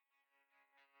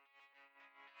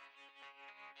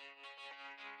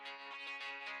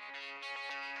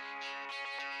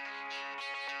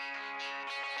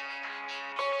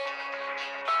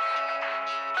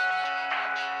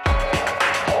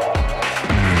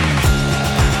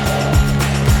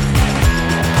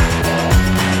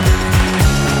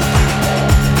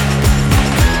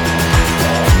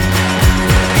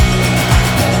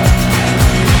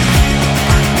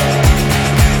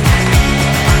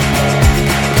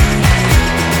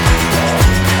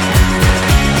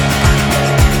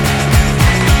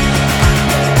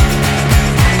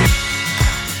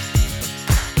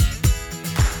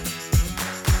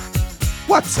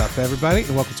What's up, everybody,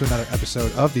 and welcome to another episode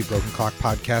of the Broken Clock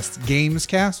Podcast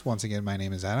Gamescast. Once again, my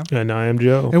name is Adam. And I am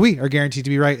Joe. And we are guaranteed to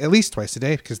be right at least twice a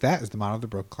day because that is the motto of the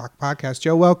Broken Clock Podcast.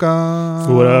 Joe,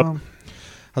 welcome. What up?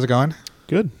 How's it going?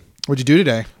 Good. What'd you do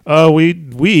today?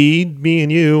 Me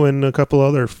and you and a couple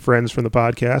other friends from the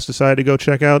podcast decided to go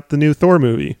check out the new Thor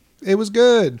movie. It was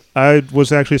good. I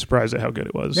was actually surprised at how good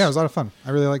it was. Yeah, it was a lot of fun.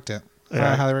 I really liked it.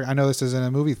 Yeah. I know this isn't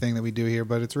a movie thing that we do here,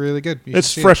 but it's really good.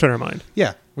 It's fresh on our mind.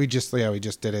 Yeah, we just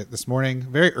did it this morning.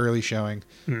 Very early showing.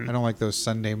 I don't like those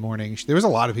Sunday morning. There was a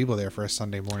lot of people there for a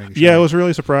Sunday morning show. Yeah, I was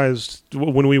really surprised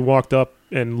when we walked up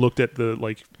and looked at the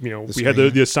we had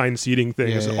the assigned seating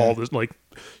things. Yeah. All this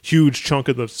huge chunk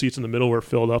of the seats in the middle were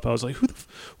filled up. I was like,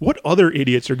 what other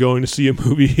idiots are going to see a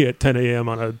movie at 10 a.m.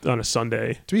 on a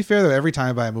Sunday? To be fair, though, every time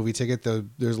I buy a movie ticket,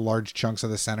 there's large chunks of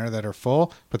the center that are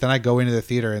full. But then I go into the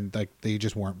theater and they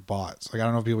just weren't bought. So, I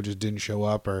don't know if people just didn't show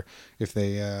up or if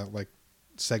they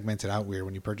segment it out weird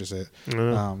when you purchase it.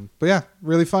 But yeah,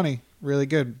 really funny, really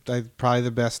good. Probably the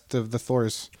best of the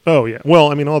Thors. Oh yeah.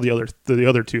 Well, I mean, all the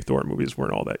other two Thor movies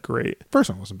weren't all that great.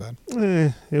 First one wasn't bad.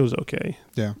 It was okay.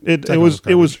 Yeah, it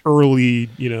was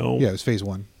early. Yeah, it was phase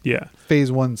one. Yeah,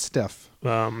 phase one stuff.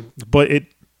 But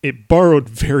it borrowed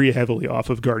very heavily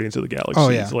off of Guardians of the Galaxy. Oh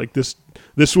yeah,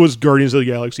 this was Guardians of the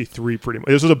Galaxy 3 pretty much.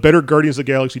 This was a better Guardians of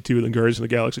the Galaxy 2 than Guardians of the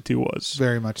Galaxy 2 was.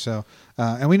 Very much so.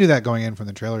 And we knew that going in from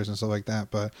the trailers and stuff like that.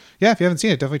 But yeah, if you haven't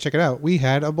seen it, definitely check it out. We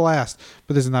had a blast.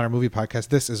 But this is not our movie podcast.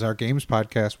 This is our games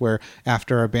podcast where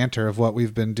after our banter of what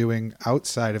we've been doing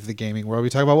outside of the gaming world, we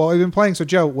talk about what we've been playing. So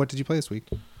Joe, what did you play this week?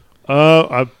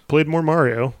 I played more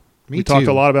Mario. We talked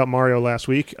a lot about Mario last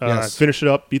week. Yes. Finished it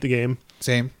up, beat the game.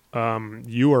 Same.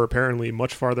 You are apparently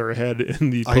much farther ahead in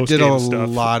the post-game stuff. I did a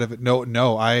lot of it.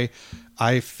 No,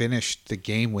 I finished the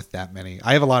game with that many.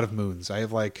 I have a lot of moons. I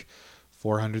have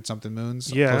 400 something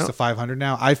moons. Yeah. Close to 500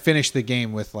 now. I finished the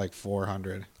game with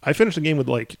 400. I finished the game with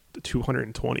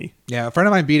 220. Yeah, a friend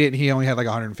of mine beat it and he only had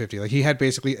 150. He had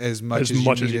basically as much as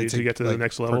you needed to get to the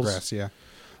next levels. Progress, yeah.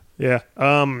 Yeah.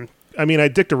 I mean, I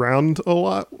dicked around a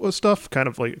lot with stuff, kind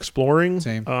of exploring.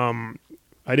 Same.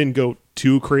 I didn't go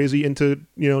too crazy into,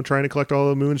 trying to collect all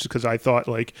the moons because I thought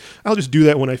I'll just do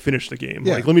that when I finish the game.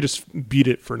 Yeah. Let me just beat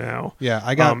it for now. Yeah,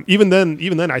 I got even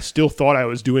then I still thought I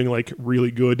was doing really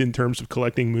good in terms of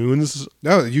collecting moons.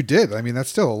 No, you did. I mean, that's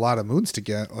still a lot of moons to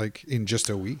get in just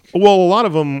a week. Well, a lot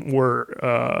of them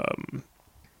were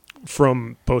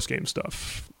from post-game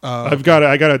stuff. I got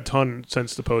a ton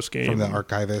since the post-game. From the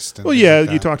archivist.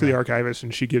 And you talk to the archivist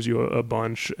and she gives you a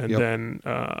bunch and then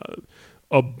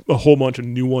a whole bunch of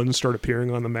new ones start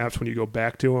appearing on the maps when you go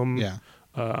back to them. Yeah.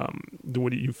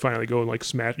 When you finally go and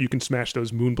smash, you can smash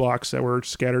those moon blocks that were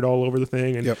scattered all over the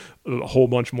thing, and Yep. a whole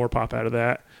bunch more pop out of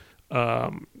that.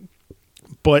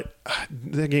 But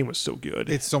that game was so good.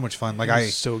 It's so much fun.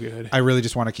 So good. I really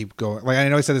just want to keep going. I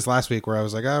know I said this last week where I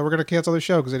was like, we're going to cancel the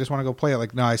show because I just want to go play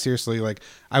it. No, I seriously,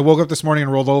 I woke up this morning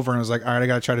and rolled over and was like, all right, I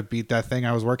got to try to beat that thing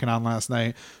I was working on last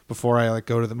night before I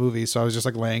go to the movie. So I was just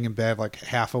laying in bed,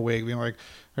 half awake, being like,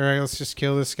 all right, let's just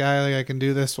kill this guy. I can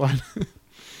do this one.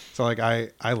 So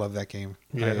I love that game.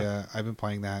 Yeah. I've been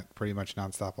playing that pretty much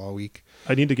nonstop all week.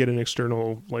 I need to get an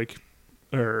external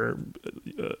or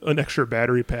an extra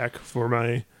battery pack for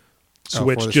my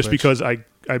Switch Switch. Because I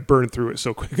burned through it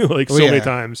so quick, many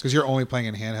times. Because you're only playing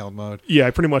in handheld mode. Yeah,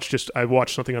 I pretty much I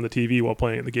watch something on the TV while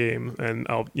playing the game, and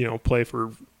I'll play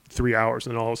for 3 hours,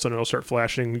 and then all of a sudden it'll start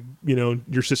flashing.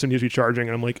 Your system needs to be charging,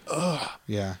 and I'm like, ugh.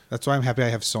 Yeah, that's why I'm happy I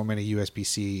have so many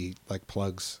USB-C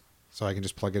plugs, so I can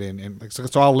just plug it in, and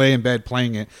so I'll lay in bed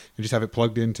playing it and just have it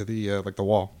plugged into the the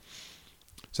wall,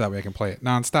 so that way I can play it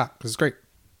nonstop because it's great.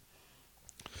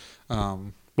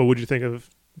 What would you think of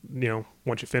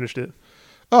once you finished it?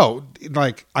 Oh,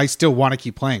 I still want to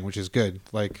keep playing, which is good.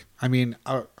 I mean,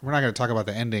 we're not going to talk about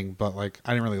the ending, but I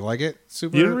didn't really like it.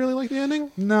 Super. You didn't really like the ending?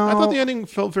 No, I thought the ending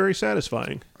felt very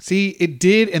satisfying. See, it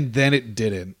did, and then it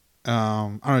didn't.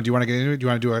 I don't know. Do you want to get into it? Do you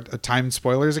want to do a timed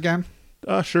spoilers again?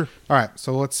 Sure. All right.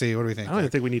 So let's see. What do we think? I don't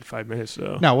even think we need 5 minutes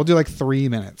though. No, we'll do 3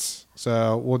 minutes.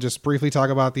 So we'll just briefly talk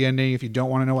about the ending. If you don't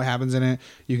want to know what happens in it,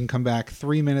 you can come back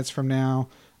 3 minutes from now.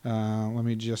 Let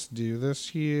me just do this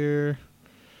here.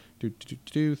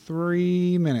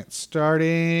 3 minutes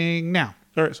starting now.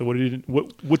 All right. So what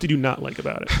did you not like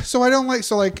about it? So I don't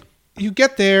like you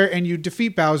get there and you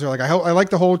defeat Bowser. I like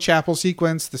the whole chapel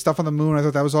sequence, the stuff on the moon. I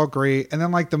thought that was all great. And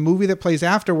then the movie that plays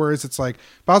afterwards, it's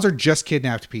Bowser just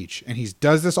kidnapped Peach, and he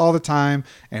does this all the time,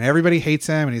 and everybody hates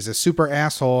him, and he's a super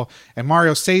asshole. And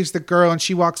Mario saves the girl, and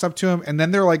she walks up to him, and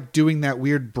then they're doing that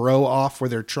weird bro off where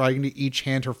they're trying to each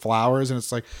hand her flowers, and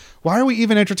it's why are we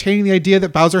even entertaining the idea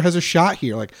that Bowser has a shot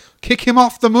here? kick him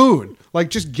off the moon. Like,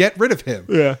 just get rid of him.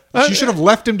 Yeah. You should have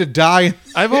left him to die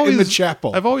in the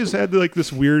chapel. I've always had like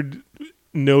this weird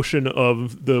notion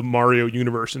of the Mario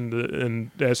universe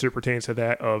and as it pertains to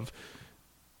that of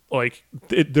like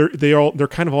they're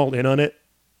kind of all in on it.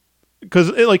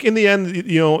 Because like in the end,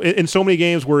 in so many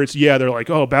games where it's they're like,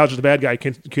 oh, Bowser's the bad guy,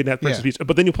 kidnap Princess Peach,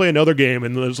 but then you play another game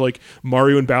and there's like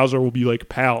Mario and Bowser will be like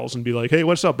pals and be like, hey,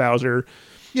 what's up, Bowser?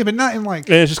 Yeah, but not in like.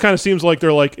 And it just kind of seems like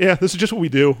they're like, yeah, this is just what we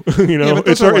do. but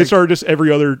it's our just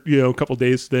every other couple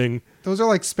days thing. Those are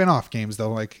like spin-off games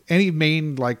though. Like any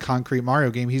main like concrete Mario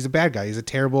game, he's a bad guy. He's a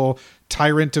terrible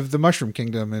tyrant of the Mushroom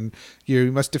Kingdom, and you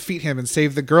must defeat him and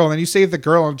save the girl. And then you save the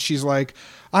girl, and she's like,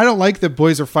 I don't like that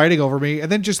boys are fighting over me,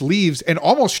 and then just leaves and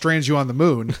almost strands you on the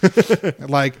moon.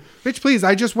 Like, bitch, please,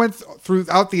 I just went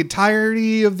throughout the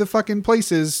entirety of the fucking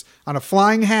places on a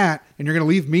flying hat, and you're gonna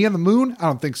leave me on the moon? I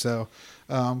don't think so.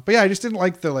 But yeah, I just didn't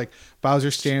like the like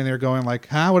Bowser standing there going like,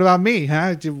 huh, what about me? Huh?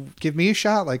 Did you give me a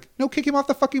shot? Like, no, kick him off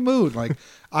the fucking moon. Like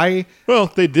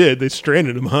well, they did. They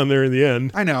stranded him on there in the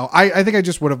end. I know. I think I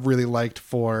just would have really liked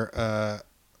for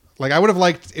like I would have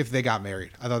liked if they got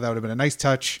married. I thought that would have been a nice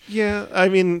touch. Yeah, I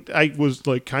mean, I was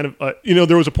like kind of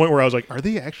there was a point where I was like, are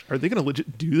they going to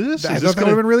legit do this? I thought that would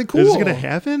have been really cool. Is this going to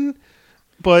happen?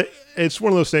 But it's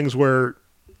one of those things where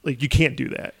like you can't do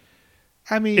that.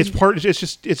 I mean, it's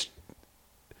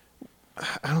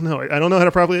I don't know. I don't know how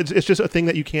to properly. It's just a thing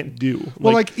that you can't do.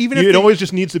 Well, like even if it always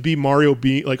just needs to be Mario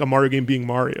being like a Mario game being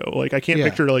Mario. Like I can't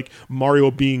picture like Mario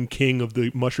being king of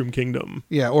the Mushroom Kingdom.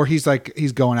 Yeah, or he's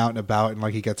going out and about and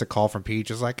like he gets a call from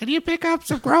Peach. It's like, can you pick up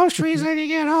some groceries when you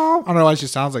get home? I don't know why it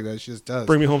just sounds like that. She just does.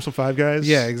 Bring me home some Five Guys.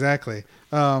 Yeah, exactly.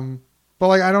 But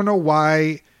like I don't know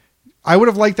why. I would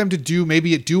have liked them to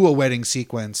do a wedding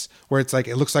sequence where it's like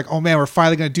it looks like, oh man, we're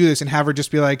finally gonna do this, and have her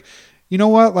just be like, you know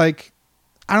what, like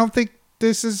I don't think.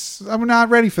 I'm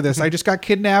not ready for this. I just got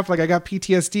kidnapped. Like I got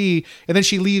PTSD, and then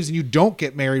she leaves and you don't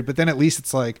get married. But then at least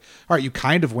it's like, all right, you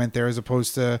kind of went there as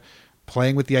opposed to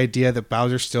playing with the idea that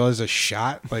Bowser still has a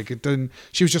shot. Like it didn't,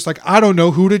 she was just like, I don't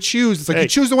know who to choose. It's like, you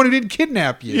choose the one who didn't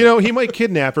kidnap you. He might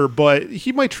kidnap her, but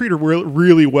he might treat her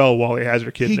really well while he has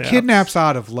her kidnapped. He kidnaps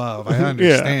out of love. I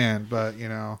understand, but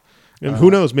and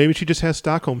who knows? Maybe she just has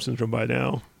Stockholm syndrome by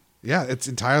now. Yeah, it's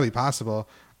entirely possible.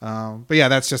 But yeah,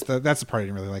 that's the part I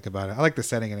didn't really like about it. I like the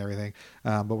setting and everything,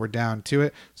 but we're down to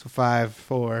it. So 5,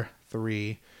 4,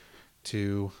 3,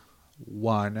 2,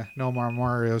 1. No more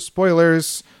Mario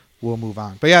spoilers. We'll move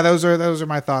on. But yeah, those are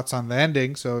my thoughts on the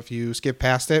ending. So if you skip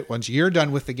past it, once you're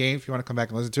done with the game, if you want to come back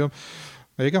and listen to them,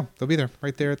 there you go. They'll be there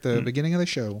right there at the beginning of the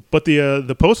show. But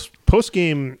the post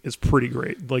game is pretty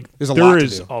great. Like there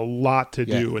is a lot to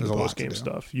do in the post game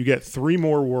stuff. You get 3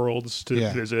 more worlds to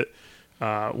visit.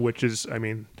 Which is, I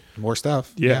mean, more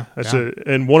stuff. Yeah, that's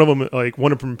and one of them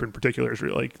in particular is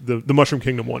really like the Mushroom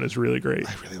Kingdom one is really great.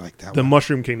 I really like that. The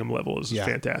Mushroom Kingdom level is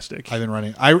fantastic. I've been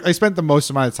running. I spent the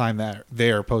most amount of time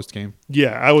there post game.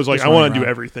 Yeah, I was like, I want to do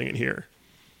everything in here.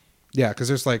 Yeah, because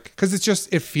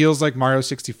it feels like Mario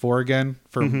 64 again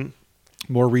for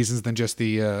more reasons than just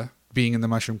the being in the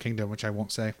Mushroom Kingdom, which I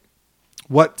won't say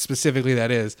what specifically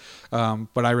that is.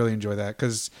 But I really enjoy that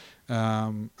because.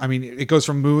 I mean, it goes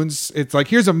from moons. It's like,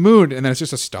 here's a moon, and then it's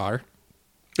just a star.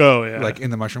 Oh, yeah. Like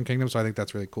in the Mushroom Kingdom. So I think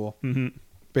that's really cool. Mm-hmm.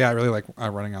 But yeah, I really like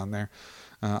running on there.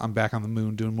 I'm back on the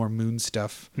moon, doing more moon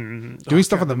stuff. Mm-hmm. Doing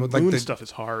stuff on the moon. Like moon stuff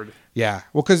is hard. Yeah.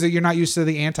 Well, because you're not used to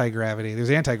the anti-gravity. There's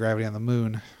anti-gravity on the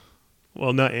moon.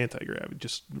 Well, not anti-gravity,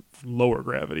 just lower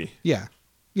gravity. Yeah.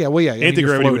 Yeah, well, yeah.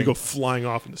 Anti-gravity would go flying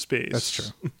off into space. That's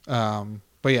true.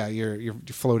 But yeah, you're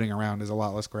floating around. There's a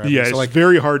lot less gravity. Yeah, so it's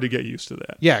very hard to get used to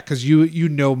that. Yeah, because you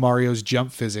know Mario's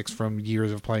jump physics from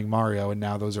years of playing Mario, and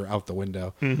now those are out the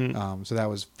window. Mm-hmm.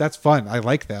 So that's fun. I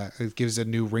like that. It gives a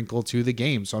new wrinkle to the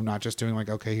game. So I'm not just doing like,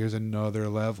 okay, here's another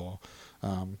level.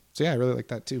 So yeah, I really like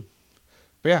that too.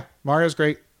 But yeah, Mario's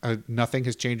great. Nothing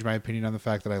has changed my opinion on the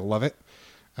fact that I love it.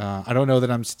 I don't know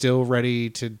that I'm still ready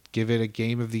to give it a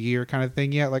game of the year kind of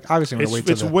thing yet. Like obviously, I'm gonna wait.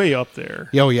 It's way up there.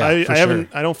 Oh yeah, I haven't.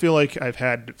 I don't feel like I've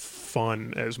had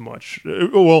fun as much.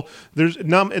 Well, there's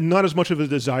not as much of a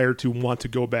desire to want to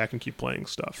go back and keep playing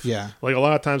stuff. Yeah. Like a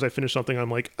lot of times I finish something, I'm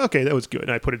like, okay, that was good,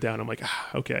 and I put it down. I'm like,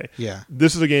 okay. Yeah.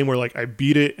 This is a game where like I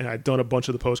beat it and I've done a bunch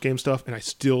of the post game stuff, and I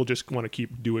still just want to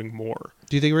keep doing more.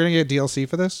 Do you think we're gonna get DLC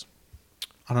for this?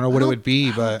 I don't know what it would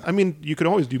be, but I mean, you could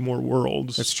always do more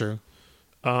worlds. That's true.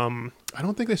 I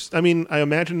don't think this. I mean, I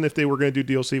imagine if they were going to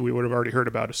do DLC, we would have already heard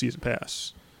about a season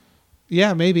pass.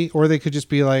 Yeah, maybe. Or they could just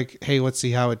be like, hey, let's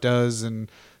see how it does and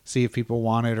see if people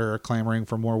want it or are clamoring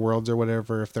for more worlds or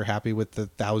whatever, if they're happy with the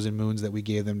 1,000 moons that we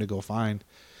gave them to go find.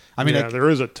 I mean, there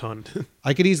is a ton.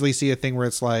 I could easily see a thing where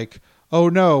it's like, oh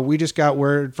no, we just got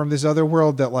word from this other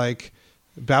world that like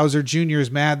Bowser Jr. is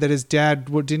mad that his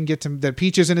dad didn't get to, that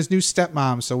Peach isn't his new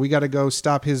stepmom, so we got to go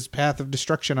stop his path of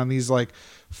destruction on these like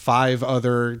 5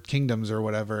 other kingdoms or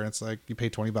whatever. And it's like you pay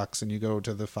 $20 and you go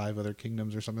to the 5 other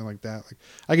kingdoms or something like that. Like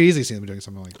I could easily see them doing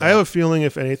something like that. I have a feeling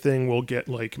if anything, we'll get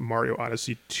like Mario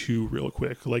Odyssey 2 real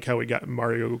quick, like how we got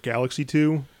Mario Galaxy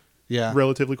 2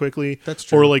 relatively quickly. That's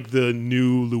true. Or like the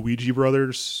new Luigi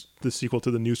Brothers, the sequel to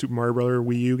the new Super Mario Brother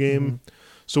Wii U game. Mm-hmm.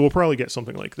 So we'll probably get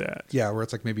something like that. Yeah, where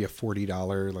it's like maybe a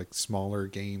 $40 like smaller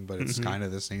game, but it's kind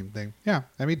of the same thing. Yeah,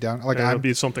 I mean, down like it'll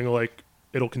be something like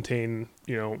it'll contain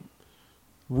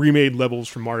remade levels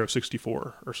from Mario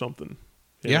 64 or something.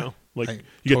 You know? Like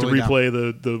you get to replay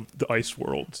the ice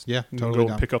worlds. Yeah, totally. And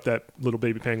go pick up that little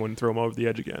baby penguin and throw him over the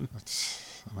edge again.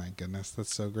 Oh my goodness,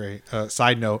 that's so great.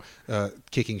 Side note: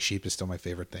 kicking sheep is still my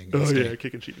favorite thing. Oh yeah,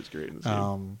 kicking sheep is great in this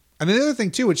game. And then the other thing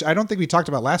too, which I don't think we talked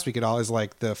about last week at all, is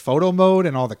like the photo mode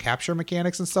and all the capture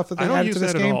mechanics and stuff that they added to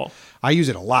this game. I use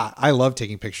it a lot. I love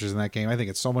taking pictures in that game. I think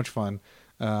it's so much fun.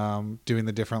 Doing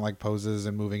the different like poses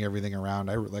and moving everything around.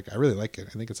 I really like it.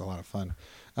 I think it's a lot of fun.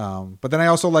 But then I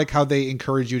also like how they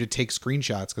encourage you to take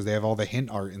screenshots because they have all the hint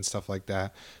art and stuff like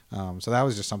that. So that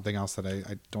was just something else that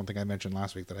I don't think I mentioned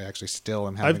last week that I actually still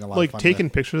am having a lot of fun with. I've taken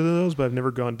pictures of those, but I've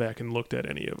never gone back and looked at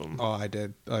any of them. Oh, I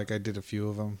did. Like I did a few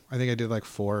of them. I think I did like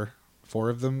four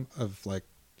of them of like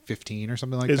 15 or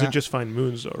something like that. Is it just find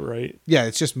moons though, right? Yeah,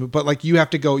 it's just, but like you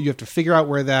have to figure out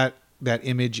where that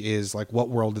image is, like what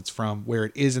world it's from, where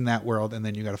it is in that world, and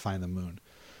then you got to find the moon.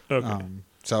 Okay.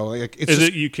 So like,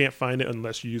 you can't find it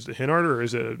unless you use the hint art, or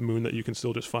is it a moon that you can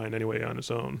still just find anyway on its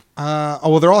own?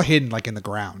 Well, they're all hidden like in the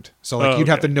ground, so like you'd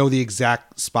have to know the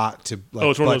exact spot to. Like,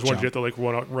 it's one of those ones you have to like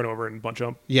run over and bunch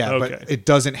jump. Yeah, okay. But it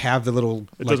doesn't have the little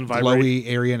doesn't glowy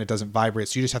area, and it doesn't vibrate.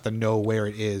 So you just have to know where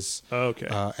it is. Okay.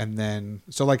 And then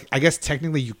so like I guess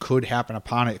technically you could happen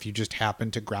upon it if you just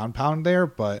happen to ground pound there,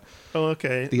 but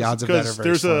okay, the odds of that are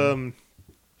very slim.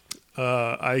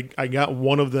 I got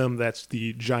one of them that's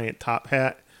the giant top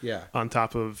hat. Yeah. On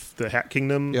top of the Hat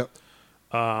Kingdom. Yep.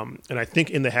 And I think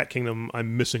in the Hat Kingdom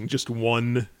I'm missing just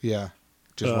one. Yeah.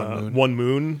 Just one moon. One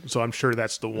moon. So I'm sure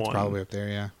that's the one. It's probably up there.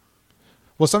 Yeah.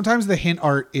 Well, sometimes the hint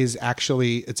art is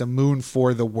actually it's a moon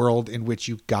for the world in which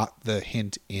you got the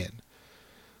hint in.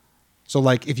 So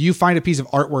like if you find a piece of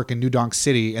artwork in New Donk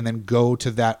City and then go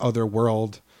to that other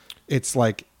world, it's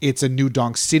like it's a New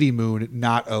Donk City moon,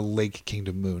 not a Lake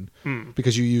Kingdom moon,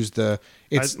 because you use the.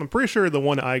 I'm pretty sure the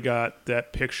one I got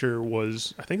that picture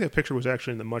was. I think that picture was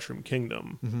actually in the Mushroom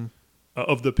Kingdom,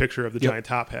 of the picture of the giant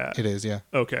top hat. It is, yeah.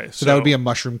 Okay, so that would be a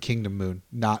Mushroom Kingdom moon,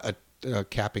 not a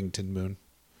Cappington moon.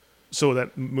 So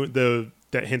that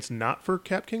that hint's not for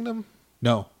Cap Kingdom.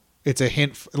 No. It's a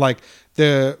hint,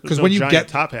 because when you get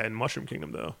top hat in Mushroom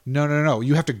Kingdom, though. No.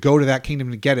 You have to go to that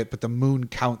kingdom to get it, but the moon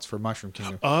counts for Mushroom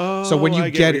Kingdom. Oh, so when you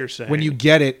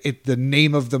get it, the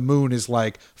name of the moon is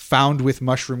like found with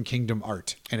Mushroom Kingdom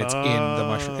art, and it's in the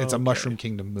mushroom. It's a Mushroom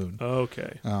Kingdom moon.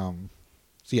 Okay.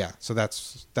 So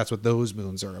that's what those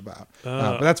moons are about.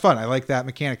 But that's fun. I like that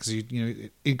mechanic because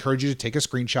it encourages you to take a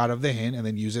screenshot of the hint and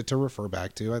then use it to refer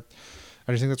back to. I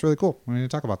just think that's really cool. We need to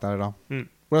talk about that at all.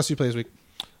 What else do you play this week?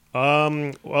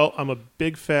 Well, I'm a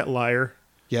big fat liar.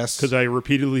 Yes. Because I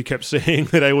repeatedly kept saying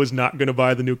that I was not going to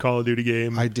buy the new Call of Duty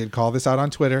game. I did call this out on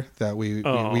Twitter that we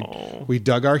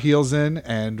dug our heels in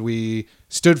and we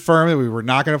stood firm that we were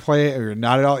not going to play it. We were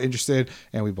not at all interested,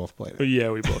 and we both played it.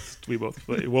 Yeah, we both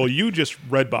played. Well, you just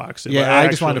Redboxed it. Yeah, I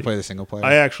just wanted to play the single player.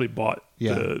 I actually bought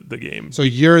the game. So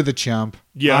you're the chump.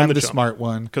 Yeah, I'm the smart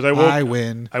one. Because I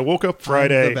win. I woke up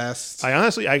Friday. I'm the best. I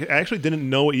actually didn't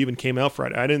know it even came out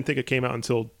Friday. I didn't think it came out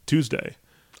until Tuesday.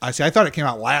 I thought it came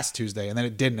out last Tuesday, and then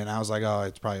it didn't, and I was like, oh,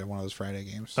 it's probably one of those Friday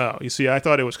games. Oh, you see, I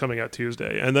thought it was coming out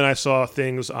Tuesday, and then I saw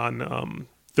things on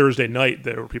Thursday night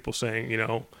that were people saying,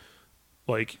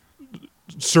 like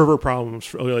server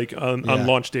problems on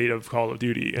launch date of Call of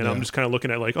Duty, and I'm just kind of looking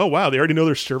at like, oh wow, they already know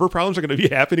their server problems are going to be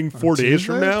happening 4 days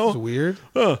from now. That's weird.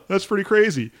 That's pretty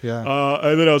crazy. Yeah.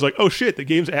 And then I was like, oh shit, the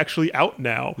game's actually out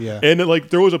now. Yeah. And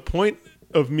like there was a point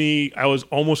of me, I was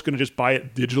almost going to just buy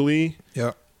it digitally.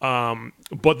 Yeah.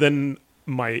 But then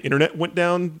my internet went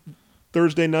down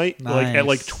Thursday night, nice. At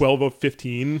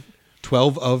 12:15.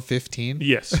 12 of 15?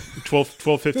 Yes,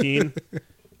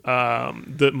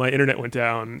 12:15. My internet went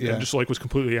down and just was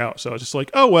completely out. So I was just like,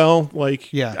 oh well, I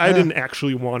didn't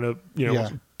actually want to,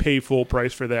 pay full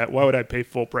price for that. Why would I pay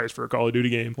full price for a Call of Duty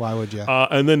game? Why would you?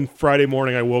 And then Friday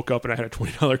morning, I woke up and I had a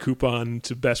 $20 coupon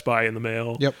to Best Buy in the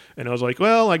mail. Yep. And I was like,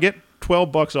 well, I get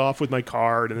 $12 off with my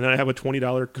card, and then I have a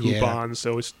 $20 coupon,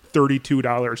 so it's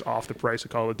 $32 off the price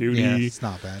of Call of Duty. Yeah, it's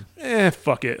not bad.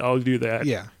 Fuck it, I'll do that.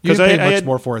 Yeah, you paid much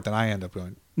more for it than I end up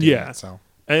doing. Yeah, so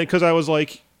because I was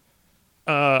like,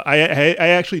 I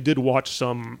actually did watch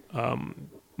some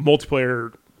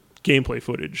multiplayer gameplay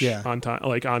footage on time,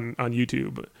 like on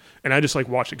YouTube, and I just like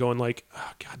watched it going like,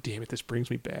 oh, god damn it, this brings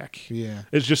me back. Yeah,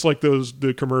 it's just like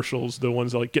the commercials, the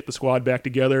ones that like get the squad back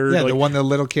together. Yeah, like, the one the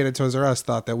little kid at Toys R Us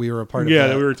thought that we were a part of. Yeah,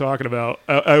 that we were talking about.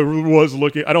 I was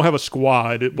looking. I don't have a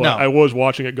squad, but I was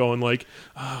watching it going like,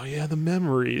 oh yeah, the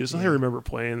memories. I remember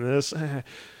playing this.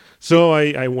 So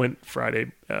I went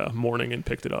Friday morning and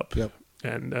picked it up. Yep.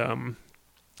 And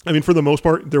I mean, for the most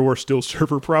part, there were still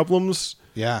server problems.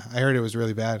 Yeah, I heard it was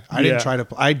really bad. I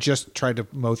just tried to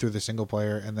mow through the single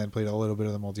player and then played a little bit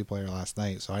of the multiplayer last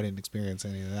night, so I didn't experience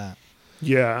any of that.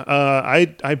 Yeah,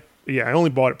 I only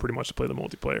bought it pretty much to play the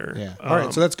multiplayer. Yeah. All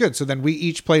right, so that's good. So then we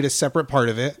each played a separate part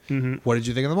of it. Mm-hmm. What did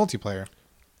you think of the multiplayer?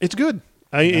 It's good.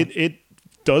 It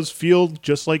does feel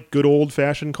just like good old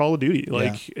fashioned Call of Duty.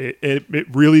 Like it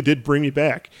really did bring me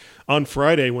back. On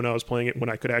Friday when I was playing it, when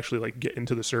I could actually like get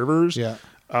into the servers. Yeah.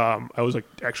 I was like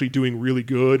actually doing really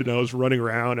good, and I was running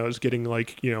around. I was getting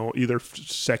like, you know, either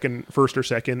first or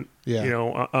second, you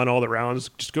know, on all the rounds.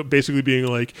 Just basically being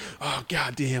like, oh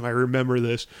god damn, I remember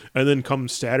this. And then come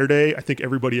Saturday, I think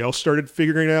everybody else started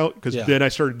figuring it out, because then I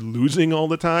started losing all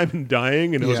the time and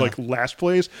dying, and it was like last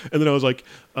place. And then I was like,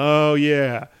 oh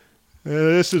yeah,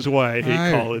 this is why I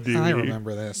hate Call of Duty. I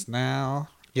remember this now.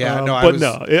 Yeah, I'm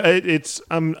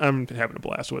having a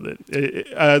blast with it.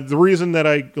 The reason that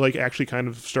I like actually kind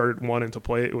of started wanting to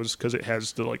play it was because it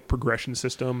has the like progression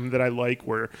system that I like,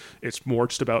 where it's more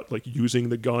just about like using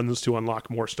the guns to unlock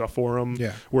more stuff for them.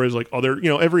 Yeah. Whereas like other, you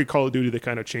know, every Call of Duty, they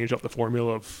kind of changed up the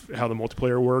formula of how the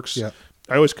multiplayer works. Yeah.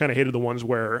 I always kind of hated the ones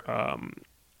where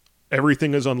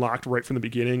everything is unlocked right from the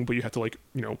beginning, but you have to like,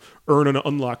 you know, earn an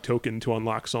unlock token to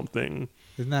unlock something.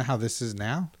 Isn't that how this is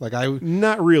now?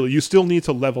 Not really. You still need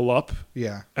to level up.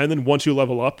 Yeah. And then once you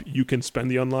level up, you can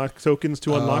spend the unlock tokens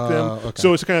to unlock them. Okay.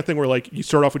 So it's the kind of thing where like you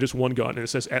start off with just one gun, and it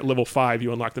says at level 5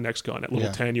 you unlock the next gun. At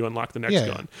level 10 you unlock the next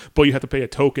gun. But you have to pay a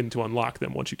token to unlock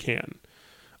them once you can.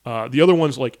 The other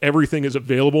ones, like everything is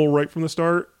available right from the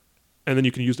start, and then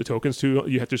you can use the tokens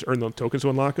you have to just earn the tokens to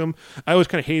unlock them. I always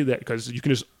kind of hated that, because you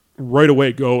can just right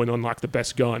away go and unlock the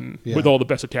best gun with all the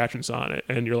best attachments on it,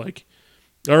 and you're like,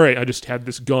 all right, I just had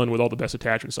this gun with all the best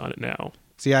attachments on it now.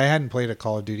 See, I hadn't played a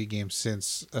Call of Duty game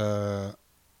since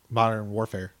Modern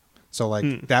Warfare. So,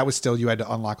 like, that was still, you had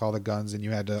to unlock all the guns, and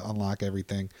you had to unlock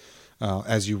everything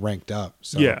as you ranked up.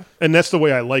 So, yeah, and that's the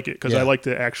way I like it, because I like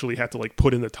to actually have to, like,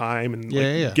 put in the time and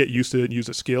get used to it and use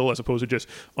a skill, as opposed to just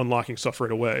unlocking stuff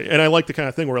right away. And I like the kind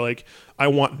of thing where, like, I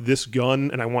want this gun,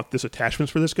 and I want this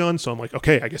attachments for this gun, so I'm like,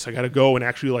 okay, I guess I got to go and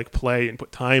actually, like, play and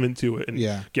put time into it and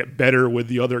get better with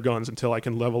the other guns until I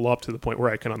can level up to the point where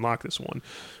I can unlock this one.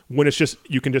 When it's just,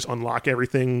 you can just unlock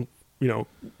everything, you know,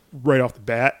 right off the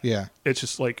bat. Yeah. It's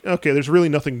just like, okay, there's really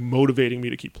nothing motivating me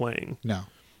to keep playing. No.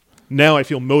 Now I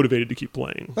feel motivated to keep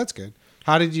playing. That's good.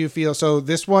 How did you feel? So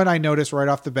this one, I noticed right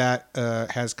off the bat,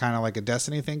 has kind of like a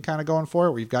Destiny thing kind of going for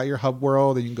it, where you've got your hub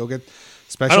world and you can go get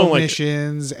special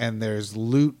missions, and there's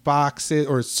loot boxes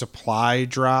or supply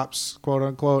drops, quote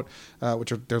unquote,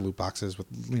 which are they're loot boxes with,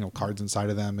 you know, cards inside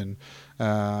of them, and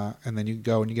then you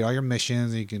go and you get all your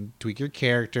missions and you can tweak your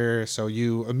character. So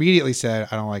you immediately said,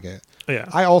 I don't like it. Yeah.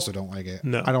 I also don't like it.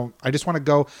 No. I just want to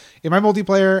go in my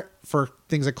multiplayer for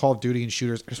things like Call of Duty and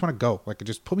shooters. I just want to go. Like,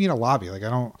 just put me in a lobby. Like, I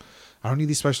don't need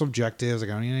these special objectives. Like,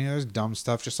 I don't need any of this dumb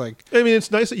stuff. Just like, I mean,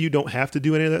 it's nice that you don't have to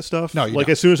do any of that stuff. No, like,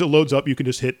 as soon as it loads up, you can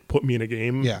just hit put me in a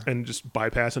game and just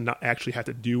bypass and not actually have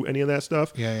to do any of that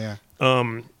stuff. Yeah.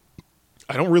 I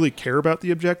don't really care about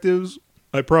the objectives.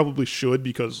 I probably should,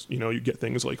 because, you know, you get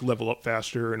things like level up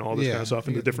faster and all this kind of stuff,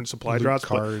 and the different supply drops.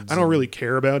 But I don't really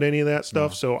care about any of that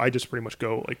stuff, so I just pretty much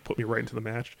go like put me right into the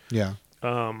match. Yeah.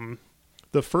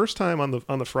 The first time on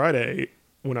the Friday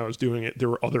when I was doing it, there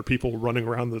were other people running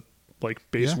around the like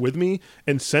base with me,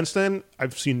 and since then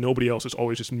I've seen nobody else. It's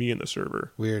always just me in the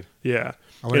server. Weird. Yeah.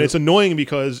 And it's annoying,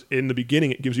 because in the beginning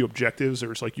it gives you objectives,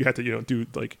 or it's like you have to, you know, do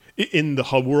like in the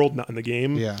hub world, not in the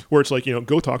game, where it's like, you know,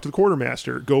 go talk to the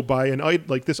quartermaster, go buy an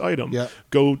like this item,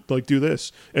 go like do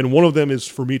this, and one of them is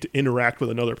for me to interact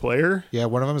with another player. Yeah,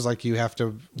 one of them is like you have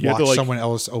to watch someone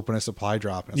else open a supply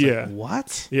drop, and it's like,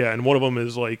 what? Yeah, and one of them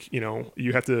is like, you know,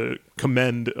 you have to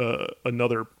commend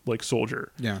another like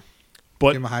soldier. Yeah.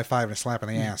 But give him a high five and a slap in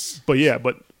the ass. But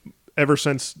ever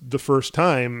since the first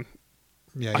time,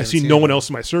 Yeah, you I haven't see seen no it one yet. else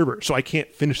in my server, so I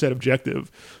can't finish that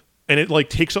objective. And it like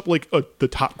takes up like the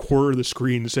top quarter of the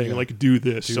screen saying Yeah. like do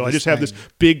this. Do So I this just have this thing.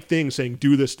 big thing saying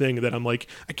do this thing that I'm like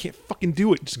I can't fucking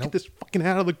do it. Just Nope. get this fucking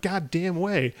out of the goddamn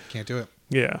way. Can't do it.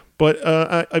 Yeah, but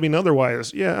I mean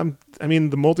otherwise, yeah. I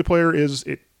mean the multiplayer is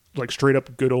it like straight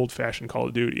up good old fashioned Call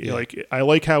of Duty. Yeah. Like I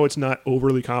like how it's not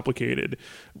overly complicated.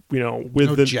 You know, with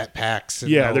No the jetpacks.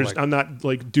 yeah, I'm not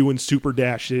like doing super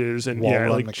dashes and Wall yeah,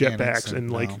 run like mechanics jetpacks and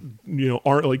and like no.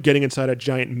 aren't like getting inside a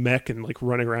giant mech and like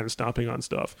running around and stomping on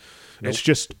stuff. Nope. It's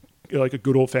just like a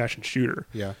good old fashioned shooter.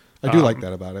 Yeah, I do like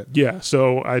that about it. Yeah,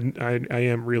 so I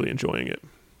am really enjoying it.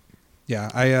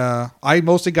 Yeah, I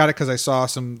mostly got it because I saw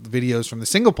some videos from the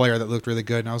single player that looked really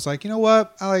good, and I was like, you know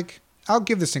what, I'll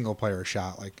give the single player a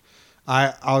shot. Like,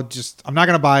 I'm not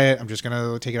gonna buy it. I'm just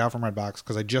gonna take it out from Redbox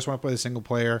because I just want to play the single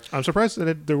player. I'm surprised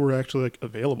that they were actually like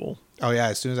available. Oh yeah,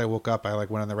 as soon as I woke up, I like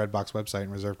went on the Redbox website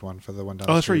and reserved one for the one down.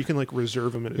 Oh, the that's right. street. You can like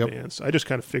reserve them in Yep. advance. I just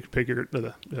kind of figured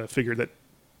that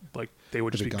like they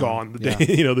would just They'd be be gone gone. the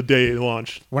day the day it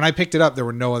launched. When I picked it up, there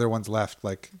were no other ones left.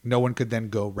 Like no one could then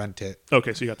go rent it.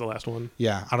 Okay, so you got the last one.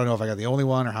 Yeah, I don't know if I got the only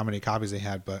one or how many copies they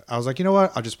had, but I was like, you know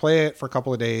what? I'll just play it for a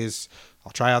couple of days.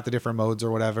 I'll try out the different modes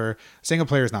or whatever. Single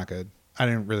player is not good. I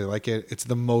didn't really like it. It's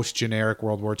the most generic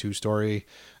World War II story.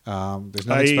 There's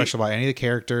nothing special about any of the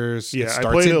characters. Yeah, it I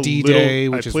starts played at D-Day, I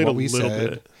which is played what a we little said.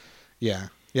 bit. Yeah,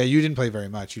 you didn't play very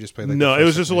much. You just played like No, the it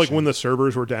was first just like mission. when the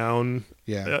servers were down.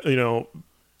 Yeah.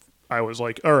 I was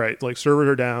like, all right, like servers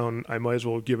are down. I might as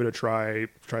well give it a try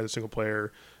the single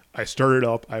player. I started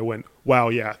up. I went, wow,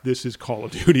 yeah, this is Call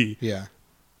of Duty. Yeah,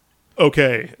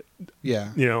 Okay,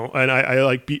 yeah, and I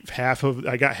like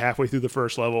I got halfway through the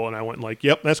first level and I went like,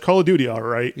 yep, that's Call of Duty, all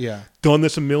right. yeah, Done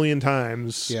this a million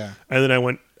times. Yeah. And then I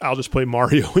went, I'll just play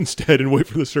Mario instead and wait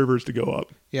for the servers to go up.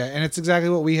 yeah. And it's exactly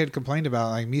what we had complained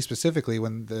about, like me specifically,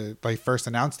 when they first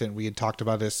announced it. We had talked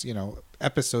about this,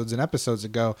 episodes and episodes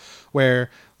ago,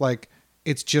 where like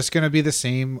it's just going to be the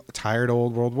same tired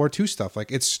old World War II stuff.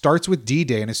 Like it starts with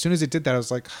D-Day, and as soon as it did that, I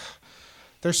was like,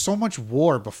 there's so much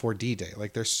war before D-Day.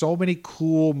 Like there's so many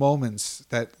cool moments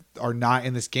that are not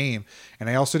in this game. And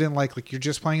I also didn't like you're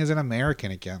just playing as an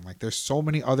American again. Like there's so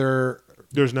many other.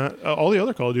 There's not all the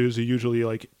other Call of Duties are usually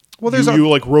like Well, you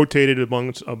like rotated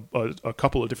amongst a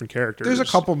couple of different characters. There's a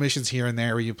couple missions here and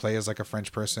there where you play as like a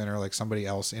French person or like somebody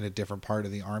else in a different part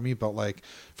of the army, but like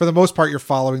for the most part, you're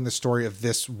following the story of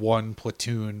this one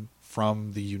platoon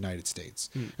from the United States,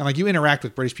 and like you interact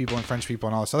with British people and French people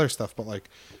and all this other stuff, but like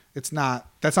that's not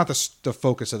the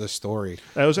focus of the story.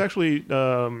 I was actually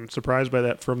surprised by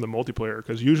that from the multiplayer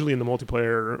because usually in the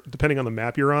multiplayer, depending on the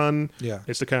map you're on, Yeah.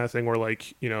 it's the kind of thing where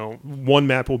like one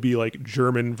map will be like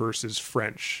German versus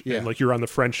French, Yeah. and like you're on the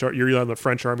French army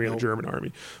and the German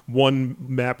army. One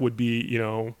map would be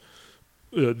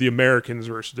the Americans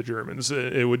versus the Germans.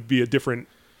 It would be a different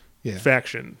Yeah.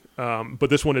 faction, but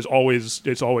this one is always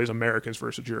Americans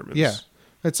versus Germans. Yeah.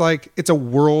 It's like it's a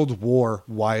world war.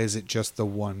 Why is it just the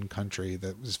one country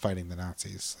that was fighting the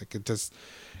Nazis? Like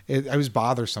it was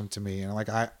bothersome to me. And like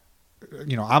I'm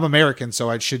American,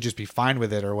 so I should just be fine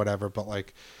with it or whatever. But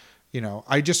like,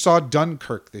 I just saw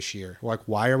Dunkirk this year. Like,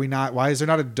 why is there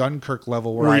not a Dunkirk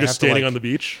level where Were I you have just standing to, on the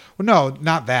beach? Well, no,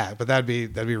 not that, but that'd be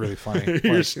really funny.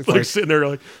 You're Like, just like sitting there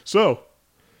like, so,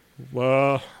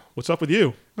 what's up with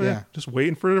you? Yeah. Just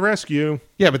waiting for the rescue.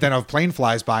 yeah, but then a plane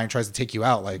flies by and tries to take you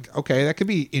out. Like, okay, that could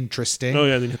be interesting. Oh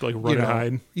yeah, then you have to like run and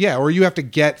hide. Yeah, or you have to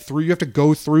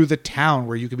go through the town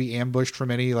where you could be ambushed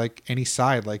from any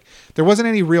side. Like there wasn't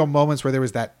any real moments where there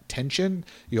was that tension.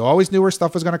 You always knew where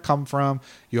stuff was going to come from.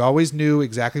 You always knew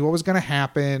exactly what was going to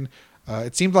happen.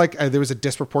 It seemed like there was a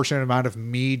disproportionate amount of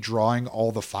me drawing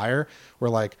all the fire where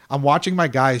like I'm watching my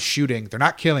guys shooting. They're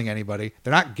not killing anybody.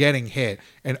 They're not getting hit.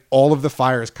 And all of the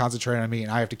fire is concentrated on me and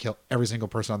I have to kill every single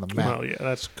person on the map. Well, yeah,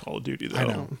 that's Call of Duty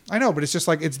though. I know, but it's just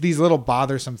like it's these little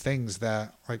bothersome things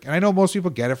that like, and I know most people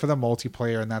get it for the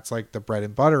multiplayer and that's like the bread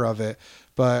and butter of it.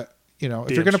 But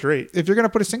if you're gonna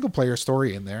put a single player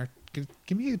story in there,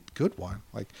 give me a good one.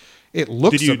 Like it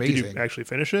looks amazing. Did you actually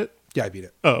finish it? Yeah, I beat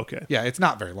it. Oh, okay. Yeah, it's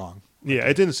not very long. Yeah,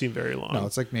 it didn't seem very long. No,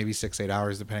 it's like maybe 6-8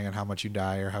 hours depending on how much you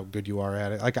die or how good you are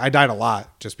at it. Like I died a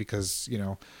lot just because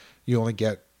you only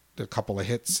get a couple of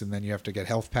hits and then you have to get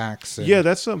health packs. And, yeah,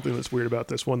 that's something that's weird about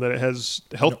this one, that it has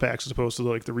health packs as opposed to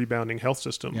like the rebounding health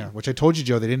system. yeah, which I told you,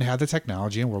 Joe, they didn't have the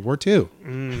technology in World War II.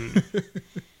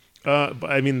 But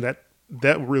I mean that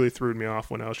really threw me off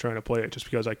when I was trying to play it, just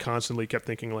because I constantly kept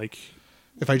thinking like,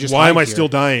 If I just why am hide I here- still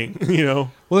dying?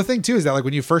 Well, the thing too is that like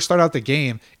when you first start out the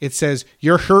game, it says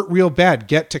you're hurt real bad,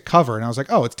 get to cover, and I was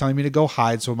like, oh, it's telling me to go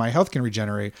hide so my health can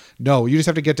regenerate. No, you just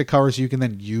have to get to cover so you can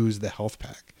then use the health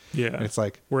pack. Yeah. And it's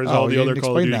like, whereas oh, all the you other didn't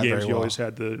Call of explain Duty that games, very you well. always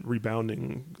had the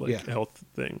rebounding health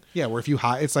thing. Yeah, where if you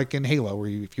hide, it's like in Halo, where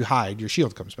if you hide, your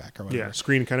shield comes back or whatever. Yeah,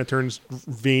 screen kind of turns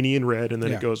veiny and red, and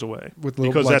then Yeah. it goes away. With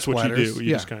little because blood that's what you splatters. do.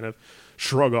 You Yeah. just kind of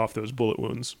shrug off those bullet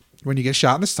wounds. When you get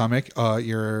shot in the stomach,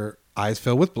 your eyes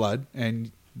fill with blood,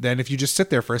 and then if you just sit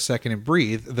there for a second and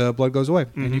breathe, the blood goes away,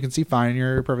 and you can see fine.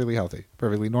 You're perfectly healthy,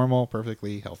 perfectly normal,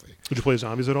 perfectly healthy. Would you play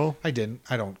zombies at all? I didn't.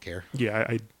 I don't care.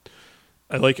 Yeah,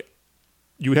 I like.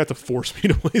 You would have to force me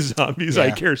to play zombies. Yeah.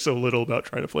 I care so little about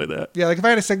trying to play that. Yeah, like if I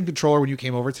had a second controller when you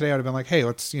came over today, I would have been like, "Hey,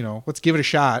 let's give it a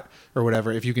shot or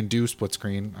whatever." If you can do split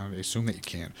screen, I assume that you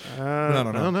can. I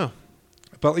don't know.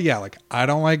 But yeah, like I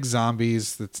don't like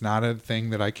zombies. That's not a thing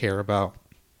that I care about.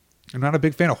 I'm not a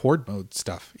big fan of horde mode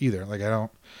stuff either. Like I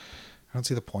don't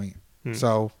see the point.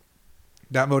 So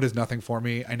that mode is nothing for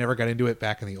me. I never got into it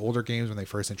back in the older games when they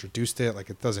first introduced it. Like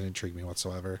it doesn't intrigue me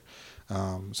whatsoever.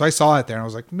 So I saw it there and I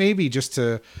was like, maybe just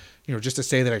to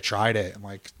say that I tried it and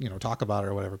like, talk about it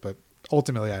or whatever. But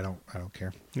ultimately I don't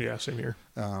care. Yeah, same here.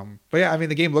 But yeah, I mean,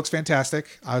 the game looks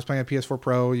fantastic. I was playing on PS4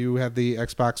 Pro. You had the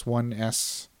Xbox One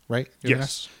S, right? You have an Yes.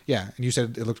 S? Yeah. And you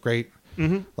said it looked great.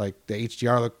 Mm-hmm. Like the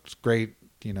HDR looks great,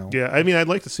 Yeah, I mean, I'd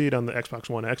like to see it on the Xbox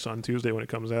One X on Tuesday when it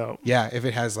comes out. Yeah, if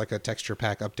it has like a texture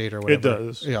pack update or whatever. It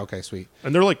does. Yeah, okay, sweet.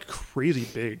 And they're like crazy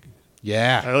big.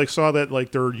 Yeah. I saw that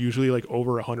they're usually like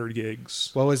over 100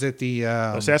 gigs. What was it? The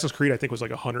Assassin's Creed I think was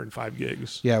like 105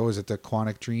 gigs. Yeah, what was it? The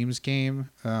Quantic Dreams game?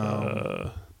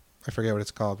 I forget what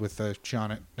it's called with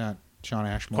Sean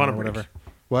Ashmore Quantum or whatever. Break.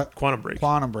 What? Quantum Break.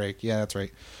 Quantum Break. Yeah, that's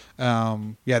right.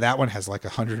 Yeah, that one has like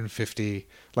 150.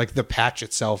 Like the patch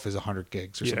itself is 100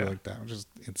 gigs or something like that, which is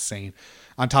insane.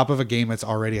 On top of a game that's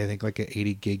already, I think, like an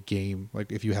 80 gig game.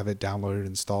 Like if you have it downloaded and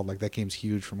installed, like that game's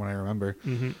huge from what I remember.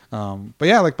 But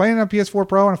yeah, like playing it on PS4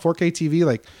 Pro on a 4K TV,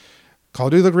 like Call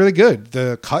of Duty looked really good.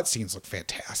 The cutscenes look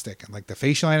fantastic, and like the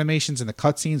facial animations and the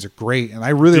cutscenes are great. And I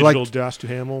really like Josh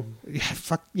Duhamel.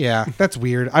 Yeah, that's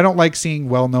weird. I don't like seeing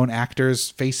well-known actors'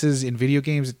 faces in video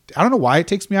games. I don't know why it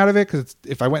takes me out of it, because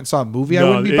if I went and saw a movie, I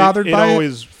wouldn't be bothered by it. It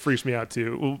always freaks me out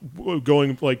too.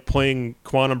 Playing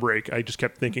Quantum Break, I just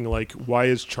kept thinking why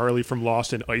is Charlie from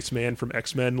Lost and Iceman from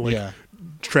X-Men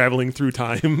traveling through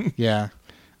time? Yeah.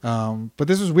 But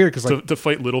this was weird because to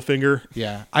fight Littlefinger.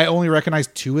 Yeah, I only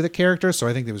recognized two of the characters, so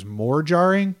I think it was more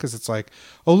jarring because it's like,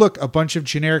 oh look, a bunch of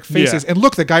generic faces, and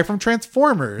look, the guy from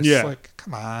Transformers. Yeah, like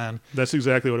come on. That's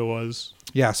exactly what it was.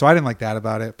 Yeah, so I didn't like that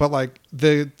about it. But like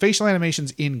the facial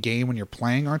animations in game when you're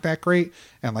playing aren't that great,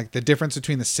 and like the difference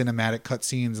between the cinematic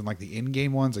cutscenes and like the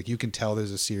in-game ones, like you can tell there's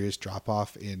a serious drop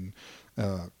off in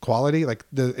quality. Like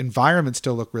the environments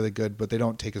still look really good, but they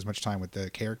don't take as much time with the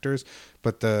characters.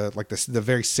 But the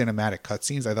very cinematic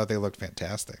cutscenes, I thought they looked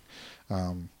fantastic.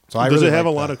 So I does really it have a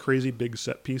liked lot that. of crazy big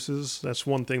set pieces? That's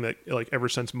one thing that ever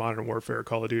since Modern Warfare,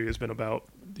 Call of Duty has been about.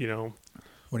 What do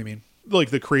you mean?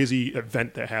 Like the crazy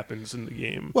event that happens in the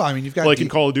game. Well, I mean, you've got in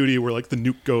Call of Duty where the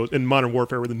nuke goes, in Modern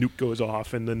Warfare where the nuke goes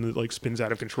off and then it spins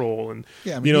out of control, and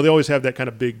yeah, I mean, they always have that kind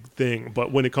of big thing.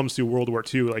 But when it comes to World War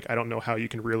II, I don't know how you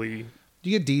can really.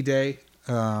 You get D-Day,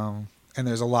 and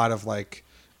there's a lot of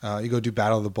you go do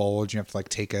Battle of the Bulge. You have to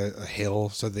take a hill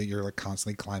so that you're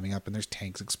constantly climbing up, and there's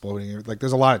tanks exploding.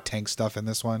 There's a lot of tank stuff in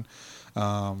this one.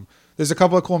 There's a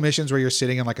couple of cool missions where you're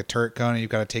sitting in a turret gun and you've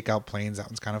got to take out planes. That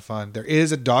one's kind of fun. There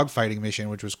is a dogfighting mission,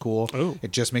 which was cool. Oh.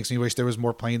 It just makes me wish there was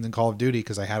more planes in Call of Duty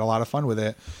because I had a lot of fun with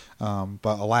it.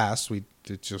 But alas,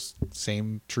 it's just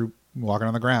same troop walking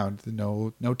on the ground.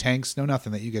 No tanks, no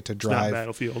nothing that you get to drive. It's not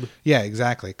Battlefield. Yeah,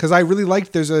 exactly. Because I really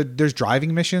liked there's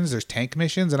driving missions, there's tank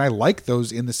missions, and I like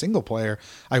those in the single player.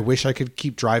 I wish I could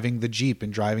keep driving the Jeep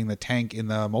and driving the tank in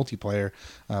the multiplayer,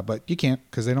 but you can't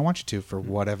because they don't want you to for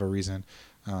whatever reason.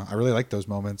 I really like those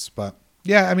moments, but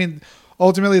yeah, I mean,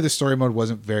 ultimately the story mode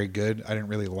wasn't very good. I didn't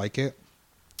really like it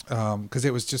because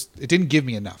it didn't give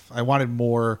me enough. I wanted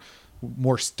more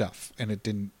stuff, and it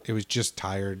didn't. It was just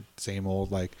tired, same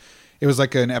old. It was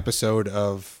like an episode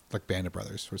of Band of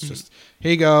Brothers. Where it's just,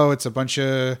 here you go. It's a bunch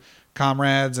of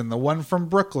comrades, and the one from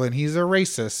Brooklyn, he's a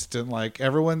racist, and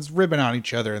everyone's ribbing on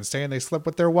each other and saying they slept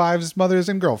with their wives, mothers,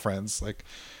 and girlfriends.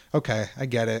 Okay, I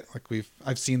get it.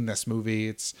 I've seen this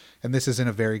movie. And this isn't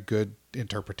a very good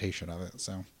interpretation of it.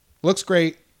 So looks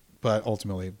great, but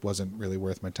ultimately wasn't really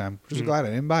worth my time. Which is glad I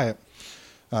didn't buy it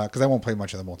because I won't play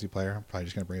much of the multiplayer. I'm probably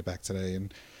just gonna bring it back today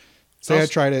and say I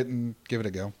tried it and give it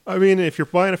a go. I mean, if you're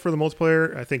buying it for the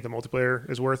multiplayer, I think the multiplayer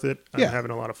is worth it. I'm Yeah.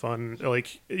 having a lot of fun.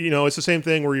 It's the same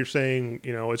thing where you're saying,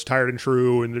 it's tired and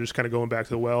true, and they're just kind of going back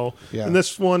to the well. Yeah. And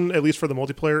this one, at least for the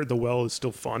multiplayer, the well is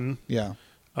still fun. Yeah.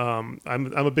 I'm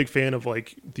a big fan of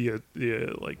the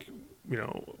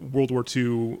World War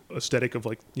II aesthetic of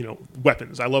like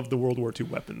weapons. I love the World War II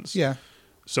weapons. Yeah.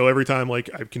 So every time like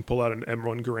I can pull out an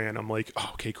M1 Garand, I'm like, oh,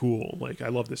 okay, cool. Like I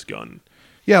love this gun.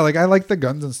 Yeah, like I like the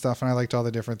guns and stuff, and I liked all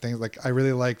the different things. Like I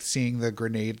really liked seeing the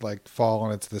grenade like fall,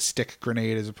 and it's the stick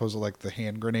grenade as opposed to like the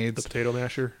hand The grenades. potato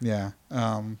masher. Yeah.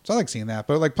 So I like seeing that.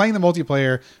 But like playing the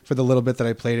multiplayer for the little bit that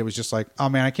I played, it was just like, oh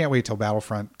man, I can't wait till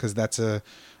Battlefront because that's a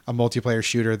multiplayer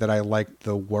shooter that I like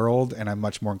the world, and I'm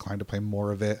much more inclined to play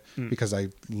more of it because I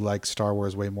like Star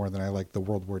Wars way more than I like the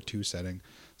World War II setting.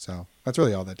 So that's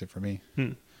really all that did for me.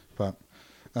 But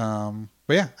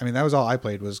yeah, I mean that was all I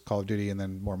played was Call of Duty and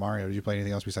then more Mario. Did you play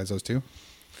anything else besides those two?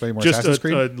 Play more Just Assassin's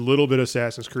Creed? a little bit of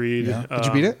Assassin's Creed. Yeah. Did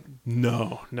you beat it?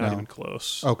 No, not No. even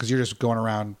close. Oh, because you're just going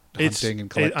around hunting and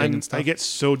collecting and stuff. I get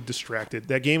so distracted.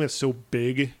 That game is so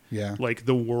big. Yeah. Like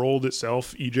the world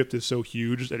itself, Egypt is so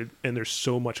huge that and there's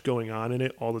so much going on in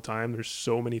it all the time. There's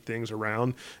so many things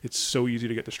around. It's so easy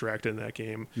to get distracted in that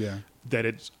game. Yeah. That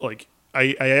it's like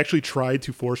I actually tried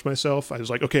to force myself. I was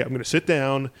like, okay, I'm going to sit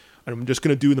down and I'm just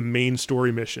going to do the main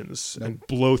story missions and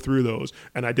blow through those.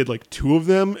 And I did like 2 of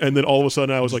them. And then all of a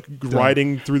sudden I was like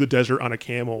riding through the desert on a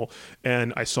camel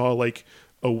and I saw like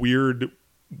a weird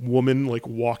woman like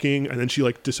walking and then she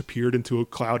like disappeared into a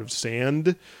cloud of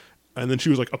sand. And then she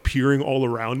was like appearing all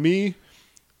around me.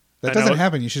 That doesn't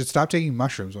happen. You should stop taking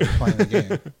mushrooms when you're playing the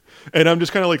game. And I'm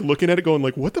just kind of like looking at it going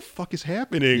like, what the fuck is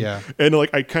happening? Yeah. And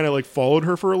like, I kind of like followed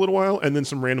her for a little while and then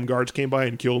some random guards came by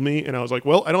and killed me. And I was like,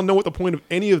 well, I don't know what the point of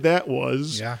any of that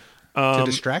was. Yeah. To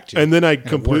distract you. And then I it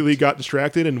completely worked. got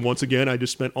distracted. And once again, I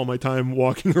just spent all my time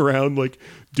walking around, like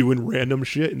doing random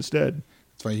shit instead.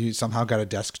 It's funny. You somehow got a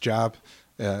desk job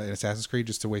in Assassin's Creed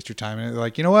just to waste your time. And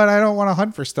like, you know what? I don't want to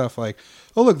hunt for stuff. Like,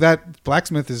 oh, look, that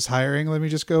blacksmith is hiring. Let me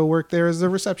just go work there as a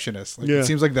receptionist. Like, Yeah. It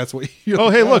seems like that's what you're Oh,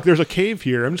 like, hey, look, there's a cave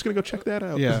here. I'm just going to go check that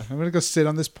out. Yeah. I'm going to go sit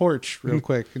on this porch real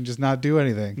quick and just not do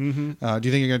anything. Mm-hmm. Do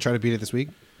you think you're going to try to beat it this week?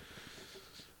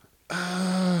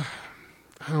 I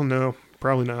don't know.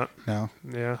 Probably not. No.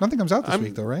 Yeah. Nothing comes out this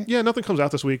week, though, right? Yeah, nothing comes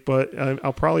out this week, but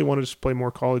I'll probably want to just play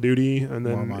more Call of Duty, and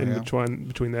More then Mario. in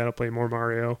between that, I'll play more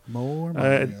Mario. More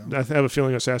I Mario. have a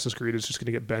feeling Assassin's Creed is just going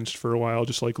to get benched for a while,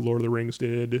 just like Lord of the Rings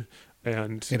did,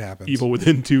 and It happens. Evil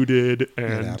Within 2 did, It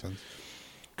and happens.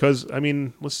 because I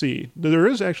mean, let's see, there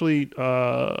is actually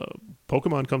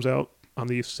Pokemon comes out on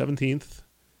the 17th.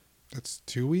 That's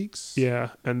 2 weeks? Yeah,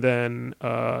 and then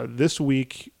this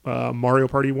week Mario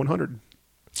Party 100.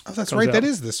 Oh, that's Comes right. out. That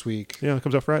is this week. Yeah, it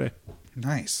comes out Friday.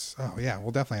 Nice. Oh, yeah.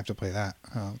 We'll definitely have to play that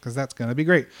because that's going to be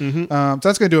great. Mm-hmm. So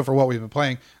that's going to do it for what we've been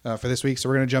playing for this week. So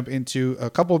we're going to jump into a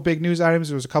couple of big news items.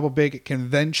 There was a couple of big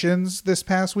conventions this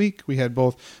past week. We had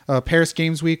both Paris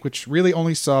Games Week, which really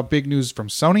only saw big news from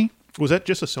Sony. Was that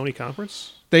just a Sony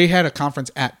conference? They had a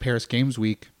conference at Paris Games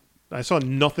Week. I saw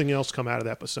nothing else come out of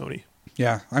that but Sony.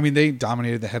 Yeah, I mean, they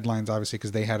dominated the headlines, obviously,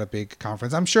 because they had a big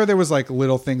conference. I'm sure there was like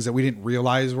little things that we didn't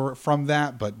realize were from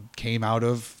that, but came out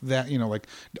of that, like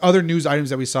other news items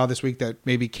that we saw this week that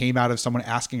maybe came out of someone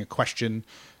asking a question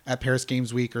at Paris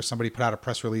Games Week or somebody put out a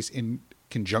press release in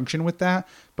conjunction with that,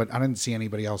 but I didn't see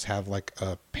anybody else have like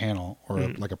a panel or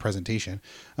like a presentation.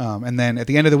 And then at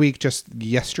the end of the week, just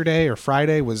yesterday or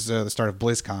Friday was the start of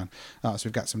BlizzCon. So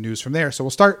we've got some news from there. So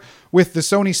we'll start with the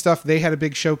Sony stuff. They had a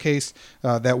big showcase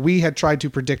that we had tried to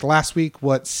predict last week.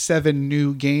 What 7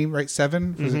 new game, right?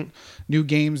 7 was it new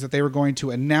games that they were going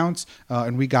to announce,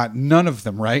 and we got none of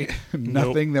them right.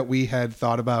 Nothing that we had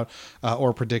thought about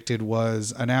or predicted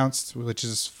was announced, which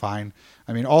is fine.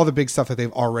 I mean, all the big stuff that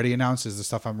they've already announced is the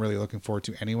stuff I'm really looking forward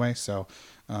to anyway. So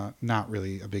not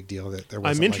really a big deal that there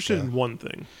wasn't. I'm interested in one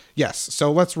thing. Yes.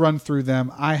 So let's run through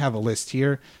them. I have a list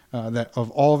here that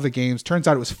of all of the games. Turns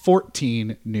out it was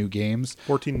 14 new games.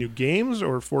 14 new games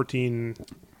or 14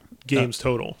 games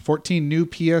total? 14 new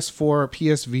PS4,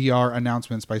 PSVR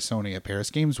announcements by Sony at Paris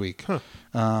Games Week.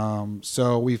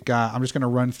 So we've got, I'm just going to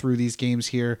run through these games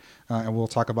here and we'll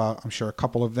talk about, I'm sure, a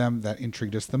couple of them that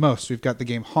intrigued us the most. We've got the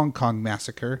game Hong Kong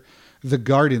Massacre, The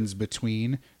Gardens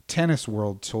Between, Tennis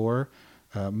World Tour,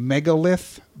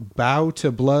 Megalith, Bow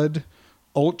to Blood,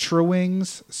 Ultra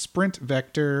Wings, Sprint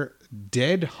Vector,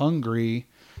 Dead Hungry,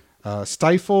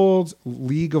 Stifled,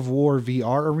 League of War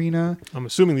VR Arena. I'm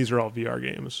assuming these are all VR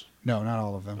games. No, not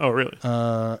all of them. Oh, really?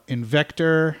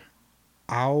 Invector,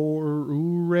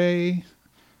 Aure,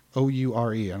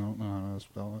 O-U-R-E. I don't know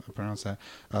how to pronounce that.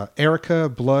 Erica,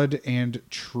 Blood, and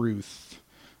Truth.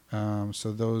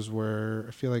 So those were,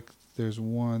 I feel like there's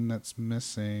one that's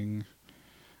missing.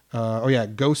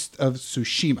 Ghost of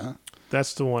Tsushima.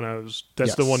 That's the one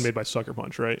That's the one made by Sucker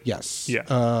Punch, right? Yes. Yeah.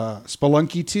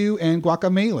 Spelunky 2 and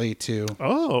Guacamelee 2.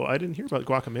 Oh, I didn't hear about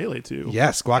Guacamelee 2.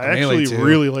 Yes, Guacamelee I actually 2.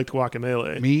 really liked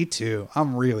Guacamelee. Me too.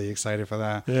 I'm really excited for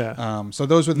that. Yeah. So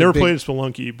those were the Never big... played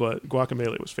Spelunky, but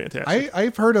Guacamelee was fantastic.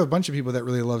 I've heard of a bunch of people that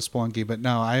really love Spelunky, but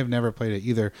no, I have never played it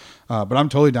either. But I'm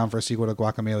totally down for a sequel to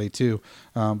Guacamelee 2.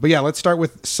 But yeah, let's start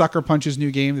with Sucker Punch's new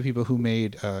game, the people who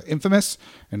made Infamous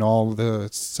and all the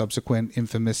subsequent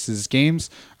Infamous's games.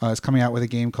 It's coming out with a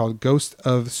game called Ghost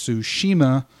of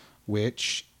Tsushima,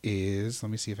 which is,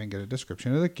 let me see if I can get a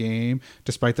description of the game,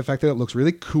 despite the fact that it looks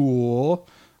really cool.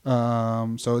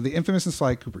 So the Infamous and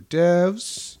Sly Cooper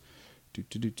devs.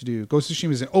 Ghost of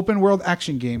Tsushima is an open world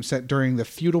action game set during the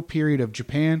feudal period of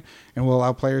Japan and will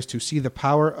allow players to see the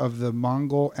power of the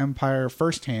Mongol Empire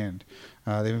firsthand.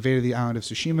 They've invaded the island of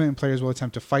Tsushima, and players will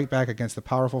attempt to fight back against the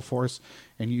powerful force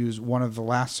and use one of the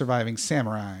last surviving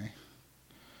samurai.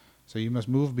 So you must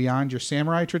move beyond your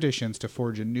samurai traditions to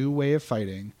forge a new way of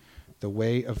fighting, the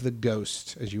way of the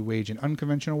ghost, as you wage an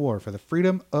unconventional war for the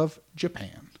freedom of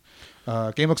Japan.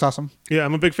 Game looks awesome. Yeah,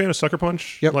 I'm a big fan of Sucker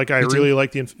Punch. Yep, like I really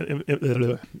like the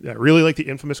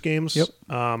Infamous games. Yep.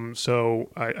 So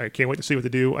I can't wait to see what they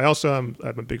do. I'm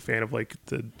a big fan of like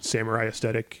the samurai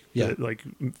aesthetic. Yeah. Like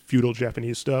feudal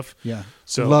Japanese stuff. Yeah.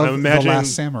 So love I'm imagining The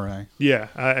Last Samurai. Yeah.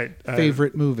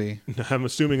 Favorite movie. I'm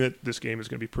assuming that this game is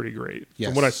going to be pretty great. Yes.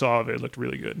 From what I saw of it, it looked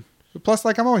really good. Plus,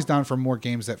 like, I'm always down for more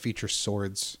games that feature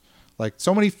swords. Like,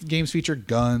 so many games feature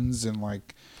guns and,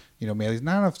 like, you know, melee.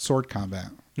 Not enough sword combat.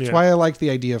 That's why I like the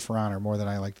idea of For Honor more than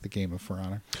I liked the game of For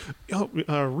Honor.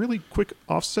 Really quick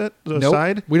offset Nope.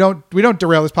 aside. We don't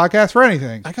derail this podcast for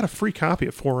anything. I got a free copy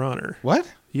of For Honor.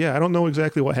 What? Yeah, I don't know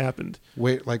exactly what happened.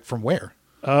 Wait, like from where?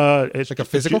 It's like a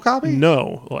physical copy?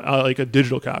 No, like a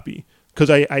digital copy. Because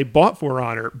I bought For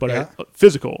Honor, but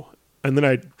physical, and then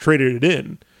I traded it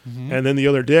in. Mm-hmm. And then the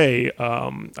other day,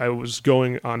 I was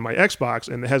going on my Xbox,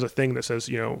 and it has a thing that says,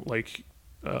 you know, like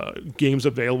games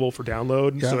available for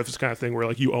download. So if it's the kind of thing where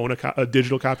like you own a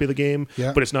digital copy of the game,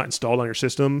 but it's not installed on your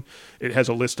system, it has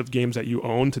a list of games that you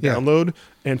own to download,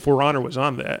 and For Honor was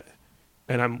on that.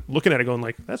 And I'm looking at it going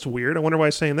like, that's weird. I wonder why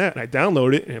it's saying that. And I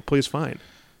download it, and it plays fine.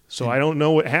 So I don't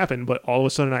know what happened, but all of a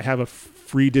sudden I have a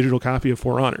free digital copy of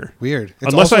For Honor. Weird.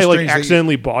 It's unless I like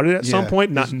accidentally bought it at some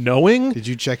point, not knowing. Did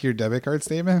you check your debit card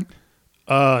statement?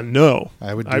 No.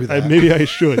 I would do that. Maybe I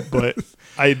should, but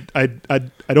I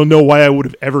don't know why I would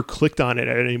have ever clicked on it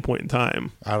at any point in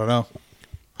time. I don't know.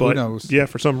 But who knows? Yeah,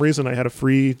 for some reason I had a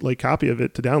free like copy of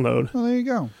it to download. Well, there you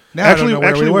go. Now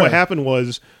actually, what happened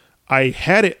was I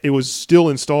had it. It was still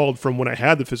installed from when I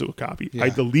had the physical copy. Yeah. I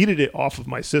deleted it off of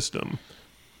my system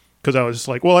because I was just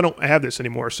like, well, I don't have this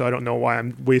anymore, so I don't know why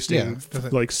I'm wasting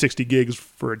like 60 gigs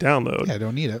for a download. Yeah, I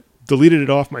don't need it. Deleted it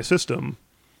off my system.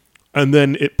 And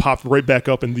then it popped right back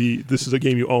up in this is a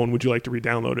game you own. Would you like to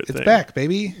re-download it? It's back,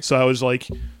 baby. So I was like,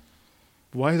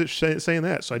 why is it saying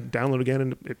that? So I downloaded again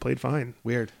and it played fine.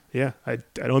 Weird. Yeah, I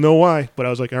don't know why, but I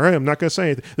was like, all right, I'm not going to say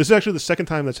anything. This is actually the second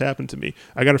time that's happened to me.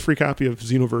 I got a free copy of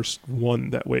Xenoverse 1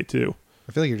 that way too.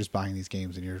 I feel like you're just buying these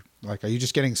games and you're like, are you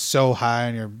just getting so high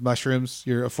on your mushrooms,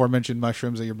 your aforementioned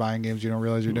mushrooms, that you're buying games you don't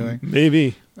realize you're doing?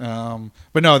 Maybe.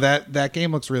 But no, that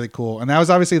game looks really cool. And that was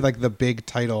obviously like the big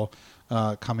title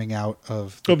coming out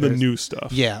of the new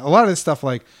stuff. Yeah, a lot of this stuff,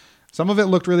 like some of it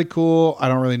looked really cool. I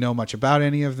don't really know much about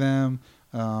any of them,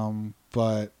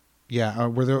 but yeah,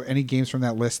 were there any games from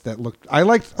that list that looked? I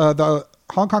liked the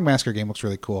Hong Kong Massacre game. Looks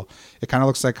really cool. It kind of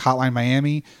looks like Hotline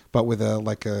Miami, but with a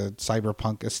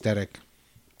cyberpunk aesthetic.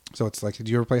 So it's like, did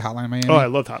you ever play Hotline Miami? Oh, I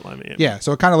loved Hotline Miami. Yeah,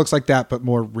 so it kind of looks like that, but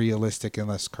more realistic and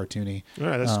less cartoony. All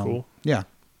right, that's cool. Yeah.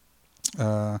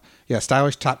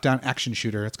 Stylish top-down action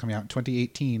shooter. It's coming out in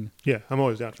 2018. Yeah, I'm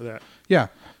always down for that. Yeah.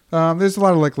 There's a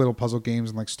lot of like little puzzle games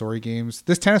and like story games.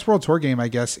 This Tennis World Tour game, I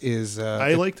guess, is...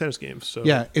 I like tennis games. So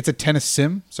yeah, it's a tennis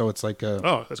sim. So it's like a...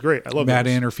 Oh, that's great. I love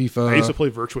Madden those. or FIFA. I used to play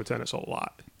Virtua Tennis a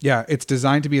lot. Yeah, it's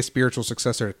designed to be a spiritual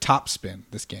successor to Top Spin,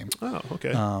 this game. Oh,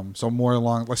 okay. So more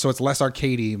along... So it's less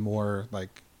arcadey, more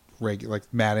like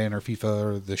like Madden or FIFA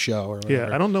or the show or whatever.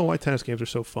 Yeah, I don't know why tennis games are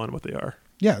so fun, but they are.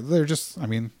 Yeah, they're just... I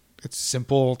mean... It's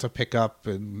simple to pick up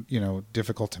and,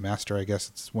 difficult to master. I guess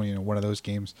it's one of those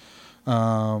games.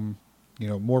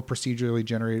 More procedurally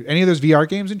generated. Any of those VR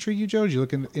games intrigue you, Joe? Did you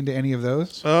look into any of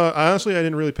those? Honestly, I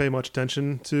didn't really pay much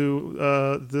attention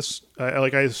to this.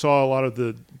 I saw a lot of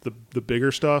the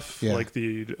bigger stuff, like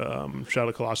the Shadow of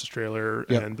the Colossus trailer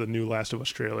and the new Last of Us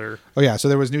trailer. Oh yeah, so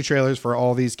there was new trailers for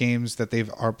all these games that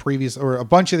or a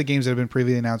bunch of the games that have been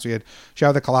previously announced. We had Shadow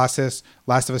of the Colossus,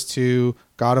 Last of Us 2,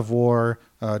 God of War,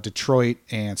 Detroit,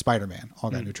 and Spider-Man.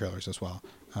 All got new trailers as well,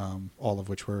 all of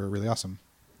which were really awesome.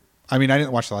 I mean, I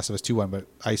didn't watch The Last of Us 2 one, but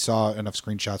I saw enough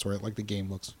screenshots where like the game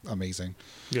looks amazing.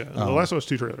 Yeah, the Last of Us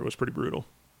 2 trailer was pretty brutal.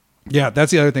 Yeah,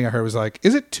 that's the other thing I heard was like,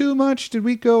 is it too much? Did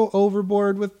we go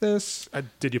overboard with this?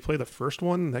 Did you play the first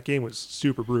one? That game was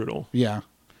super brutal. Yeah.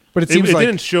 But it seems it like...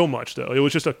 didn't show much, though. It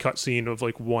was just a cut scene of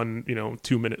like one,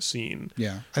 2-minute scene.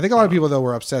 Yeah. I think a lot of people, though,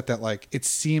 were upset that like it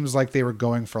seems like they were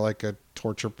going for like a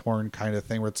torture porn kind of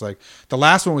thing where it's like the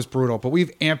last one was brutal, but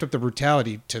we've amped up the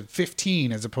brutality to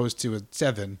 15 as opposed to a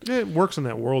 7. It works in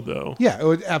that world, though. Yeah, it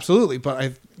would, absolutely.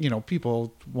 But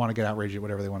people want to get outraged at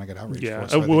whatever they want to get outraged yeah.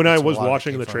 for. So When I was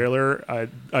watching the trailer,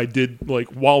 I did like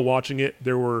while watching it,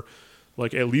 there were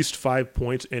like at least 5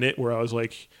 points in it where I was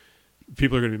like,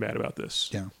 people are going to be mad about this.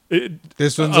 Yeah.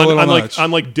 This one's a little much. Like,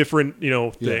 on like different,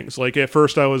 things. Like at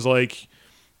first I was like,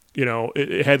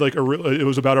 it had like it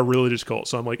was about a religious cult.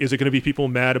 So I'm like, is it going to be people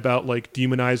mad about like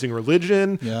demonizing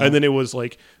religion? Yeah. And then it was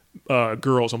like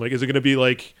girls. I'm like, is it going to be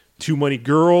like too many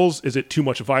girls? Is it too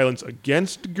much violence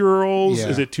against girls? Yeah.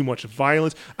 Is it too much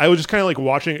violence? I was just kind of like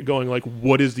watching it going like,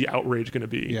 what is the outrage going to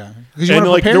be? Yeah. And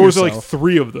like there was like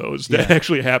 3 of those that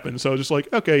actually happened. So I was just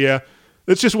like, okay, yeah.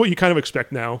 It's just what you kind of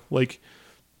expect now. Like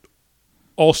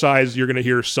all sides, you're going to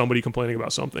hear somebody complaining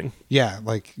about something. Yeah,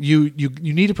 like you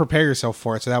need to prepare yourself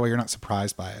for it, so that way you're not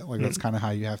surprised by it. Like that's kind of how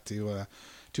you have to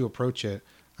approach it.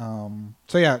 So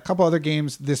yeah, a couple other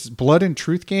games. This Blood and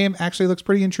Truth game actually looks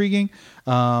pretty intriguing.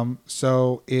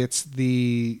 So it's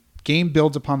the game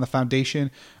builds upon the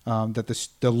foundation that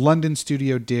the London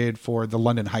studio did for the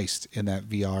London Heist in that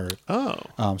VR.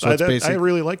 So it's basically, I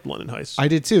really liked London Heist. I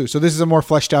did too. So this is a more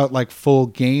fleshed out like full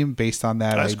game based on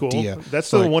that idea. Cool. That's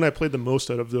so the one I played the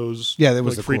most out of those. Yeah, that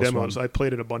was like the free demos. I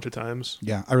played it a bunch of times.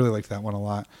 Yeah, I really liked that one a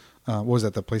lot. What was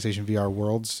that? The PlayStation VR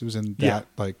Worlds. It was in that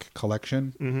like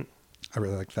collection. Mm-hmm. I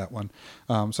really liked that one.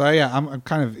 I'm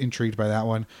kind of intrigued by that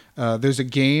one. There's a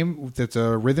game that's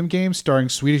a rhythm game starring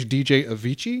Swedish DJ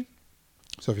Avicii.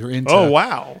 So if you're into... Oh,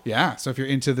 wow. Yeah. So if you're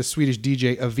into the Swedish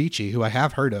DJ Avicii, who I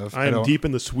have heard of... I am deep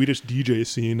in the Swedish DJ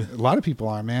scene. A lot of people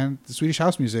are, man. The Swedish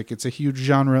house music, it's a huge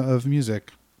genre of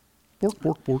music. Bork,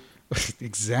 bork, bork.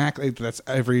 Exactly. That's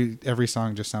every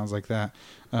song just sounds like that.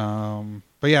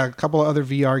 But yeah, a couple of other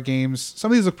VR games.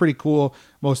 Some of these look pretty cool.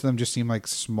 Most of them just seem like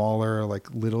smaller, like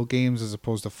little games as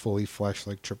opposed to fully fleshed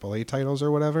like AAA titles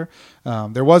or whatever.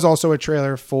 There was also a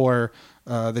trailer for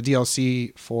the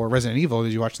DLC for Resident Evil.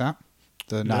 Did you watch that?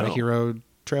 The Not a Hero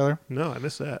trailer? No, I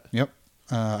missed that. Yep.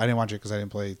 I didn't watch it because I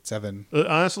didn't play 7.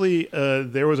 Honestly,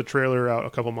 there was a trailer out a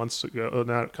couple months ago.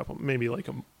 Not a couple, maybe like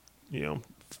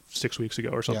 6 weeks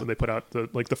ago or something. Yeah. They put out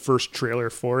the first trailer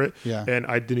for it, yeah. And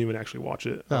I didn't even actually watch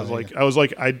it. Oh, I was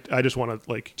like, I just want to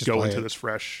like just go into this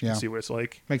fresh and see what it's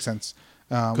like. Makes sense.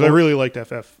 Because I really liked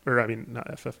Resident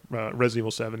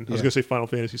Evil 7. I was gonna say Final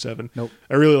Fantasy 7. Nope.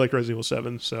 I really like Resident Evil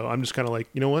 7, so I'm just kind of like,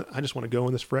 you know what? I just want to go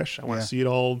in this fresh. I want to see it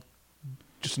all.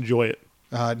 Just enjoy it.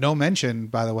 No mention,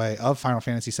 by the way, of Final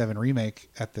Fantasy 7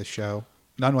 remake at this show.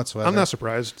 None whatsoever. I'm not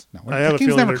surprised. No, I have the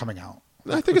game's never coming out.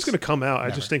 I think it's going to come out.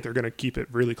 Never. I just think they're going to keep it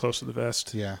really close to the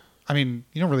vest. Yeah. I mean,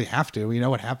 you don't really have to. You know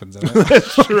what happens in it.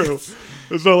 That's true.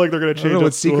 It's not like they're going to change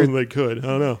it more than they could. I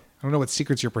don't know. I don't know what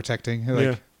secrets you're protecting.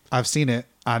 Like, I've seen it.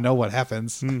 I know what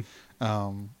happens.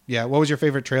 Yeah. What was your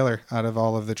favorite trailer out of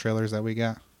all of the trailers that we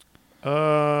got?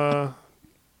 I'll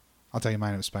tell you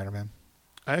mine. It was Spider-Man.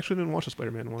 I actually didn't watch the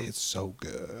Spider-Man one. It's so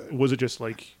good. Was it just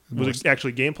like... Was it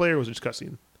actually gameplay or was it just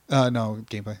cutscene? No,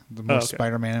 gameplay. The most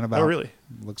Spider-Man in about. Oh, really?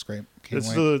 Looks great.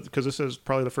 Because this is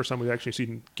probably the first time we've actually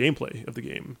seen gameplay of the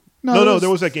game. No, there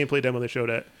was that gameplay demo they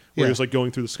showed at where he was like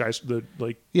going through the skies, they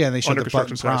showed the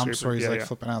button prompts where he's like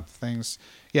flipping out the things.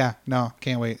 Yeah, no,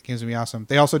 can't wait. Game's gonna be awesome.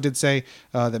 They also did say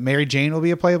that Mary Jane will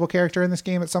be a playable character in this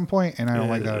game at some point, and I don't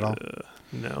like that at all.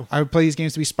 No, I would play these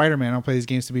games to be Spider-Man. I don't play these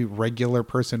games to be regular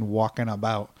person walking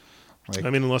about. Like, I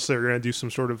mean, unless they're going to do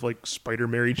some sort of like Spider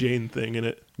Mary Jane thing in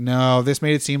it. No, this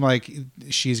made it seem like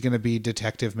she's going to be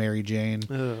Detective Mary Jane,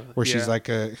 where she's like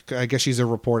I guess she's a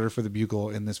reporter for the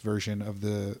Bugle in this version of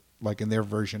in their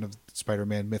version of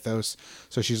Spider-Man mythos.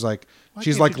 So she's like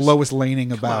Lois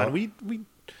Laning about.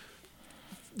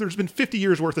 There's been 50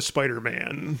 years worth of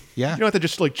Spider-Man. Yeah. You don't have to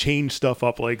just like change stuff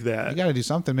up like that. You got to do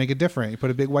something, make it different. You put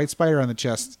a big white spider on the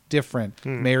chest, different.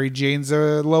 Mary Jane's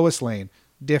a Lois Lane,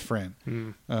 different.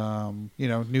 New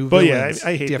villains. But yeah,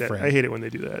 I hate different. That. I hate it when they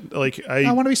do that. Like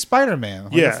I want to be Spider-Man.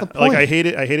 Like, yeah, that's the point. Like I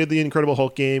hated the Incredible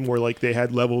Hulk game where like they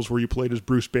had levels where you played as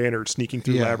Bruce Banner sneaking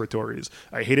through laboratories.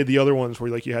 I hated the other ones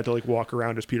where like you had to like walk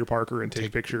around as Peter Parker and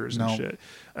take pictures and shit.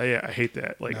 I hate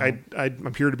that. Like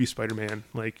I'm here to be Spider-Man.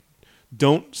 Like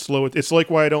don't slow it. It's like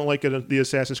why I don't like the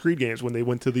Assassin's Creed games when they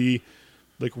went to the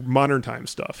like modern time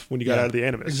stuff when you got out of the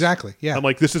Animus. Exactly. Yeah. I'm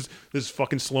like, this is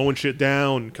fucking slowing shit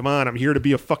down. Come on, I'm here to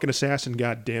be a fucking assassin.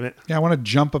 God damn it. Yeah, I want to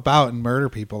jump about and murder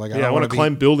people. Like, I want to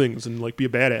climb buildings and like be a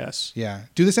badass. Yeah,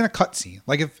 do this in a cutscene.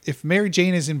 Like if Mary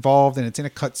Jane is involved and it's in a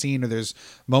cutscene, or there's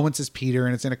moments as Peter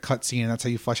and it's in a cutscene, and that's how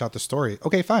you flesh out the story.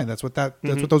 Okay, fine. That's what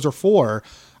those are for.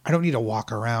 I don't need to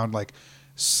walk around like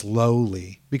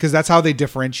slowly, because that's how they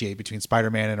differentiate between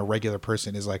Spider-Man and a regular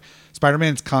person. Is like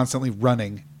Spider-Man's constantly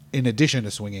running in addition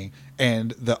to swinging,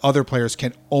 and the other players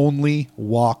can only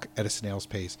walk at a snail's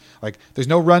pace. Like there's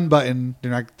no run button.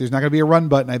 There's not going to be a run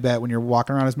button, I bet, when you're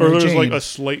walking around as Mary Jane. Or there's like a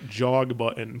slight jog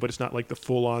button, but it's not like the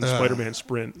full-on Spider-Man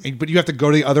sprint. But you have to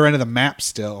go to the other end of the map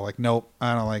still. Like, nope,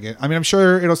 I don't like it. I mean, I'm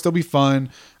sure it'll still be fun.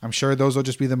 I'm sure those will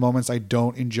just be the moments I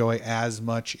don't enjoy as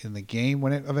much in the game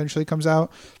when it eventually comes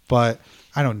out. But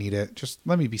I don't need it. Just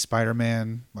let me be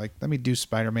Spider-Man. Like, let me do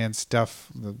Spider-Man stuff,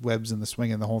 the webs and the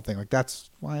swing and the whole thing. Like, that's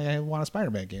why I want a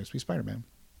Spider-Man game, to be Spider-Man.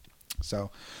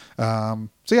 So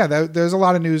yeah, there's a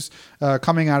lot of news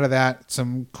coming out of that.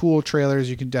 Some cool trailers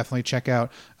you can definitely check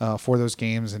out for those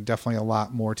games, and definitely a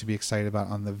lot more to be excited about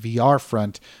on the VR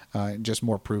front. Just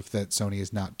more proof that Sony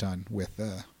is not done with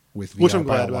VR, which I'm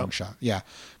by glad a long about. shot. Yeah,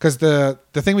 because the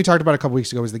thing we talked about a couple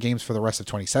weeks ago was the games for the rest of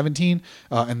 2017,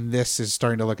 and this is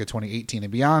starting to look at 2018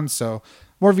 and beyond. So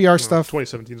more VR stuff.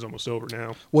 2017 is almost over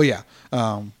now. Well, yeah,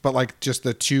 but like just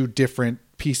the two different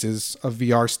pieces of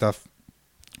VR stuff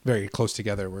very close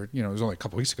together. Where it was only a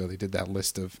couple weeks ago they did that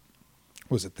list of,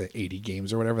 was it the 80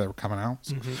 games or whatever that were coming out.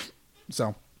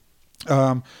 So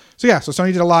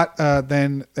Sony did a lot.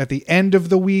 Then at the end of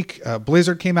the week,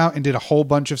 Blizzard came out and did a whole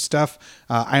bunch of stuff.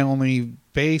 I only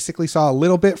basically saw a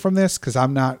little bit from this because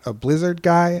I'm not a Blizzard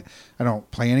guy. I don't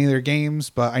play any of their games,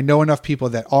 but I know enough people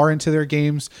that are into their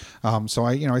games. So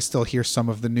I still hear some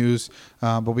of the news.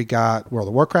 But we got World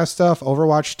of Warcraft stuff,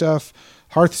 Overwatch stuff,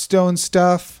 Hearthstone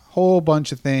stuff, whole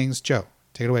bunch of things. Joe,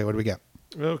 take it away. What do we get?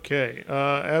 Okay.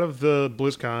 Out of the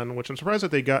BlizzCon, which I'm surprised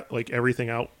that they got like everything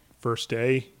out first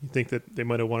day. You think that they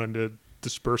might have wanted to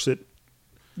disperse it?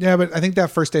 Yeah, but I think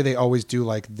that first day they always do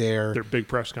like their big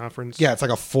press conference. Yeah, it's like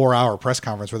a 4-hour press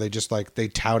conference where they just like they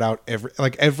tout out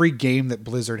every game that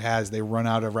Blizzard has. They run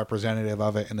out a representative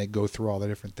of it and they go through all the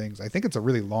different things. I think it's a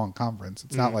really long conference.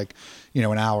 It's not like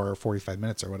an hour or 45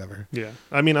 minutes or whatever. Yeah,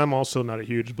 I mean, I'm also not a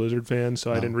huge Blizzard fan,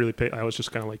 so I didn't really pay. I was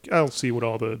just kind of like, I'll see what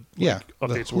all the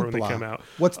updates were when they come out.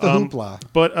 What's the hoopla?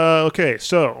 But okay,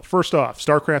 so first off,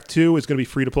 StarCraft 2 is going to be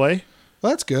free to play.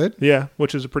 Well, that's good. Yeah,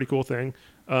 which is a pretty cool thing.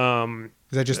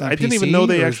 Is that just on PC? I didn't even know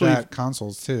they actually is that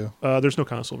consoles too. There's no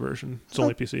console version. It's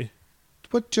only PC.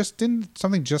 But didn't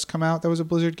something just come out that was a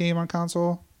Blizzard game on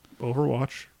console?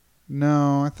 Overwatch.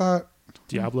 No, I thought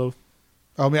Diablo.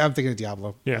 Oh, I mean, I'm thinking of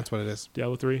Diablo. Yeah, that's what it is.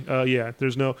 Diablo 3. Yeah,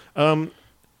 there's no. I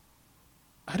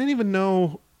didn't even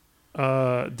know.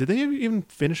 Did they even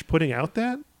finish putting out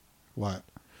that? What?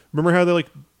 Remember how they like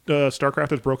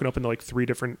StarCraft was broken up into like 3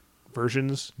 different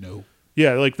versions? No.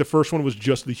 Yeah, like the first one was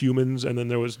just the humans, and then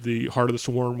there was the Heart of the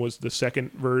Swarm was the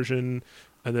second version,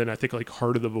 and then I think like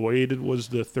Heart of the Void was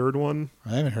the third one.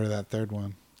 I haven't heard of that third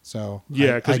one. So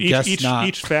yeah, because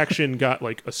each faction got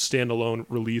like a standalone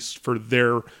release for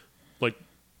their like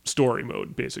story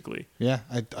mode, basically. Yeah,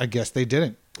 I guess they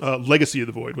didn't. Legacy of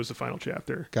the Void was the final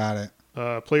chapter. Got it.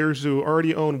 Players who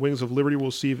already own Wings of Liberty will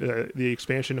receive the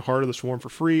expansion Heart of the Swarm for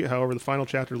free. However, the final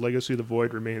chapter, Legacy of the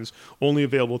Void, remains only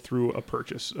available through a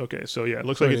purchase. Okay, so yeah, it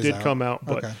looks like it did come out,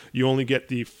 but you only get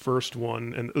the first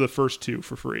one and the first 2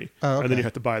 for free, and then you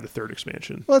have to buy the third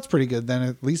expansion. Well, that's pretty good. Then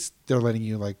at least they're letting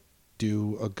you like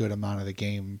do a good amount of the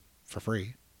game for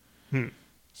free.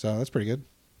 So that's pretty good.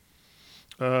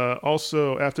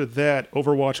 Also, after that,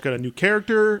 Overwatch got a new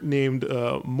character named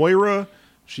Moira.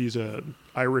 She's a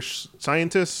Irish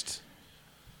scientist.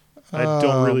 I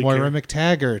don't really Moira care.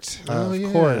 McTaggart,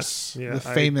 of course. Yeah, the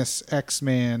famous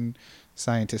X-Man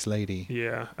scientist lady.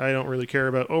 Yeah, I don't really care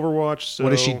about Overwatch. So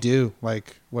what does she do?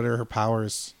 Like, what are her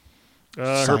powers?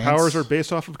 Her powers are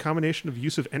based off of a combination of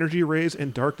use of energy rays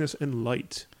and darkness and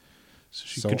light. So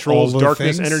she controls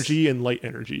darkness energy and light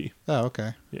energy. Oh,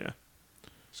 okay. Yeah.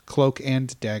 Cloak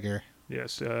and dagger.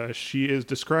 Yes, she is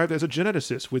described as a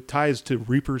geneticist with ties to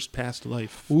Reaper's past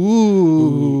life.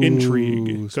 Ooh,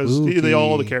 intrigue, because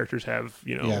all the characters have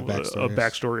a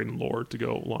backstory and lore to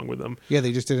go along with them. Yeah,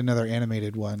 they just did another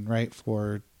animated one, right,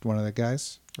 for one of the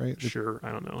guys, right? Sure,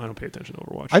 I don't know. I don't pay attention to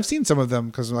Overwatch. I've seen some of them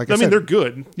because, like I mean, said, they're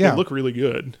good. Yeah, they look really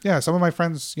good. Yeah, some of my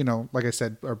friends, like I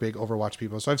said, are big Overwatch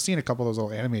people, so I've seen a couple of those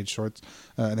old animated shorts,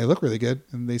 and they look really good,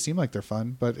 and they seem like they're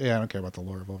fun. But yeah, I don't care about the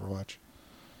lore of Overwatch.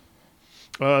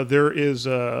 There is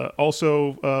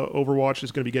also Overwatch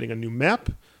is going to be getting a new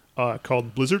map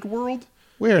called Blizzard World.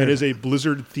 Weird. It is a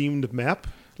Blizzard themed map.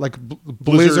 Like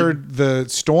Blizzard the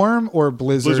storm or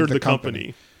Blizzard the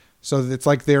company. So it's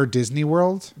like their Disney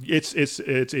World. It's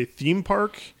a theme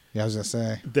park. Yeah, I was gonna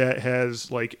say that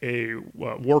has like a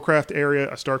Warcraft area,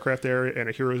 a Starcraft area, and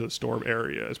a Heroes of the Storm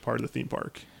area as part of the theme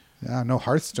park. Yeah, no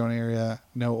Hearthstone area,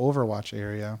 no Overwatch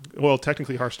area. Well,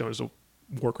 technically Hearthstone is a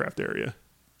Warcraft area.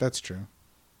 That's true.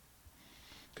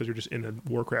 Because you're just in a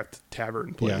Warcraft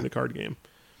tavern playing the card game.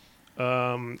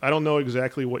 I don't know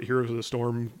exactly what Heroes of the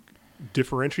Storm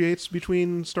differentiates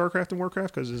between StarCraft and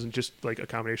Warcraft, because it isn't just like a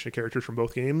combination of characters from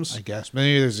both games. I guess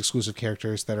maybe there's exclusive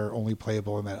characters that are only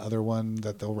playable in that other one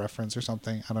that they'll reference or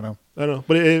something. I don't know.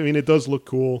 But it does look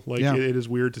cool. Like it is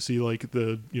weird to see like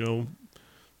the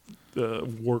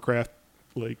Warcraft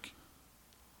like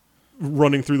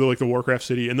running through the Warcraft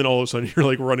city, and then all of a sudden you're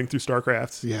like running through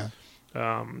StarCraft. Yeah, it's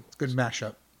a good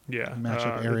mashup. Yeah,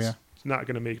 mashup area. It's not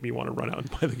going to make me want to run out and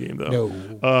buy the game, though.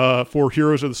 No. For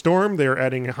Heroes of the Storm, they're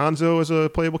adding Hanzo as a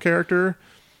playable character.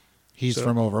 He's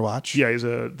from Overwatch. Yeah, he's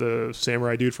the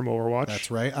samurai dude from Overwatch.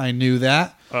 That's right. I knew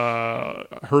that.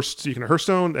 Speaking of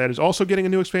Hearthstone, that is also getting a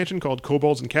new expansion called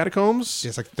Kobolds and Catacombs. Yeah,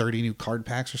 it's like 30 new card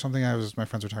packs or something. My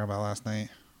friends were talking about last night.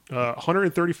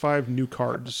 135 new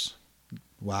cards.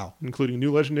 Wow. Including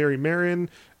new legendary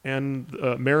Marin and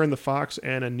Marin the Fox,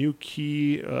 and a new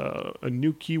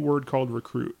keyword called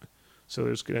Recruit. So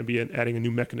there's going to be adding a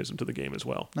new mechanism to the game as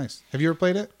well. Nice. Have you ever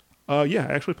played it? Yeah,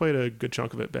 I actually played a good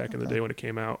chunk of it back in the day when it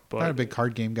came out. But I'm not a big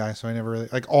card game guy, so I never really...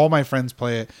 Like, all my friends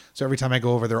play it, so every time I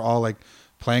go over, they're all, like,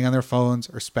 playing on their phones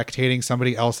or spectating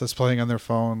somebody else that's playing on their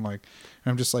phone. Like,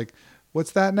 and I'm just like,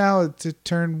 what's that now? It's a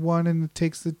turn one and it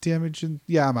takes the damage, and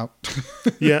yeah, I'm out.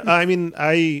 Yeah, I mean,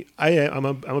 I'm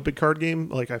a big card game.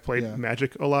 Like, I played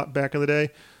Magic a lot back in the day.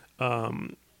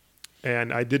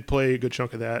 And I did play a good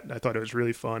chunk of that. I thought it was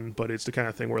really fun, but it's the kind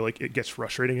of thing where like it gets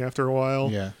frustrating after a while.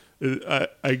 Yeah.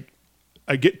 I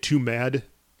get too mad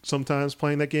sometimes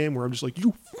playing that game where I'm just like,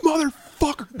 you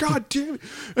motherfucker, god damn it.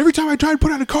 Every time I try and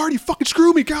put out a card, you fucking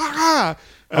screw me. How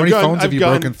many phones have you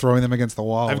broken throwing them against the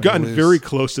wall? I've gotten very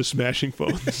close to smashing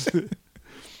phones.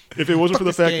 If it wasn't for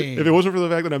the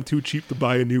fact that I'm too cheap to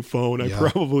buy a new phone,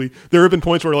 there have been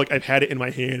points where like I've had it in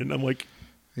my hand and I'm like,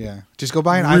 yeah, just go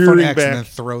buy an iPhone X and then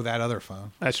throw that other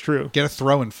phone. That's true. Get a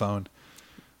throwing phone.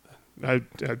 I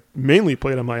mainly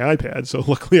played on my iPad, so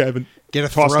luckily I haven't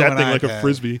tossed that thing like a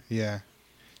frisbee. Yeah,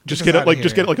 just get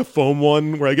like a foam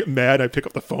one where I get mad, I pick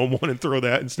up the foam one and throw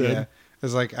that instead. Yeah,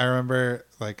 it's like I remember,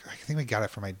 like I think we got it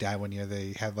for my dad one year.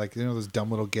 They had like those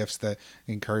dumb little gifts that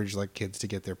encourage like kids to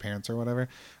get their parents or whatever,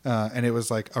 and it was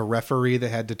like a referee that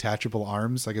had detachable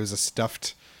arms. Like it was a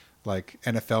stuffed like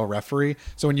NFL referee.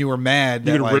 So when you were mad,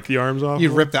 you could rip the arms off.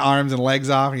 You'd rip the arms and legs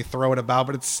off and you throw it about,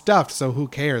 but it's stuffed, so who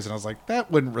cares? And I was like,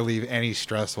 that wouldn't relieve any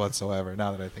stress whatsoever.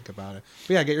 Now that I think about it,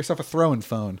 but yeah, get yourself a throwing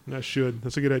phone. I should.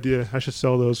 That's a good idea. I should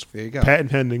sell those. There you go. Patent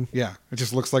pending. Yeah, it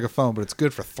just looks like a phone, but it's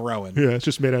good for throwing. Yeah, it's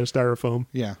just made out of styrofoam.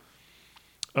 Yeah.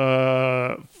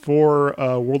 For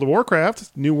World of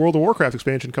Warcraft, new World of Warcraft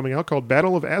expansion coming out called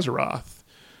Battle of Azeroth.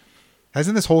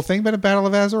 Hasn't this whole thing been a Battle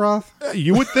of Azeroth?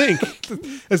 You would think.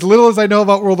 As little as I know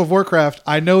about World of Warcraft,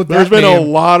 I know that there's been a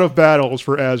lot of battles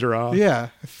for Azeroth. Yeah,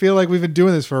 I feel like we've been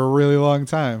doing this for a really long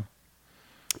time.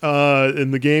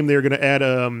 In the game, they're going to add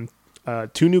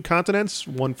 2 new continents,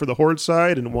 one for the Horde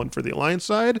side and one for the Alliance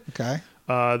side. Okay.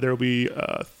 There will be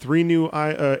 3 new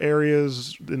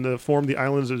areas in the form of the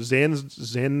islands of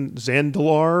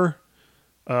Zandalar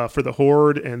for the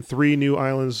Horde, and 3 new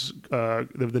islands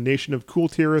of the nation of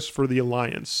Kultiris for the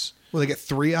Alliance. Well, they get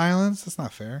 3 islands? That's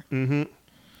not fair. Mm-hmm.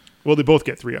 Well, they both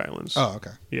get 3 islands. Oh,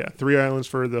 okay. Yeah, 3 islands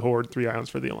for the Horde, 3 islands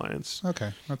for the Alliance.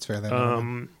 Okay, that's fair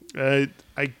then.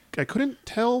 I couldn't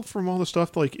tell from all the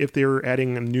stuff like if they were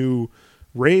adding a new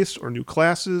race or new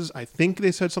classes. I think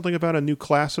they said something about a new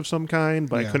class of some kind,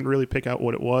 but I couldn't really pick out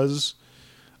what it was.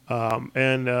 I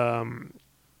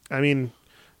mean,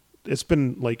 it's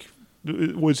been like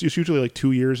it's usually like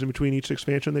 2 years in between each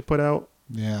expansion they put out.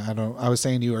 Yeah, I was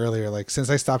saying to you earlier, like since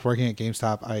I stopped working at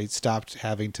GameStop, I stopped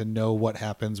having to know what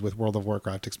happens with World of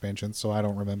Warcraft expansions, so I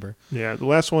don't remember. Yeah, the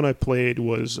last one I played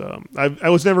was I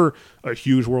was never a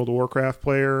huge World of Warcraft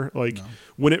player. Like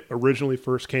when it originally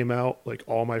first came out, like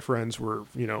all my friends were,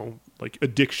 like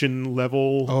addiction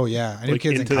level. Oh yeah, I knew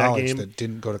kids in college that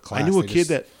didn't go to class. I knew a kid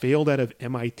that failed out of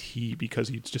MIT because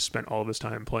he just spent all of his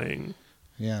time playing.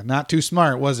 Yeah, not too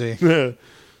smart, was he?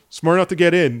 Smart enough to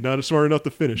get in, not smart enough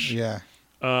to finish. Yeah.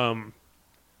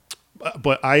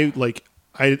 But I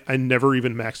never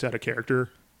even maxed out a character.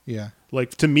 Yeah.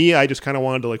 Like, to me, I just kind of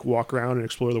wanted to like walk around and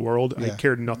explore the world. Yeah. I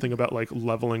cared nothing about like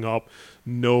leveling up.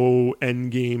 No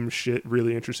end game shit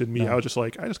really interested me. No. I was just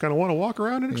like, I just kind of want to walk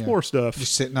around and explore stuff.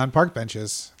 Just sitting on park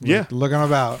benches. Yeah. Looking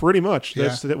about. Pretty much.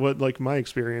 That's what like my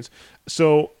experience.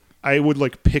 So I would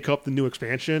like pick up the new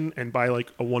expansion and buy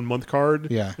like a 1 month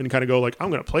card. Yeah. And kind of go like, I'm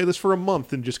going to play this for a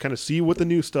month and just kind of see what the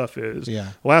new stuff is. Yeah.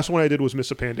 The last one I did was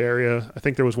Mists of Pandaria. I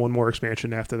think there was one more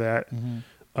expansion after that.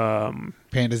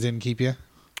 Pandas didn't keep you?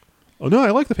 Oh no,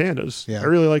 I like the pandas. Yeah. I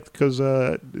really liked because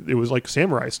it was like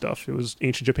samurai stuff. It was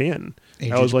ancient Japan.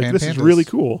 Ancient I was like, Japan this pandas. is really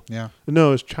cool. Yeah.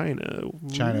 No, it's China.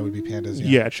 China would be pandas.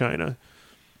 Yeah, China.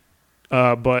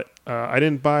 But I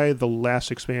didn't buy the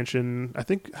last expansion. I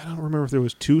don't remember if there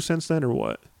was 2 since then or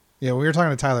what. Yeah, we were talking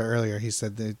to Tyler earlier. He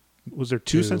said that. Was there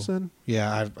 2 2. since then?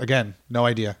 Yeah, again, no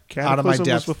idea. Cataclysm Out of my was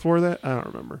depth. before that? I don't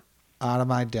remember. Out of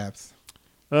my depth.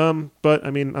 But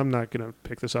I mean, I'm not gonna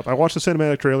pick this up. I watched the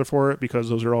cinematic trailer for it because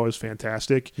those are always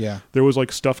fantastic. Yeah. There was like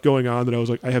stuff going on that I was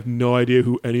like, I have no idea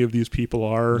who any of these people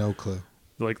are. No clue.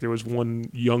 Like there was one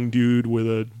young dude with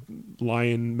a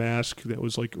lion mask that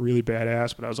was like really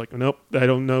badass, but I was like, nope, I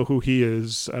don't know who he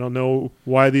is. I don't know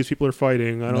why these people are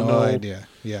fighting. I don't know. No idea.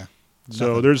 Yeah.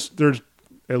 So Nothing. there's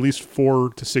at least 4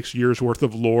 to 6 years worth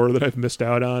of lore that I've missed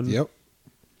out on. Yep.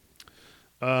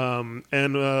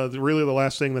 Really the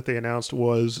last thing that they announced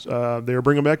was they were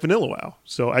bringing back Vanilla WoW,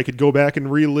 so I could go back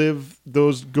and relive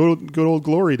those good old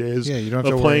glory days Yeah, you don't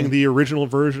have of to playing worry. the original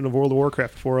version of World of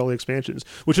Warcraft before all the expansions,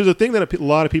 which is a thing that a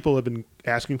lot of people have been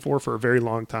asking for a very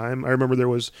long time. I remember there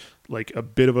was like a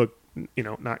bit of a,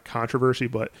 not controversy,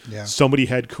 but Yeah. somebody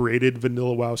had created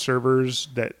Vanilla WoW servers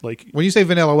that like When you say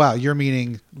Vanilla WoW, you're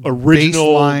meaning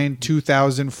original baseline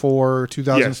 2004,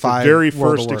 2005 yes, the very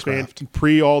World first of Warcraft. expansion,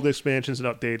 pre all the expansions and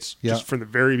updates, Yeah. just from the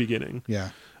very beginning. Yeah.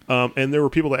 And there were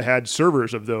people that had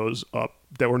servers of those up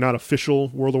that were not official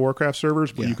World of Warcraft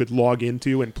servers, but Yeah. you could log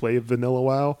into and play Vanilla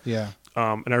WoW. Yeah.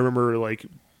 And I remember like,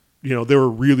 they were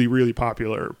really, really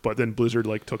popular, but then Blizzard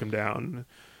like took them down.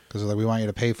 Because like, we want you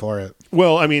to pay for it.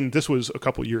 Well, I mean, this was a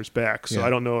couple years back, so Yeah. I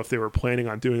don't know if they were planning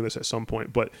on doing this at some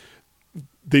point, but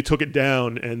they took it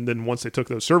down. And then once they took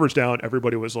those servers down,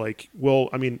 everybody was like, well,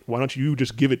 I mean, why don't you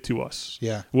just give it to us?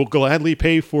 Yeah. We'll gladly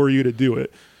pay for you to do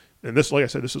it. And this, like I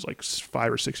said, this was like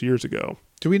 5 or 6 years ago.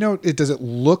 Do we know does it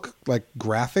look like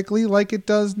graphically like it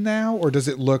does now, or does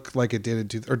it look like it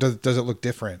did or does it look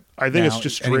different? I think it's now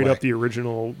just straight anyway? up the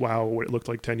original WoW, what it looked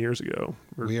like 10 years ago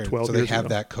or Weird. 12 So years they have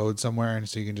ago. that code somewhere, and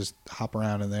so you can just hop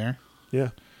around in there. Yeah.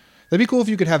 That'd be cool if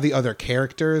you could have the other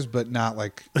characters, but not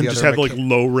like the And other just have like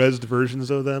low-res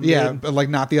versions of them. yeah, made. but like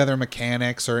not the other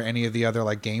mechanics or any of the other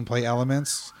like gameplay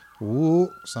elements. Ooh,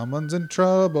 someone's in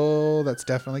trouble. That's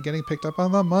definitely getting picked up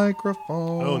on the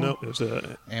microphone. Oh, no. It was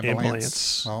a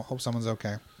ambulance. Well, hope someone's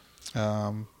okay.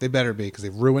 They better be because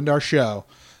they've ruined our show.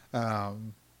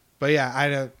 But yeah,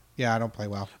 I don't play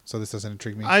WoW, so this doesn't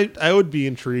intrigue me. I would be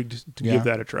intrigued to Yeah. give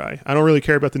that a try. I don't really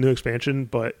care about the new expansion,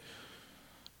 but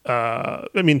I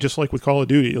mean, just like with Call of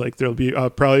Duty, like there'll be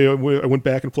probably I went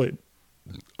back and played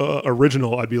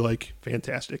original. I'd be like,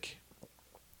 fantastic.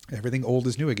 Everything old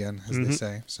is new again, as Mm-hmm. they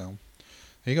say. So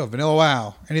there you go, Vanilla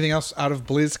WoW. Anything else out of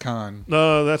BlizzCon?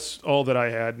 No, that's all that I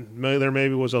had. There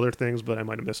maybe was other things, but I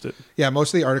might have missed it. Yeah,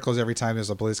 most of the articles every time there's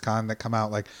a BlizzCon that come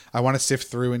out, like I want to sift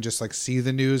through and just like see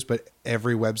the news, but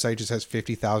every website just has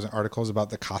 50,000 articles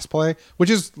about the cosplay, which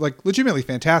is like legitimately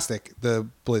fantastic. The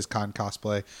BlizzCon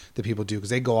cosplay that people do because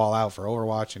they go all out for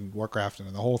Overwatch and Warcraft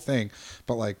and the whole thing.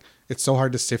 But like it's so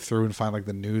hard to sift through and find like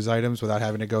the news items without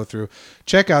having to go through.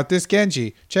 Check out this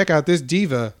Genji. Check out this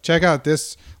diva. Check out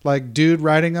this like dude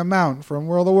riding a mount from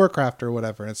World of Warcraft or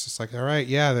whatever. And it's just like, all right,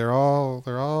 yeah, they're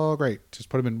all great. Just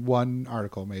put them in one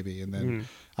article maybe, and then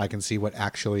I can see what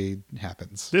actually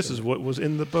happens. This is what was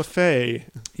in the buffet.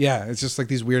 Yeah, it's just like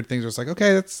these weird things where it's like,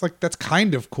 okay, that's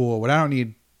kind of cool, but I don't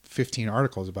need 15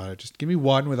 articles about it. Just give me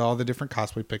one with all the different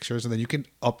cosplay pictures, and then you can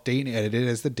update and edit it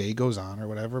as the day goes on or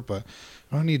whatever. But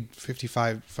I don't need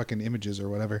 55 fucking images or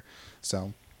whatever.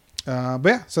 So, but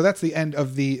yeah, so that's the end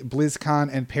of the BlizzCon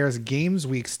and Paris Games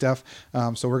Week stuff.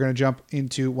 So we're going to jump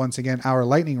into, once again, our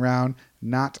lightning round,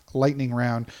 not lightning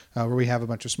round, where we have a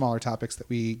bunch of smaller topics that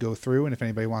we go through. And if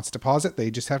anybody wants to pause it,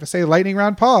 they just have to say lightning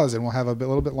round pause, and we'll have a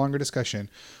little bit longer discussion.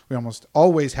 We almost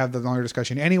always have the longer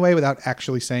discussion anyway without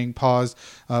actually saying pause.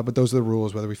 But those are the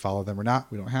rules, whether we follow them or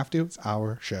not. We don't have to. It's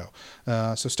our show.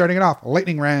 So starting it off,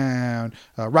 lightning round.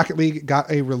 Rocket League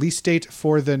got a release date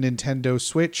for the Nintendo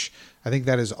Switch. I think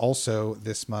that is also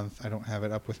this month. I don't have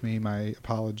it up with me. My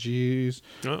apologies.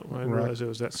 Oh, I didn't realize it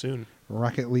was that soon.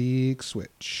 Rocket League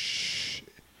Switch.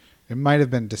 It might have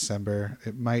been December.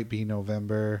 It might be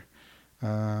November.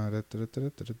 Pull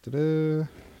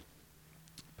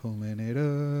Pulling it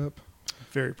up.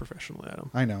 Very professional,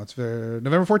 Adam. I know. It's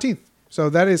November 14th. So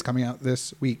that is coming out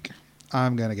this week.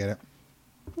 I'm going to get it.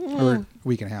 Or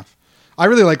week and a half. I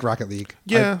really like Rocket League.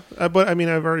 Yeah, but I mean,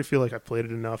 I already feel like I've played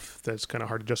it enough that it's kind of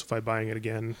hard to justify buying it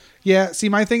again. Yeah, see,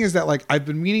 my thing is that like I've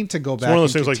been meaning to go back. It's one of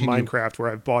those and things continue. like Minecraft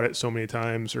where I've bought it so many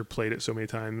times or played it so many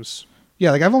times.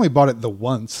 Yeah, like I've only bought it the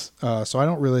once, so I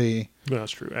don't really. No,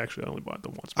 that's true. Actually, I only bought it the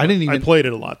once. I didn't even. I played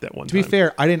it a lot that one To time. be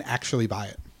fair, I didn't actually buy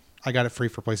it. I got it free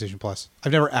for PlayStation Plus.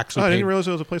 I've never actually. I paid. didn't realize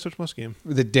it was a PlayStation Plus game.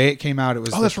 The day it came out, it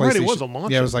was. Oh, that's right. It was a PlayStation-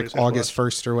 launch. Yeah, it of was like PlayStation August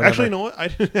Plus. 1st or whatever. Actually, you know what? I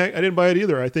didn't buy it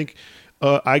either. I think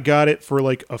I got it for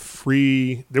like a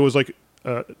free. There was like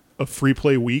a free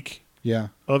play week Yeah.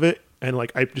 of it, and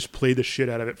like I just played the shit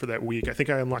out of it for that week. I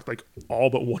think I unlocked like all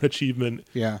but one achievement,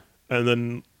 Yeah. and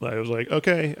then I was like,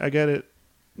 okay, I get it.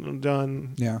 I'm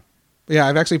done. Yeah. Yeah,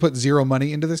 I've actually put zero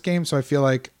money into this game, so I feel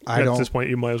like I At don't. this point,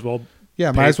 you might as well.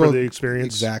 Yeah, pay might as for well the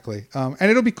experience. Exactly. And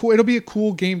it'll be cool. It'll be a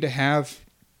cool game to have,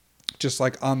 just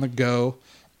like on the go.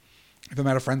 If I'm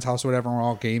at a friend's house or whatever, and we're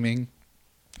all gaming,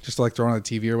 just to like throw it on the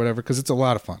TV or whatever, because it's a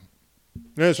lot of fun.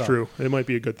 That's So- true. It might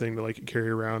be a good thing to like carry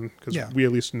around because Yeah. we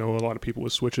at least know a lot of people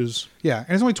with Switches. Yeah, and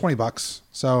it's only $20,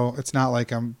 so it's not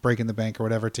like I'm breaking the bank or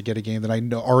whatever to get a game that I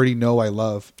already know I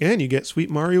love. And you get sweet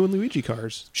Mario and Luigi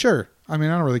cars. Sure. I mean,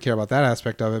 I don't really care about that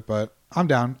aspect of it, but I'm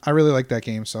down. I really like that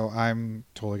game, so I'm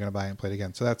totally going to buy it and play it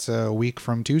again. So that's a week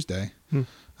from Tuesday.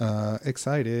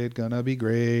 Excited. Gonna be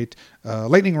great.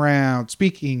 Lightning round.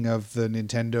 Speaking of the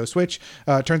Nintendo Switch,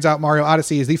 turns out Mario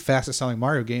Odyssey is the fastest selling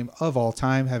Mario game of all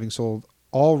time, having sold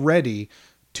already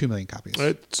 2 million copies.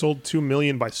 It sold 2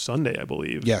 million by Sunday, I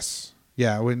believe. Yes.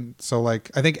 Yeah.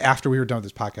 I think after we were done with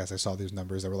this podcast, I saw these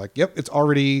numbers that were like, yep, it's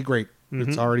already great.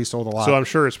 It's already sold a lot. So I'm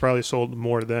sure it's probably sold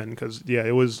more then because, yeah,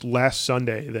 it was last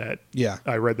Sunday that Yeah.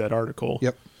 I read that article.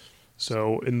 Yep.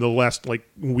 So in the last like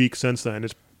week since then,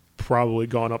 it's probably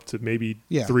gone up to maybe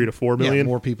Yeah. 3 to 4 Yeah, million.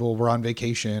 more people were on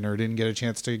vacation or didn't get a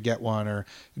chance to get one or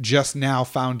just now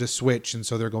found a Switch, and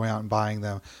so they're going out and buying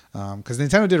them. Because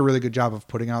Nintendo did a really good job of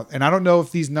putting out, and I don't know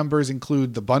if these numbers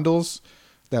include the bundles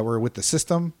that were with the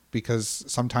system, because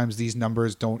sometimes these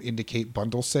numbers don't indicate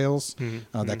bundle sales.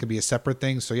 That could be a separate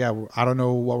thing. So yeah, I don't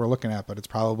know what we're looking at, but it's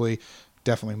probably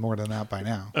definitely more than that by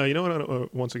now. You know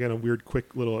what? Once again, a weird,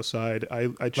 quick little aside. I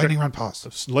checked Lightning round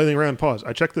pause. Lightning round pause.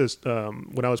 I checked this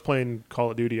when I was playing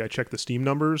Call of Duty. I checked the Steam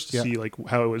numbers to Yeah. see like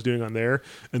how it was doing on there,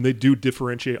 and they do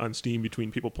differentiate on Steam between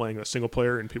people playing the single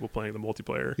player and people playing the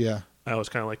multiplayer. Yeah, I was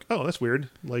kind of like, oh, that's weird.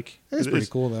 Like it's pretty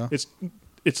cool though.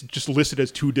 It's just listed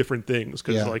as two different things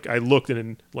because Yeah. like I looked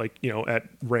and like at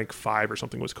rank 5 or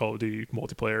something was Call of Duty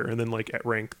multiplayer, and then like at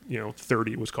rank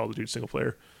 30 was Call of Duty single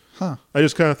player. Huh. I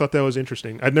just kind of thought that was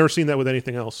interesting. I'd never seen that with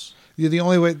anything else. Yeah, the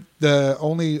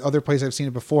only other place I've seen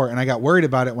it before, and I got worried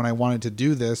about it when I wanted to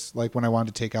do this, like when I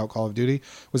wanted to take out Call of Duty,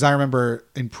 was I remember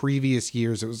in previous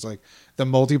years it was like the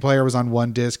multiplayer was on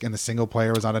one disc and the single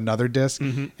player was on another disc,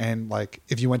 and like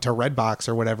if you went to Redbox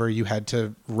or whatever, you had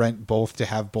to rent both to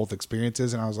have both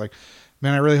experiences, and I was like,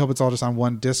 man, I really hope it's all just on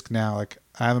one disc now. Like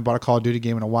I haven't bought a Call of Duty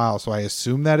game in a while, so I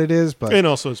assume that it is, but And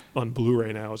also it's on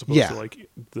Blu-ray now as opposed Yeah. to like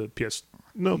the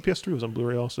PS3 was on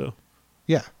Blu-ray also.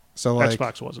 yeah, so like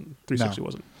Xbox wasn't. 360 No.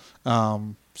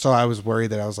 wasn't. So I was worried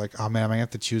that I was like, oh man, I might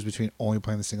have to choose between only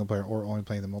playing the single player or only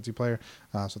playing the multiplayer.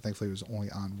 So thankfully it was only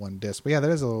on one disc. But yeah, that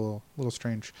is a little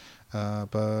strange.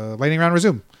 But lightning round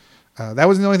resume. That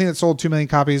wasn't the only thing that sold 2 million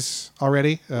copies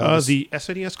already. The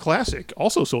SNES Classic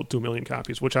also sold 2 million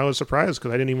copies, which I was surprised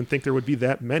because I didn't even think there would be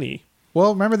that many.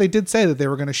 Well, remember they did say that they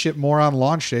were going to ship more on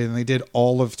launch day than they did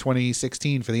all of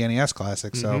 2016 for the NES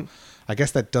Classic. So I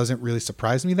guess that doesn't really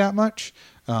surprise me that much.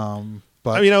 But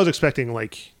I mean, I was expecting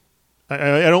like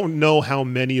I don't know how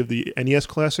many of the NES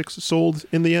Classics sold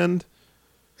in the end.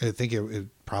 I think it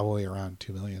probably around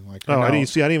 2 million. Like, Oh, no. I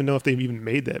didn't even know if they even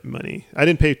made that money. I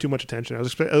didn't pay too much attention. I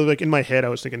was like in my head, I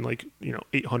was thinking like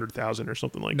 800,000 or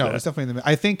something like No, that. it's definitely in the.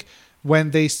 I think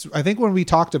when we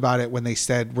talked about it, when they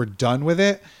said we're done with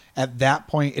it, at that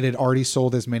point it had already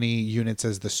sold as many units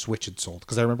as the Switch had sold.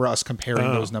 Because I remember us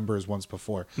comparing those numbers once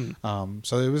before.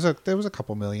 So there was a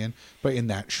couple million, but in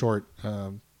that short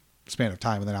span of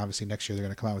time, and then obviously next year they're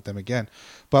going to come out with them again.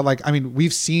 But like, I mean,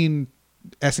 we've seen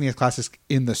SNES Classics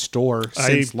in the store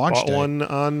since launch bought day. one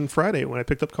on Friday when I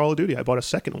picked up Call of Duty. I bought a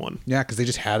second one. Yeah, because they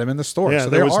just had them in the store. Yeah, so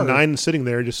there was are 9 sitting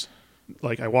there. Just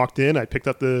like I walked in, I picked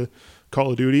up the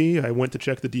Call of Duty. I went to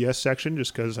check the DS section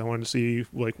just because I wanted to see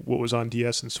like what was on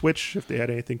DS and Switch if they had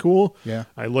anything cool. Yeah.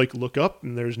 I look up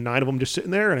and there's 9 of them just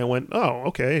sitting there, and I went, oh,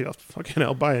 okay,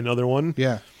 I'll buy another one.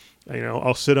 Yeah.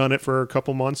 I'll sit on it for a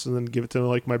couple months and then give it to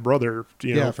like my brother,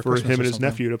 Yeah, for Christmas him or and his something.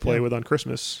 nephew to play Yeah. with on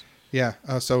Christmas. Yeah.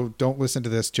 So don't listen to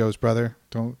this, Joe's brother.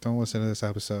 Don't listen to this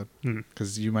episode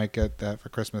because you might get that for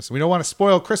Christmas. We don't want to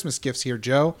spoil Christmas gifts here,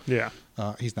 Joe. Yeah.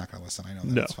 He's not going to listen. I know that.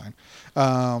 No. That's fine.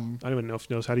 I don't even know if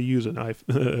he knows how to use an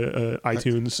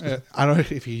iTunes. I don't know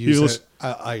if you use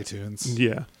iTunes.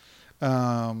 Yeah.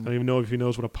 I don't even know if he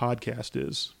knows what a podcast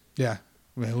is. Yeah.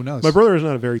 I mean, who knows? My brother is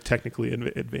not a very technically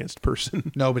advanced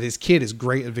person. No, but his kid is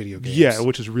great at video games. Yeah,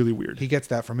 which is really weird. He gets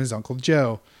that from his Uncle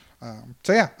Joe.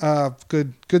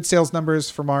 Good sales numbers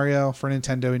for Mario, for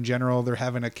Nintendo in general. They're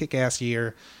having a kick-ass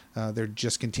year. They're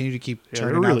just continue to keep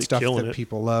turning out stuff that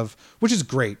people love, which is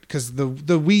great because the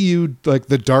Wii U, like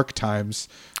the dark times,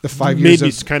 the 5 years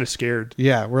made me kind of scared.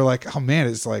 Yeah, we're like, oh man,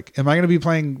 it's like, am I going to be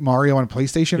playing Mario on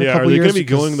PlayStation in a couple are they years? going to be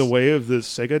going the way of the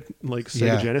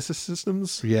Sega Genesis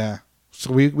systems? Yeah.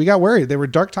 So we got worried. They were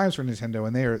dark times for Nintendo,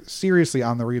 and they are seriously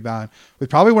on the rebound with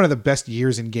probably one of the best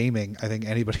years in gaming I think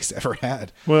anybody's ever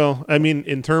had. Well, I mean,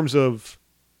 in terms of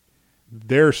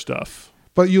their stuff.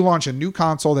 But you launch a new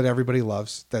console that everybody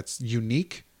loves that's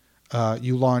unique.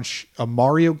 You launch a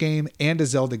Mario game and a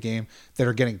Zelda game that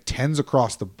are getting tens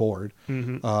across the board.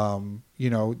 Mm-hmm.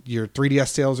 Your 3DS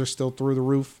sales are still through the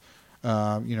roof.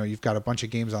 You've got a bunch of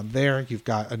games on there. You've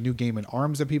got a new game in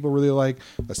ARMS that people really like.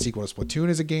 A sequel to Splatoon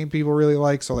is a game people really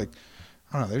like. So, like,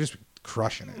 I don't know. They're just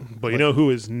crushing it. But you know who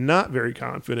is not very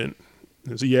confident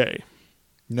is EA.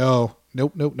 No.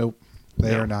 Nope.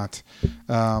 They are not.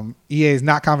 EA is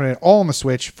not confident at all on the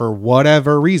Switch for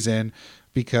whatever reason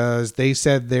because they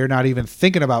said they're not even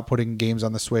thinking about putting games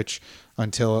on the Switch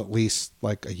until at least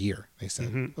like a year, they said.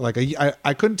 Mm-hmm.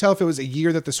 I couldn't tell if it was a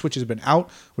year that the Switch has been out,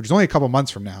 which is only a couple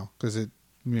months from now because it,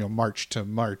 March to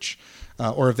March,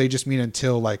 or if they just mean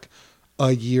until like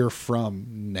a year from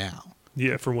now.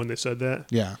 Yeah, from when they said that.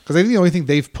 Yeah, because I think the only thing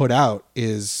they've put out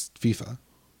is FIFA,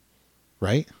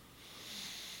 right?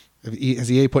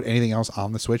 Has EA put anything else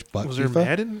on the Switch but Was FIFA? there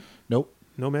Madden? Nope.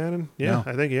 No Madden? Yeah, No.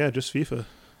 I think, just FIFA.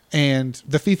 And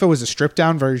the FIFA was a stripped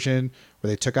down version where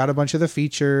they took out a bunch of the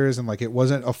features and like it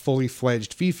wasn't a fully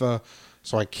fledged FIFA.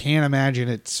 So I can't imagine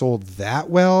it sold that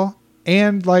well.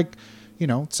 And like,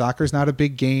 soccer's not a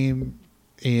big game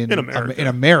in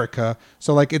America.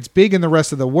 So like it's big in the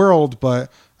rest of the world,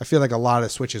 but I feel like a lot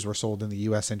of Switches were sold in the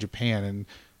US and Japan and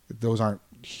those aren't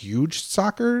huge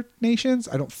soccer nations,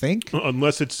 I don't think.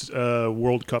 Unless it's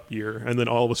World Cup year, and then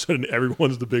all of a sudden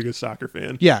everyone's the biggest soccer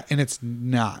fan. Yeah, and it's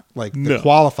not. Like, the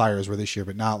qualifiers were this year,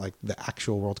 but not like the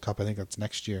actual World Cup. I think that's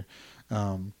next year.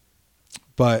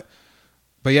 But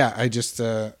yeah,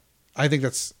 I think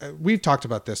that's, we've talked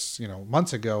about this,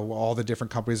 months ago, all the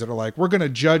different companies that are like, we're going to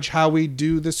judge how we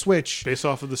do the Switch based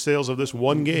off of the sales of this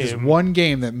one game. This one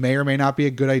game that may or may not be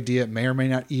a good idea. It may or may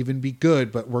not even be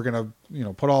good, but we're going to,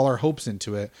 put all our hopes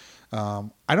into it.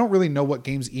 I don't really know what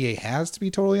games EA has, to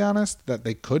be totally honest, that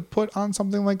they could put on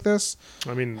something like this.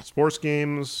 I mean, sports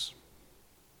games.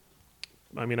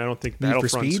 I mean, I don't think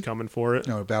Battlefront's coming for it.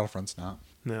 No, Battlefront's not.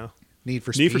 No. Need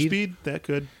for Speed, that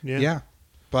could. Yeah. Yeah.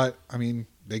 But, I mean,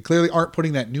 they clearly aren't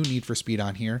putting that new Need for Speed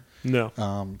on here. No.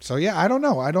 So, yeah, I don't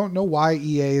know. I don't know why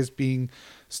EA is being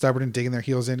stubborn and digging their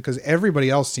heels in because everybody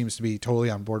else seems to be totally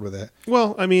on board with it.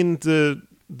 Well, I mean, the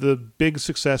big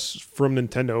success from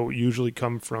Nintendo usually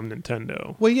come from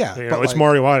Nintendo. Well, yeah. But it's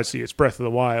Mario Odyssey. It's Breath of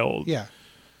the Wild. Yeah.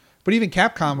 But even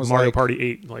Capcom was Mario Party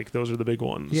 8. Like, those are the big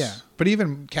ones. Yeah. But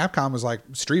even Capcom was like,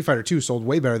 Street Fighter 2 sold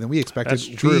way better than we expected. That's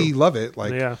true. We love it.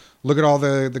 Like, look at all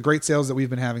the great sales that we've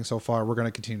been having so far. We're going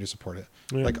to continue to support it.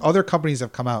 Yeah. Like, other companies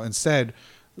have come out and said,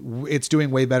 it's doing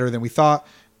way better than we thought.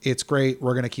 It's great.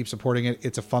 We're going to keep supporting it.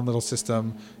 It's a fun little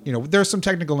system. There's some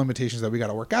technical limitations that we got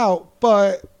to work out,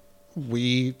 but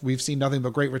we've seen nothing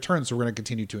but great returns, so we're going to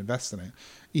continue to invest in it.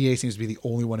 EA seems to be the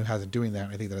only one who hasn't doing that.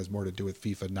 And I think that has more to do with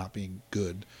FIFA not being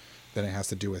good than it has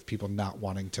to do with people not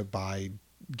wanting to buy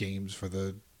games for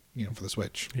the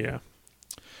Switch. Yeah.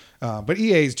 But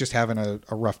EA is just having a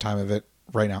rough time of it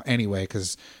right now anyway,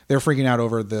 because they're freaking out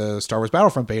over the Star Wars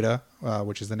Battlefront beta,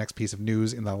 which is the next piece of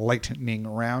news in the lightning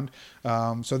round.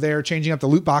 So they're changing up the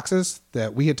loot boxes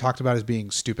that we had talked about as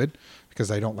being stupid because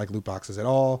I don't like loot boxes at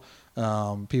all.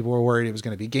 People were worried it was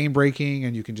going to be game breaking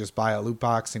and you can just buy a loot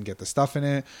box and get the stuff in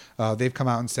it. They've come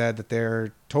out and said that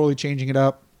they're totally changing it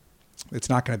up. It's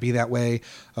not going to be that way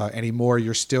anymore.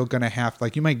 You're still going to have,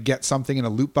 like, you might get something in a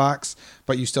loot box,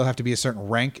 but you still have to be a certain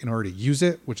rank in order to use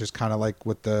it, which is kind of like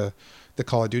what the the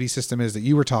Call of Duty system is that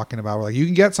you were talking about. Where like you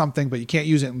can get something, but you can't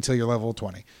use it until you're level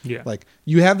 20. Yeah. Like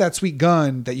you have that sweet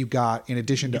gun that you got in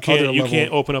addition to You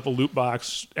can't open up a loot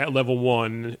box at level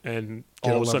 1 and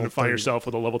Get all a of a sudden level find 30. yourself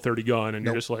with a level 30 gun and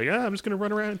Nope. you're just like, I'm just going to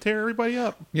run around and tear everybody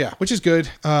up. Yeah, which is good.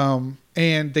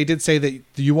 And they did say that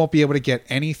you won't be able to get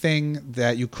anything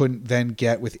that you couldn't then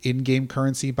get with in-game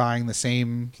currency buying the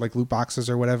same like loot boxes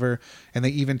or whatever. And they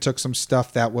even took some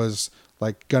stuff that was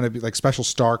like going to be like special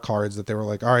star cards that they were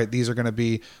like, all right, these are going to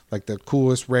be like the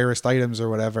coolest, rarest items or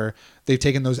whatever. They've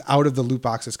taken those out of the loot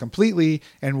boxes completely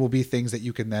and will be things that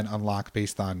you can then unlock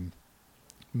based on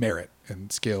merit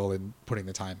and skill and putting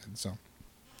the time in. So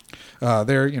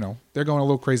they're going a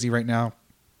little crazy right now,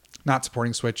 not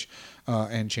supporting Switch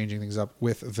and changing things up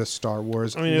with the Star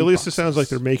Wars. I mean, at least it sounds like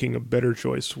they're making a better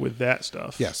choice with that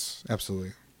stuff. Yes,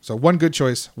 absolutely. So one good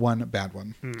choice, one bad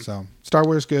one. So Star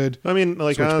Wars good. I mean,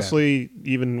 like Switch honestly,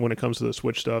 even when it comes to the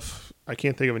Switch stuff, I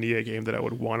can't think of an EA game that I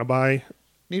would want to buy.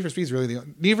 Need for Speed is really the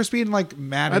Need for Speed and like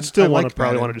Madden. I'd still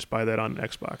probably want to just buy that on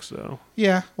Xbox though.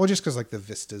 Yeah, well, just because like the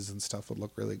vistas and stuff would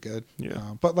look really good. Yeah.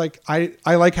 But like I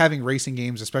like having racing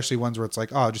games, especially ones where it's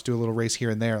like, oh, I'll just do a little race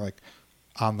here and there, like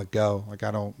on the go. Like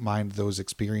I don't mind those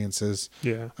experiences.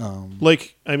 Yeah.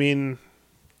 Like I mean,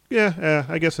 yeah,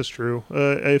 I guess that's true.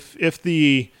 If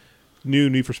the new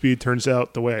Need for Speed turns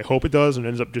out the way I hope it does and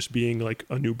ends up just being like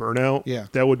a new Burnout, Yeah.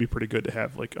 that would be pretty good to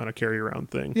have like on a carry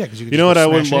around thing. Yeah, because you know what I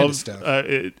would love.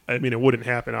 love? I mean, it wouldn't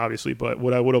happen obviously, but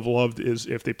what I would have loved is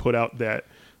if they put out that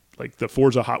like the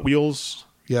Forza Hot Wheels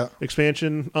Yeah.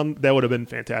 expansion on that would have been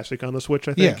fantastic on the Switch.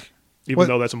 I think. Yeah. Even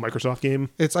though that's a Microsoft game.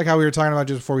 It's like how we were talking about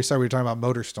just before we started. We were talking about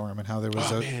MotorStorm and how there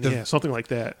was Something like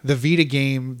that. the Vita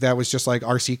game that was just like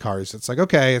RC cars. It's like,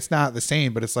 okay, it's not the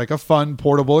same, but it's like a fun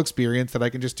portable experience that I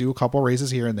can just do a couple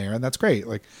races here and there. And that's great.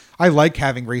 Like I like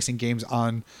having racing games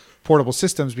on portable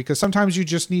systems because sometimes you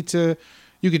just need to,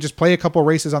 you can just play a couple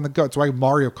races on the go. It's why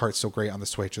Mario Kart's so great on the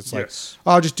Switch. It's like, Yes.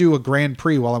 oh, I'll just do a Grand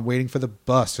Prix while I'm waiting for the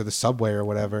bus or the subway or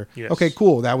whatever. Yes. Okay,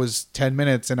 cool. That was 10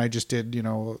 minutes and I just did,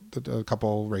 a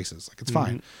couple races. Like it's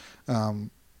fine.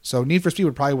 So Need for Speed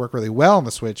would probably work really well on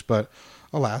the Switch, but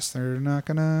alas, they're not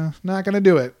gonna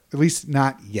do it. At least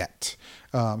not yet.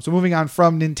 So moving on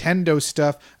from Nintendo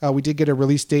stuff, we did get a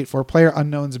release date for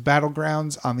PlayerUnknown's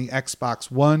Battlegrounds on the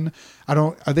Xbox One.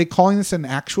 Are they calling this an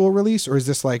actual release or is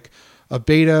this like a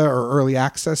beta or early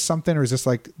access something, or is this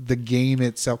like the game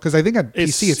itself? Because I think on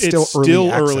PC it's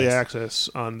still early access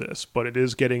on this, but it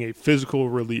is getting a physical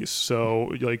release.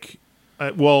 So like,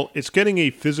 it's getting a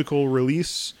physical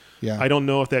release. Yeah. I don't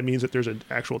know if that means that there's an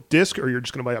actual disc or you're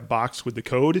just going to buy a box with the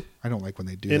code I don't like when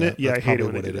they do in that. it. Yeah, That's I hate it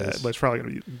probably when they do what it that, is. but it's probably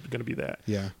going to be that.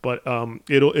 Yeah. But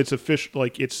it's official.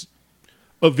 Like it's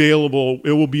available.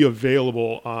 It will be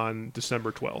available on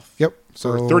December 12th. Yep. For So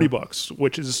 $30,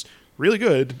 which is really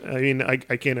good. I mean,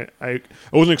 I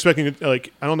wasn't expecting it.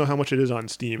 Like I don't know how much it is on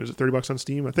Steam. Is it $30 on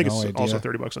Steam? I think No it's idea. also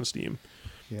 $30 on Steam.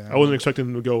 yeah. I wasn't expecting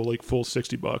them to go like full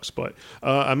 $60, but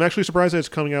I'm actually surprised that it's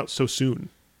coming out so soon.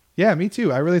 Yeah, me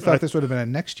too. I really thought this would have been a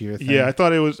next year thing. Yeah, I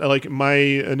thought it was like my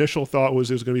initial thought was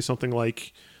it was going to be something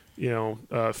like,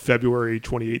 February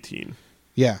 2018.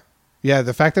 Yeah. Yeah,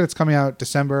 the fact that it's coming out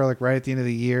December, like right at the end of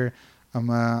the year, I'm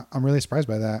really surprised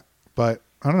by that. But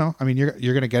I don't know. I mean, you're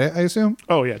going to get it, I assume?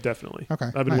 Oh yeah, definitely. Okay,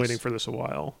 I've been nice. waiting for this a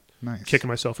while. Nice. Kicking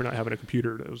myself for not having a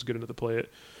computer that was good enough to play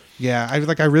it. Yeah,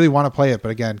 I really want to play it,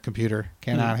 but again, computer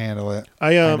cannot handle it.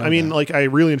 I mean, that. like I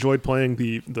really enjoyed playing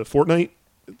the Fortnite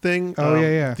thing. Oh,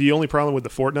 yeah. The only problem with the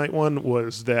Fortnite one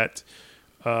was that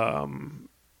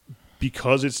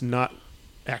because it's not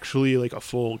actually like a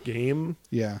full game,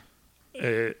 Yeah.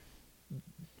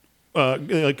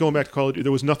 like going back to Call of Duty,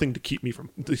 there was nothing to keep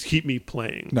me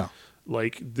playing. No.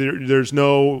 Like there's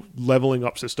no leveling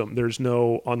up system. There's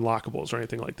no unlockables or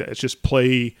anything like that. It's just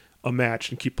play a match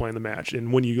and keep playing the match.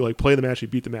 And when you like play the match, you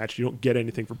beat the match, you don't get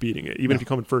anything for beating it. Even if you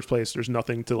come in first place, there's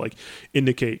nothing to like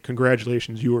indicate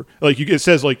congratulations. You were like it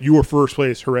says like you were first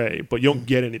place, hooray, but you don't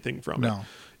get anything from it. No.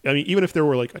 I mean, even if there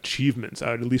were like achievements,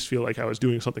 I would at least feel like I was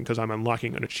doing something because I'm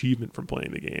unlocking an achievement from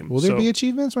playing the game. Will there be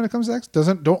achievements when it comes to X?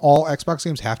 Don't all Xbox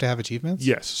games have to have achievements?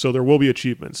 Yes, so there will be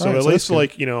achievements. So All right, at so least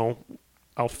that's like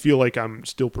I'll feel like I'm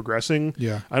still progressing.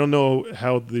 Yeah. I don't know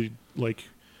how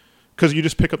because you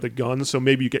just pick up the guns, so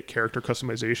maybe you get character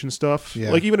customization stuff.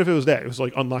 Yeah. Like even if it was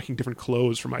like unlocking different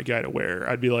clothes for my guy to wear,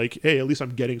 I'd be like, hey, at least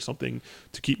I'm getting something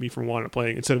to keep me from wanting to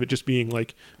play instead of it just being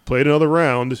like played another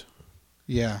round.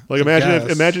 Yeah. Like I imagine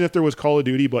guess. if there was Call of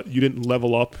Duty, but you didn't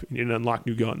level up and you didn't unlock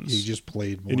new guns. You just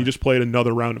played more. and you just played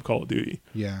another round of Call of Duty.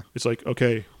 Yeah. It's like,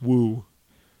 okay, woo.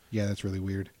 Yeah, that's really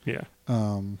weird. Yeah.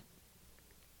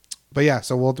 But yeah,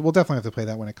 so we'll definitely have to play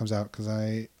that when it comes out because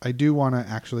I do want to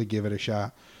actually give it a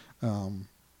shot.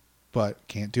 but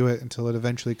can't do it until it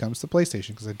eventually comes to PlayStation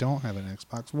because I don't have an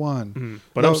Xbox One.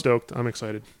 But I'm stoked. I'm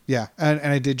excited. Yeah, and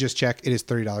I did just check. It is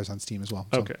 $30 on Steam as well.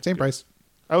 So Okay, same good. price.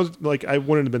 I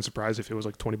wouldn't have been surprised if it was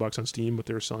like $20 on Steam, but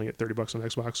they were selling it $30 on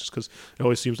Xbox just because it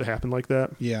always seems to happen like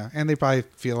that. Yeah, and they probably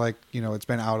feel like, it's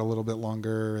been out a little bit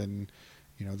longer and,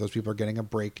 those people are getting a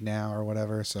break now or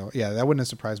whatever. So, yeah, that wouldn't have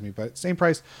surprised me, but same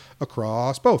price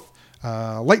across both.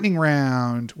 Lightning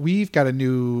round. We've got a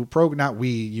new program, not we,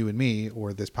 you and me,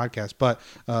 or this podcast, but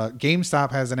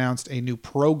GameStop has announced a new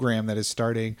program that is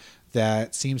starting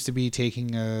that seems to be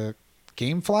taking a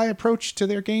GameFly approach to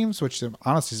their games, which I'm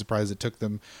honestly surprised it took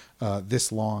them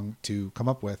this long to come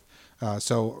up with.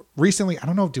 So recently, I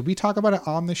don't know, did we talk about it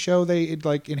on the show? They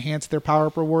enhanced their Power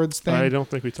Up Rewards thing. I don't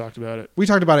think we talked about it. We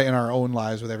talked about it in our own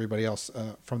lives with everybody else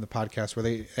from the podcast, where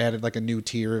they added like a new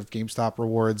tier of GameStop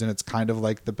rewards, and it's kind of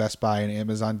like the Best Buy and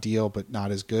Amazon deal, but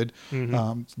not as good.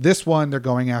 Mm-hmm. This one they're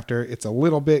going after, it's a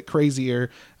little bit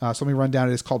crazier. So let me run down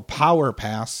it. It's called Power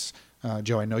Pass.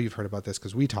 Joe, I know you've heard about this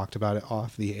because we talked about it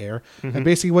off the air. Mm-hmm. And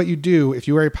basically what you do, if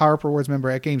you are a Power Up Rewards member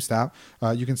at GameStop,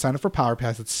 you can sign up for Power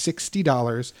Pass. It's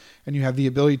 $60, and you have the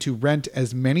ability to rent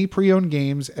as many pre-owned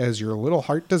games as your little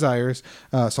heart desires,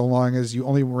 so long as you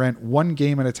only rent one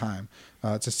game at a time.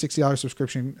 It's a $60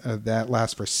 subscription that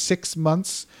lasts for 6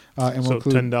 months. And will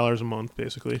include $10 a month,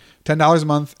 basically. $10 a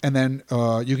month, and then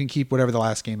you can keep whatever the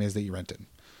last game is that you rented.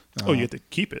 You have to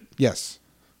keep it. Yes.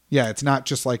 Yeah, it's not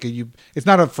just like it's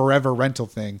not a forever rental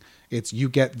thing. It's you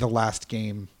get the last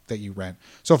game that you rent.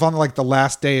 So if on like the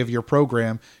last day of your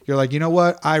program, you're like, you know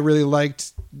what? I really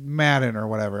liked Madden or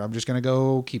whatever. I'm just going to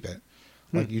go keep it.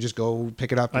 Like you just go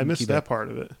pick it up. And I missed keep that it. part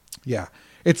of it. Yeah.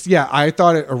 I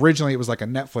thought originally it was like a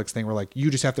Netflix thing where like you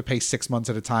just have to pay 6 months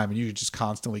at a time and you just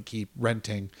constantly keep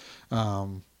renting.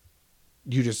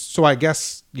 So I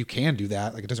guess you can do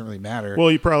that. Like it doesn't really matter.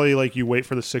 Well, you probably you wait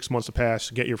for the 6 months to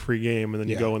pass, get your free game, and then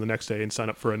you go in the next day and sign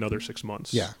up for another 6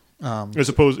 months. Yeah. As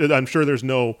opposed, I'm sure there's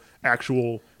no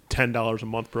actual $10 a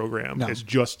month program. No. It's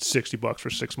just $60 for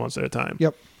 6 months at a time.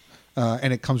 Yep.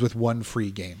 And it comes with one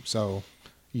free game. So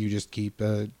you just keep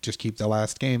the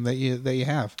last game that you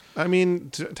have. I mean,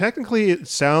 technically, it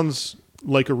sounds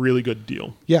like a really good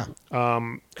deal. Yeah.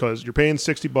 Because you're paying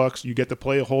 $60, you get to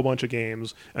play a whole bunch of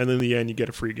games, and then in the end, you get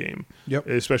a free game. Yep.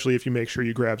 Especially if you make sure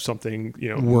you grab something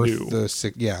Worth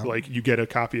new. Yeah. Like you get a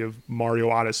copy of Mario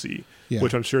Odyssey, Yeah.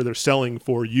 which I'm sure they're selling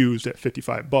for used at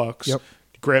 $55.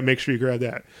 Yep. Make sure you grab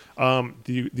that.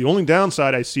 The only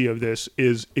downside I see of this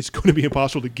is it's going to be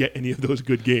impossible to get any of those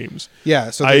good games.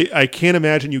 Yeah. So I can't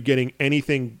imagine you getting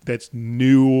anything that's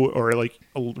new or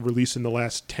released in the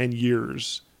last 10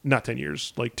 years. Not 10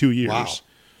 years, 2 years. Wow.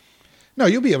 No,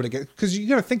 you'll be able to get, because you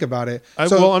got to think about it.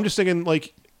 I'm just thinking,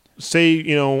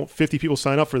 say 50 people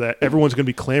sign up for that, everyone's going to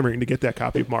be clamoring to get that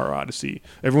copy of Mario Odyssey.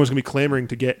 Everyone's going to be clamoring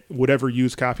to get whatever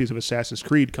used copies of Assassin's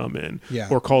Creed come in,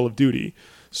 or Call of Duty.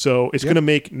 So it's going to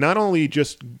make not only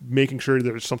just making sure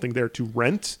there's something there to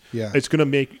rent, it's going to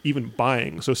make even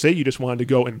buying. So say you just wanted to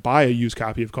go and buy a used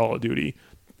copy of Call of Duty,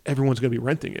 everyone's going to be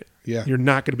renting it. Yeah. You're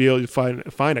not going to be able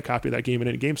to find a copy of that game in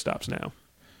any GameStops now.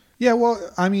 Yeah, well,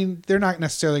 I mean, they're not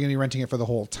necessarily going to be renting it for the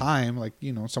whole time.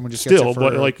 Someone just still, gets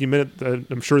it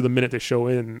but I'm sure the minute they show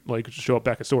up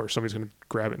back at store, somebody's going to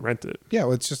grab it and rent it. Yeah,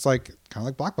 well, it's just kind of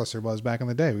like Blockbuster was back in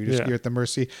the day. You're at the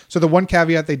mercy. So the one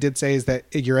caveat they did say is that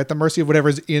you're at the mercy of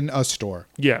whatever's in a store.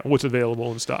 Yeah, what's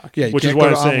available in stock. Yeah, which is why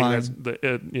I'm saying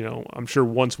that I'm sure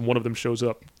once one of them shows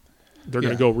up, they're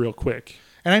going to go real quick.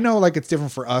 And I know it's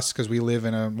different for us because we live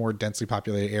in a more densely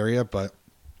populated area, but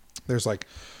there's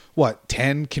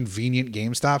 10 convenient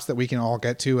GameStops that we can all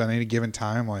get to at any given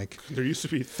time. There used to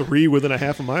be 3 within a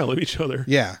half a mile of each other.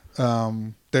 Yeah.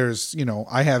 There's,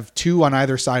 I have 2 on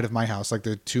either side of my house.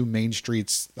 The 2 main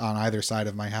streets on either side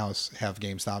of my house have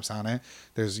GameStops on it.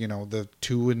 There's, the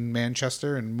 2 in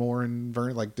Manchester and more in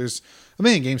Vernon. There's a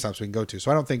million GameStops we can go to.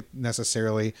 So I don't think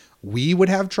necessarily we would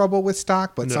have trouble with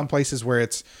stock, but some places where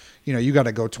it's, you got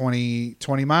to go 20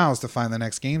 miles to find the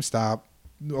next GameStop.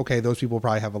 Okay, those people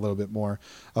probably have a little bit more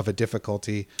of a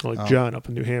difficulty. John up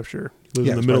in New Hampshire. He lives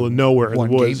in the middle of nowhere in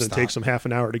the woods and takes him half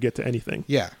an hour to get to anything.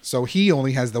 Yeah, so he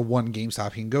only has the one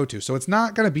GameStop he can go to. So it's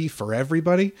not going to be for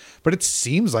everybody, but it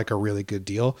seems like a really good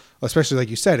deal, especially like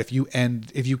you said, if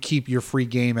you keep your free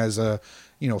game as a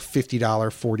 $50,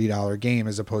 $40 game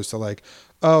as opposed to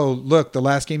oh, look, the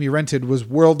last game you rented was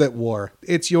World at War.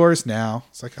 It's yours now.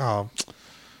 It's oh,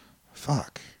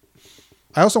 fuck.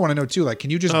 I also want to know too, can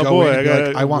you just go in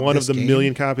and be I want one this of the game?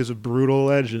 million copies of Brutal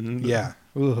Legend. Yeah.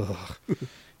 Ugh.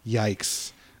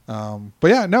 Yikes. But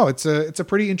yeah, no, it's a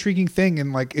pretty intriguing thing,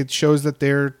 and it shows that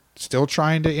they're still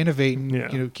trying to innovate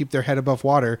and keep their head above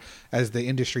water as the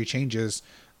industry changes.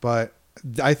 But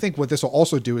I think what this will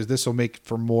also do is this will make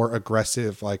for more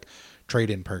aggressive like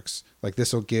trade-in perks. Like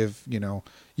this will give,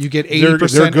 you get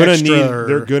 80% extra.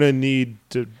 They're gonna need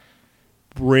to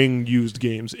bring used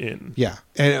games in. Yeah,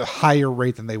 at a higher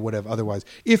rate than they would have otherwise.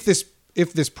 If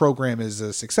this program is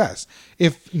a success.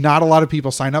 If not a lot of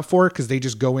people sign up for it because they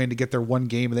just go in to get their one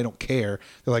game and they don't care.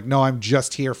 They're like, no, I'm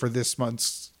just here for this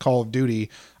month's Call of Duty.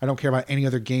 I don't care about any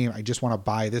other game. I just want to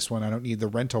buy this one. I don't need the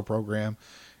rental program.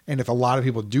 And if a lot of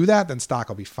people do that, then stock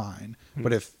will be fine.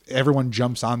 But if everyone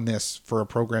jumps on this for a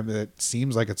program that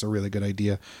seems like it's a really good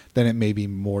idea, then it may be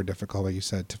more difficult, like you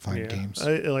said, to find games.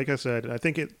 Like I said, I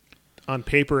think on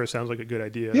paper it sounds like a good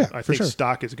idea. Yeah, I think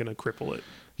stock is going to cripple it.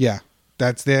 Yeah.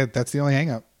 That's the only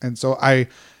hang up. And so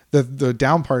the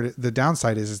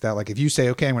downside is that like if you say,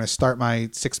 okay, I'm going to start my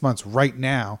 6 months right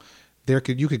now,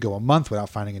 you could go a month without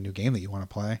finding a new game that you want to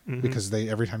play because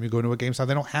every time you go to a GameStop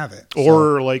they don't have it.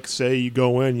 Or like say you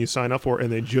go in, you sign up for it,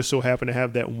 and they just so happen to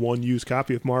have that one used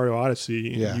copy of Mario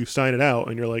Odyssey. Yeah. You sign it out,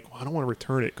 and you're like, well, I don't want to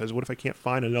return it because what if I can't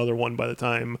find another one by the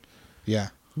time? Yeah.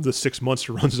 The 6 months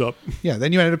runs up. Yeah,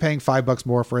 then you ended up paying $5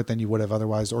 more for it than you would have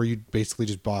otherwise, or you basically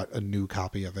just bought a new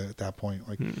copy of it at that point.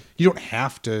 Like you don't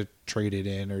have to trade it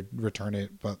in or return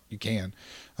it, but you can.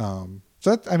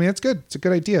 So it's good. It's a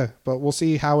good idea, but we'll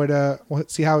see how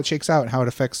it shakes out and how it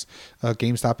affects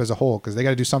GameStop as a whole because they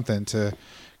got to do something to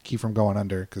keep from going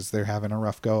under because they're having a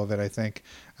rough go of it, I think.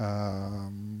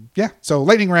 So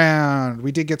lightning round.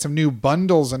 We did get some new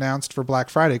bundles announced for Black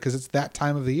Friday because it's that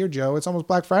time of the year, Joe. It's almost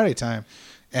Black Friday time.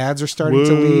 Ads are starting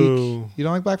to leak. You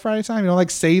don't like Black Friday time? You don't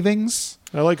like savings?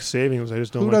 I like savings. I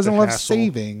just don't. Who like doesn't the love hassle.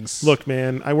 savings? Look,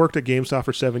 man, I worked at GameStop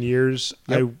for 7 years.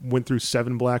 Yep. I went through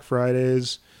 7 Black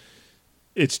Fridays.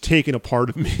 It's taken a part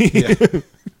of me. Yeah.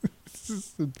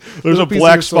 There's a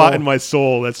black spot in my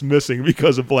soul that's missing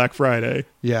because of Black Friday.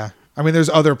 Yeah. There's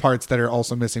other parts that are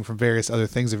also missing from various other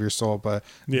things of your soul, but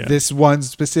this one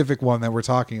specific one that we're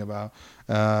talking about,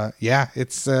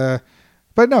 it's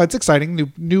but no, it's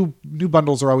exciting. New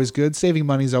bundles are always good. Saving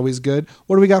money is always good.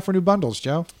 What do we got for new bundles,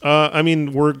 Joe?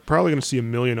 We're probably going to see a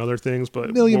million other things,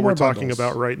 but what we're talking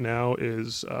about right now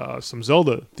is some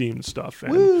Zelda themed stuff.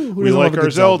 And we like our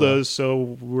Zeldas,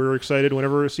 so we're excited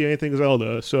whenever we see anything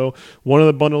Zelda. So one of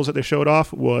the bundles that they showed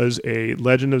off was a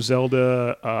Legend of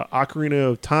Zelda Ocarina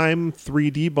of Time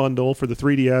 3D bundle for the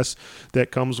 3DS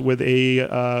that comes with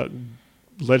a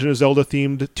Legend of Zelda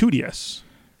themed 2DS.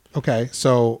 Okay,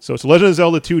 so it's a Legend of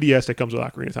Zelda 2DS that comes with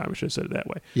Ocarina of Time. I should have said it that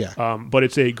way. Yeah. But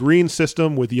it's a green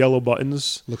system with yellow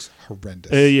buttons. Looks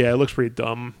horrendous. It looks pretty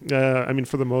dumb.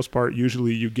 For the most part,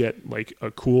 usually you get like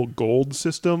a cool gold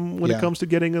system when it comes to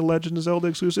getting a Legend of Zelda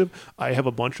exclusive. I have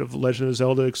a bunch of Legend of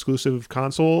Zelda exclusive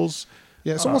consoles.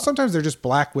 Yeah, so sometimes they're just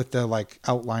black with the like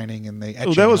outlining and they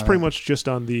etching. That was pretty much just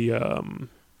on the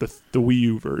Wii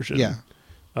U version. Yeah.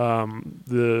 I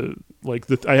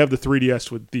have the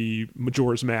 3DS with the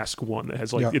Majora's Mask one that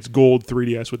has it's gold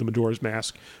 3DS with the Majora's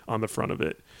Mask on the front of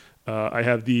it. I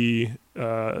have the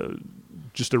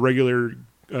just a regular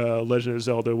Legend of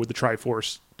Zelda with the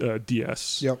Triforce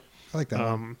DS. Yep, I like that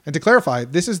one. And to clarify,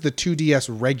 this is the 2DS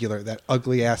regular, that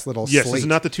ugly ass little slate. Yes, this is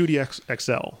not the 2DS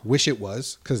XL. Wish it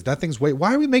was, because that thing's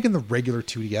why are we making the regular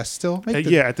 2DS still?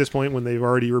 At this point when they've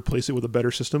already replaced it with a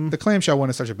better system. The clamshell one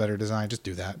is such a better design. Just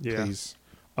do that, please.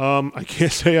 I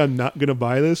can't say I'm not going to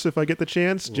buy this if I get the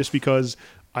chance, just because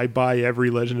I buy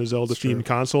every Legend of Zelda themed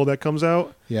console that comes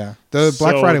out. Yeah, the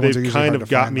Black Friday ones are usually kind hard of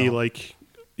to got find, me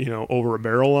though. Over a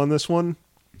barrel on this one.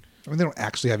 They don't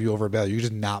actually have you over a barrel. You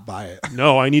just not buy it.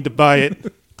 No, I need to buy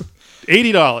it.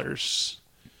 $80.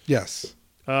 Yes.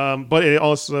 But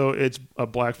it's a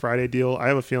Black Friday deal. I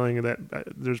have a feeling that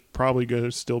there's probably going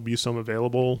to still be some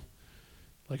available.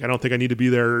 Like, I don't think I need to be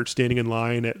there standing in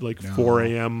line at 4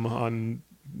 a.m. on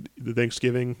the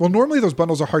Thanksgiving. Well, normally those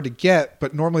bundles are hard to get,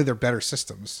 but normally they're better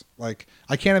systems. Like,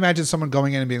 I can't imagine someone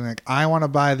going in and being like, I want to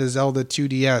buy the Zelda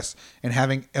 2DS, and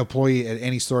having an employee at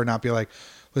any store not be like,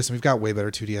 listen, we've got way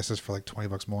better 2DSs for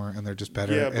 $20 more, and they're just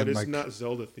better. Yeah, but and it's not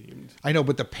Zelda themed. I know,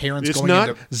 but the parents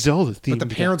Zelda themed. But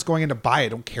the parents going in to buy it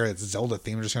don't care it's Zelda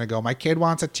themed. They're just going to go, my kid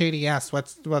wants a 2DS.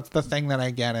 What's the thing that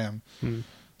I get him?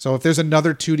 So if there's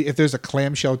if there's a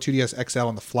clamshell 2DS XL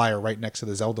on the flyer right next to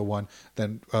the Zelda one,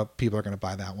 then people are going to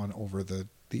buy that one over the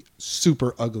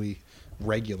super ugly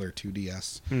regular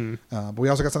 2DS. But we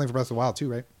also got something for Breath of the Wild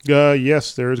too, right?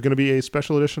 Yes, there's going to be a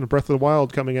special edition of Breath of the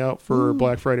Wild coming out for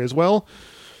Black Friday as well.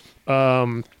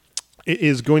 It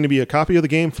is going to be a copy of the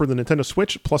game for the Nintendo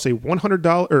Switch, plus a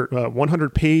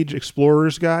 $100-page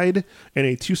Explorer's Guide and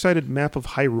a 2-sided map of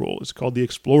Hyrule. It's called the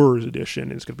Explorer's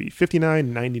Edition. It's going to be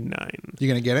 $59.99. You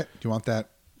gonna get it? Do you want that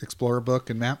Explorer book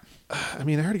and map? I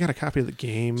mean, I already got a copy of the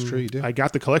game. It's true, you do. I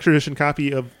got the collector edition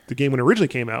copy of the game when it originally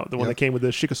came out, the one Yep. that came with the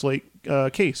Sheikah Slate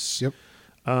case. Yep.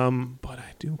 But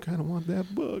I do kind of want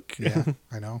that book. Yeah,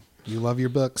 I know. You love your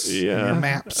books. and Yeah. Your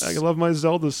maps. I love my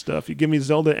Zelda stuff. You give me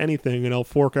Zelda anything, and I'll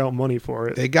fork out money for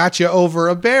it. They got you over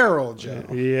a barrel, Joe.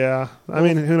 Yeah. I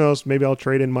mean, who knows? Maybe I'll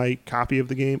trade in my copy of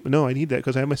the game. No, I need that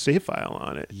because I have my save file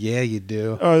on it. Yeah, you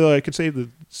do. Oh, I could save to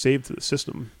the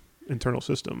system, internal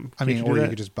system. I mean, Can't you or do you that?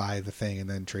 could just buy the thing and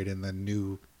then trade in the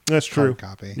new That's true. hard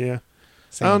copy. Yeah.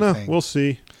 Same I don't know. thing. We'll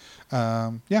see.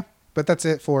 Yeah, but that's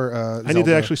it for I need to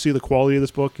Zelda. actually see the quality of this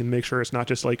book and make sure it's not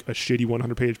just like a shitty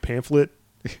 100-page pamphlet.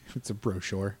 It's a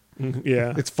brochure.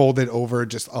 Yeah. It's folded over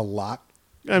just a lot.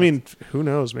 I mean, who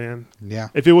knows, man? Yeah.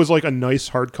 If it was like a nice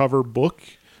hardcover book,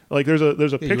 like there's a you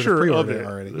would've picture of pre-ordered it it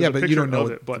already. There's Yeah, a but you picture don't know of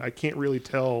it- it, but I can't really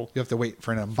tell You have to wait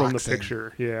for an unboxing. from the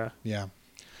picture. Yeah. Yeah.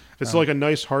 If it's like a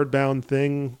nice hardbound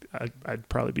thing, I'd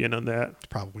probably be in on that.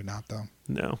 Probably not, though.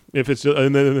 No, if it's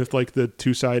and then if like the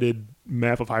 2-sided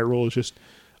map of Hyrule is just a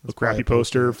It's crappy probably a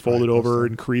poster. poster It's probably folded a over poster.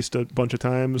 and creased a bunch of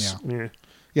times. Yeah.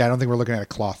 Yeah, I don't think we're looking at a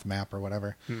cloth map or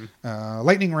whatever. Hmm.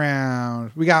 Lightning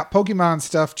round. We got Pokemon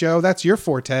stuff, Joe. That's your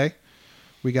forte.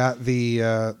 We got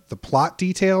the plot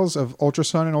details of Ultra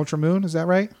Sun and Ultra Moon. Is that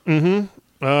right? I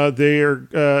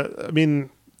mean,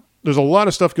 there's a lot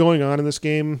of stuff going on in this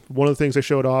game. One of the things they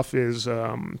showed off is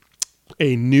a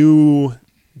new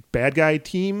bad guy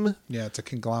team. Yeah, it's a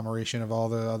conglomeration of all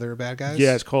the other bad guys.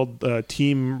 Yeah, it's called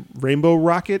Team Rainbow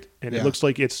Rocket, and Yeah. it looks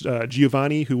like it's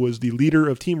Giovanni, who was the leader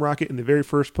of Team Rocket in the very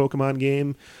first Pokemon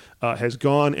game, has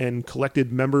gone and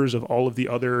collected members of all of the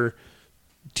other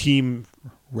Team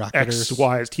Rocketers.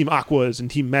 XYs, Team Aquas, and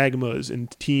Team Magmas,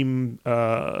 and Team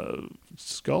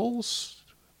Skulls.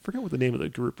 I forget what the name of the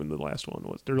group in the last one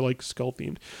was. They're like skull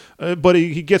themed, but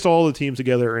he gets all the teams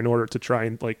together in order to try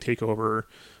and like take over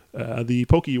the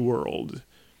Poke world.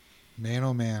 Man,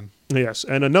 oh man. Yes,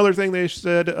 and another thing they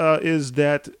said is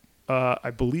that I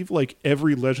believe like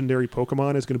every legendary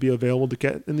Pokemon is going to be available to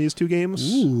get in these two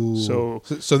games. Ooh.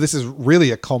 So this is really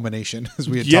a culmination, as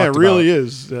we had yeah, it talked really about.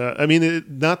 is. I mean,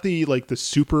 not the like the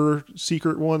super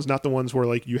secret ones, not the ones where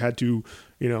like you had to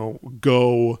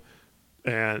go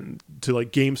and to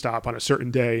like GameStop on a certain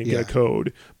day and Yeah. get a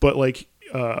code, but like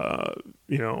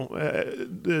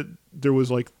there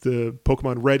was like the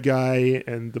Pokemon Red guy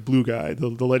and the Blue guy, the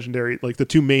legendary, like the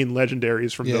two main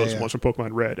legendaries from Yeah, those yeah. ones from Pokemon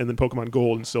Red, and then Pokemon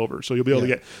Gold and Silver. So you'll be able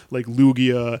Yeah. to get like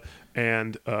Lugia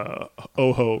and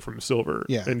Ho-Oh from Silver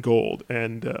Yeah. and Gold,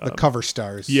 and The cover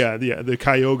stars. the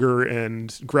Kyogre and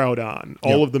Groudon,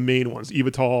 all of the main ones,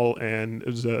 Evital and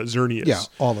Xerneas. Yeah,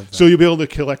 all of them. So you'll be able to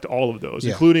collect all of those,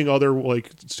 Yeah. including other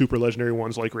like super legendary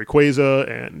ones like Rayquaza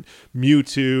and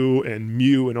Mewtwo and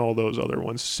Mew and all those other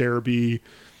ones, Cerebi.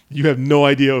 You have no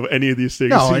idea of any of these things.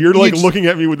 No, So and you're like you just- looking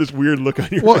at me with this weird look on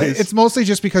your Well, face. it's mostly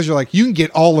just because you're like, you can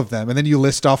get all of them, and then you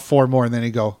list off 4 more, and then you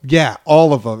go, yeah,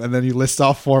 all of them, and then you list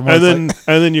off 4 more. and It's then like,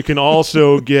 and then you can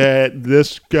also get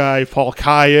this guy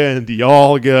Palkia and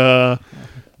Dialga.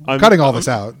 I'm cutting all this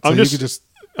out. So I'm you just- could just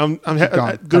I'm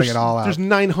cutting there's, it all out. There's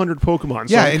 900 Pokemon,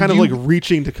 so Yeah, I'm and kind of you- like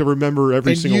reaching to remember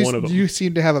every and single one of them. You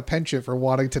seem to have a penchant for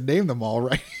wanting to name them all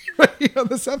right here on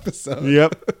this episode.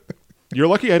 Yep. You're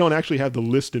lucky I don't actually have the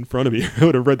list in front of me. I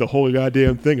would have read the whole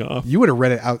goddamn thing off. You would have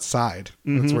read it outside.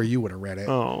 That's where you would have read it.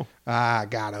 Oh.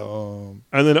 Got him.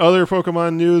 And then other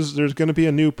Pokemon news, there's going to be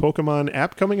a new Pokemon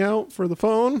app coming out for the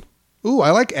phone. Ooh,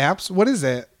 I like apps. What is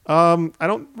it? I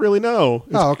don't really know.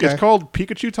 Okay. It's called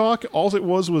Pikachu Talk. All it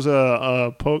was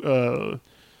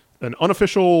an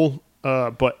unofficial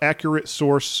but accurate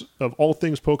source of all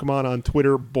things Pokemon on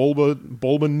Twitter.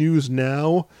 Bulba News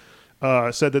Now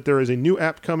said that there is a new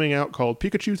app coming out called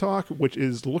Pikachu Talk, which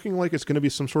is looking like it's going to be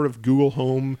some sort of Google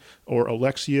Home or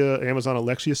Amazon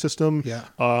Alexa system, Yeah.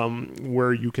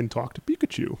 where you can talk to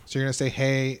Pikachu. So you're going to say,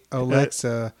 hey,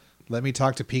 Alexa, let me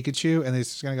talk to Pikachu. And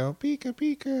it's just going to go, Pika,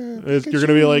 Pika. You're going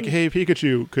to be like, hey,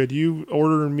 Pikachu, could you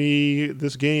order me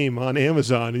this game on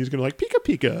Amazon? And he's going to be like, Pika,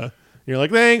 Pika. And you're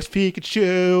like, thanks,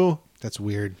 Pikachu. That's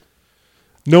weird.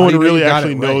 No How one do you know really you got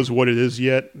actually it right? knows what it is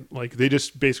yet. Like, they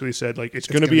just basically said, like, it's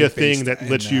going to be a thing based that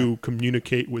lets in you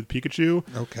communicate with Pikachu.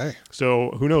 Okay.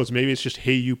 So who knows? Maybe it's just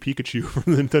Hey You Pikachu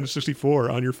from the Nintendo 64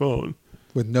 on your phone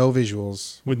With no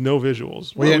visuals. with no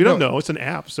visuals. Well, Well, yeah, we don't no. know. It's an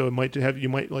app, so you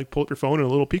might like pull up your phone and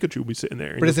a little Pikachu will be sitting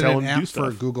there. And But is it you'll tell an him to do app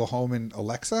for stuff. Google Home and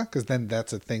Alexa? Because then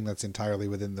that's a thing that's entirely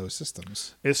within those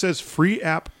systems. It says free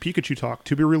app Pikachu Talk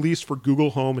to be released for Google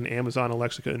Home and Amazon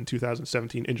Alexa in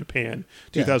 2017 in Japan,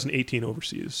 Yeah. 2018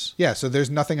 overseas. Yeah, so there's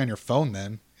nothing on your phone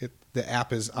then. The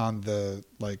app is on the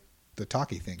the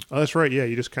talkie thing. Oh, that's right. Yeah,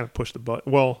 you just kind of push the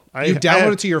button. Well, You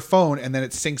download it to your phone, and then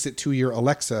it syncs it to your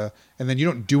Alexa, and then you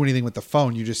don't do anything with the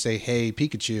phone. You just say, "Hey,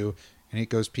 Pikachu," and it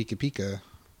goes Pika Pika.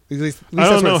 At least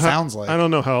that's what it sounds like. I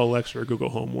don't know how Alexa or Google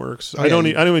Home works. Oh, I don't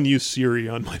even use Siri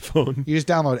on my phone. You just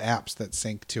download apps that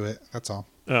sync to it. That's all.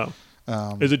 Oh.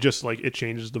 Is it just like it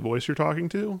changes the voice you're talking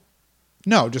to?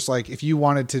 No, just like if you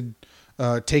wanted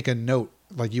to take a note,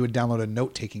 like you would download a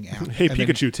note-taking app. Hey,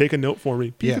 Pikachu, take a note for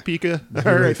me. Pika Yeah. Pika.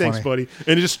 All right, thanks, buddy.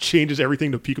 And it just changes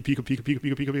everything to Pika Pika Pika Pika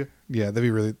Pika Pika Pika. Yeah, that'd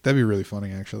be really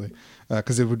funny actually,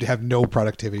 because it would have no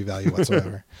productivity value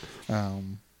whatsoever.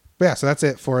 But yeah, so that's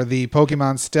it for the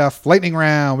Pokemon stuff. Lightning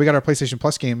round. We got our PlayStation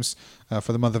Plus games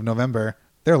for the month of November.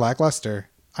 They're lackluster.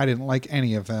 I didn't like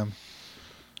any of them.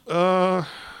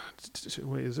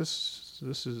 Wait, is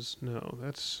this is no,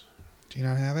 that's Do you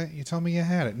not have it? You told me you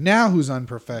had it. Now who's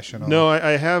unprofessional? no,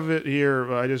 I have it here,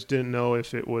 but I just didn't know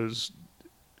if it was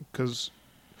because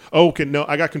okay, no,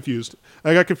 I got confused.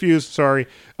 Sorry.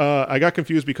 I got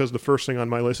confused because the first thing on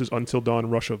my list is Until Dawn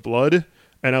Rush of Blood.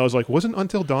 And I was like, wasn't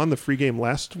Until Dawn the free game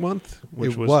last month?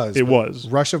 It was. It was.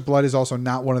 Rush of Blood is also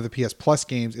not one of the PS Plus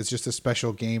games. It's just a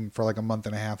special game for like a month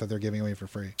and a half that they're giving away for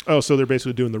free. Oh, so they're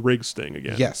basically doing the Riggs thing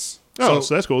again. Yes. Oh,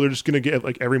 so that's cool. They're just going to get,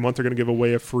 like, every month they're going to give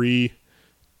away a free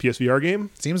PSVR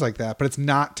game? Seems like that, but it's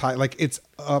not tied. Like, it's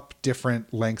up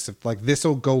different lengths of, like, this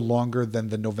will go longer than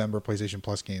the November PlayStation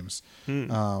Plus games.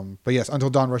 But yes,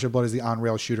 Until Dawn Rush of Blood is the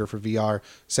on-rail shooter for VR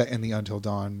set in the Until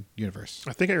Dawn universe.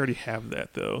 I think I already have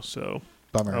that, though, so...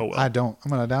 Bummer. Oh, well. I don't. I'm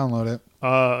going to download it.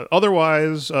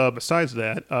 Otherwise, besides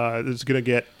that, it's going to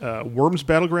get Worms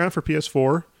Battleground for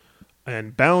PS4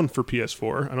 and Bound for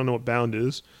PS4. I don't know what Bound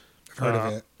is. I've heard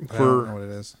of it. But I don't know what it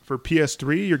is. For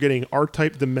PS3, you're getting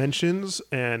R-Type Dimensions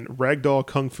and Ragdoll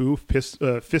Kung Fu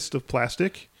Fist of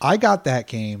Plastic. I got that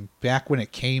game back when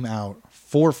it came out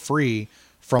for free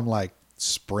from like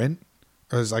Sprint.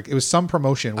 It was some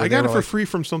promotion. Where I got it for like, free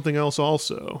from something else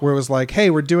also. Where it was like, hey,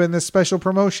 we're doing this special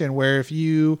promotion where if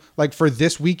you like for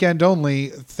this weekend only,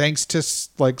 thanks to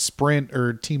like Sprint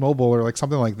or T-Mobile or like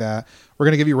something like that, we're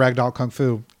going to give you Ragdoll Kung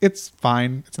Fu. It's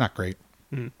fine. It's not great.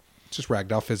 It's just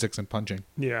ragdoll physics and punching.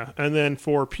 Yeah. And then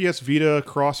for PS Vita,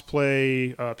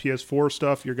 crossplay, PS4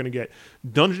 stuff, you're going to get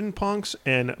Dungeon Punks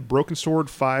and Broken Sword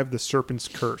 5, The Serpent's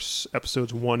Curse,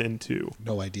 episodes 1 and 2.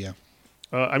 No idea.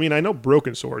 I mean, I know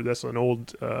Broken Sword. That's an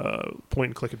old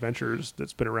point-and-click adventures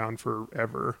that's been around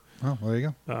forever. Oh, well, there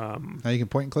you go. Now you can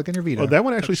point and click on your Vita. Oh, that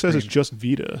one actually says it's just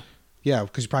Vita. Yeah,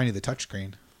 because you probably need the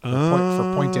touchscreen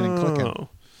for pointing and clicking.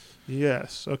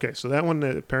 Yes. Okay, so that one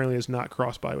apparently is not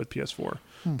cross-buy with PS4.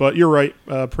 But you're right,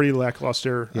 pretty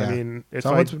lackluster. Yeah. I mean,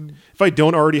 if I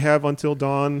don't already have Until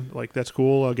Dawn, like that's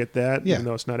cool. I'll get that, even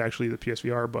though it's not actually the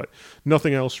PSVR. But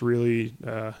nothing else really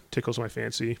tickles my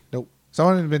fancy. Nope.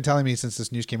 Someone had been telling me since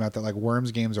this news came out that like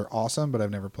Worms games are awesome, but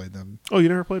I've never played them. Oh, you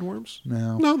never played Worms?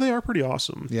 No. No, they are pretty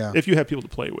awesome. Yeah. If you have people to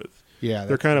play with. Yeah.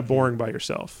 They're kind of boring by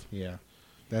yourself. Yeah.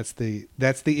 That's the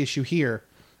issue here,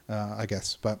 I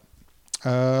guess. But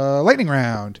lightning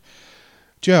round.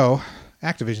 Joe,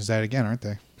 Activision's at it again, aren't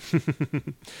they?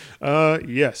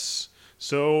 Yes.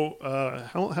 So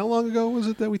how long ago was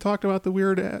it that we talked about the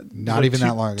weird ad? Not even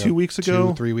that long ago. 2 weeks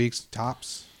ago? 3 weeks,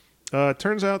 tops.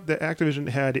 Turns out that Activision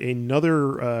had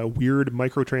another weird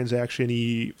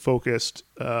microtransaction-y focused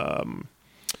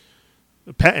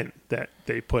patent that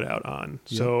they put out on.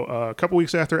 Yep. So a couple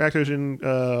weeks after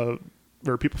Activision,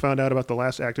 or people found out about the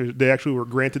last Activision, they actually were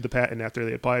granted the patent after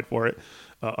they applied for it.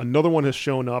 Another one has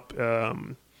shown up.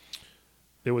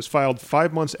 It was filed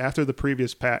 5 months after the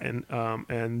previous patent,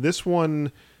 and this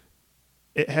one,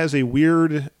 it has a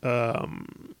weird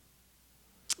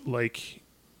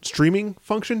streaming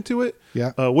function to it.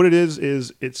 Yeah. What it is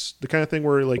it's the kind of thing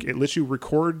where like it lets you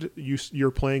record you're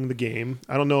playing the game.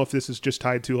 I don't know if this is just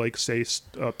tied to like say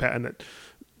a patent that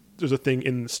there's a thing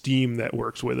in Steam that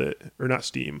works with it, or not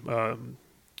Steam.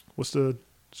 What's the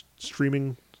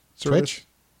streaming service?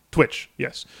 Twitch,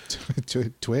 yes.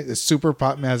 Twitch, a super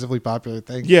massively popular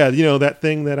thing. Yeah, you know that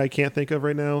thing that I can't think of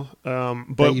right now.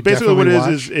 But basically, what it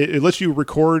is it lets you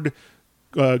record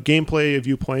gameplay of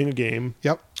you playing a game.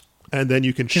 Yep. And then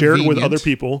you can share it with other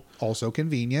people. Also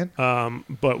convenient.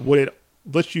 But what it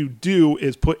lets you do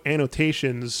is put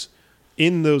annotations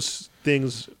in those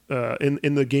things,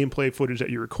 in the gameplay footage that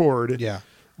you record. Yeah.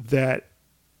 That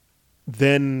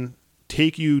then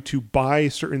take you to buy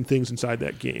certain things inside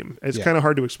that game. It's kind of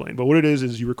hard to explain. But what it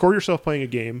is you record yourself playing a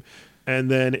game.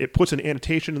 and then it puts an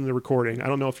annotation in the recording. I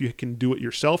don't know if you can do it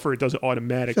yourself or it does it I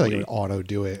automatically. feel like it would auto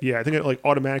do it. Yeah, I think it like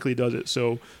automatically does it.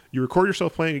 So you record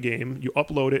yourself playing a game, you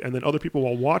upload it, and then other people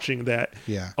while watching that,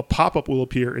 Yeah. a pop-up will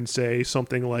appear and say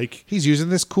something like, He's using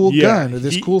this cool Yeah, gun or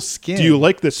this he- cool skin. do you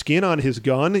like the skin on his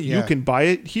gun? You Yeah. can buy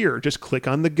it here. Just click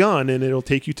on the gun and it'll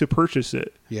take you to purchase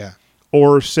it. Yeah.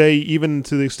 Or say, even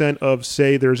to the extent of,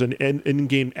 say, there's an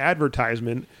in-game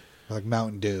advertisement. Like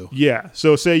Mountain Dew. Yeah.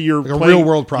 So say you're Like a playing,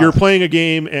 real-world product. You're playing a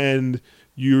game and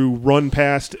you run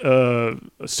past a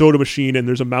soda machine and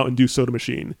there's a Mountain Dew soda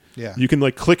machine. Yeah. You can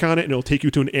like click on it and it'll take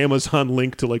you to an Amazon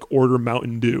link to like order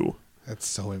Mountain Dew That's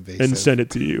so invasive. and send it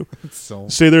to you. It's so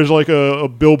Say there's like a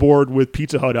billboard with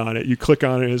Pizza Hut on it. You click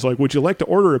on it and it's like, would you like to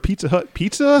order a Pizza Hut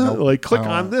pizza? Nope, Like click I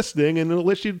don't on want- this thing and it'll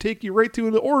let you take you right to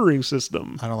the ordering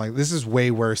system. I don't like this. Is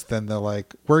way worse than the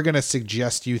like we're gonna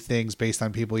suggest you things based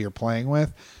on people you're playing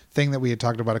with thing that we had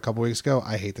talked about a couple weeks ago.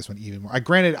 I hate this one even more.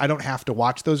 Granted, I don't have to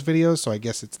watch those videos, so I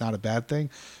guess it's not a bad thing.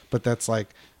 But that's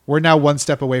like we're now one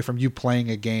step away from you playing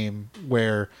a game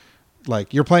where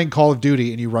like you're playing Call of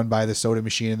Duty and you run by the soda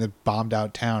machine in the bombed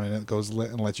out town and it goes lit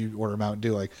and lets you order Mountain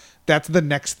Dew. Like that's the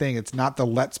next thing. It's not the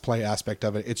let's play aspect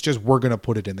of it. It's just we're gonna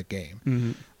put it in the game.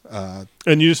 Mm-hmm.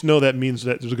 And you just know that means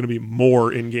that there's going to be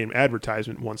more in-game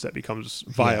advertisement once that becomes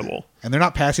viable. Yeah. And they're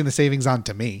not passing the savings on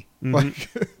to me. Like,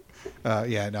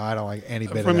 yeah, no, I don't like any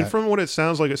bit of that. From what it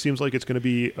sounds like, it seems like it's going to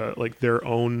be like their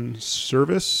own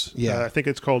service. Yeah. I think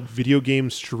it's called Video Game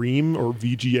Stream or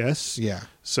VGS. Yeah.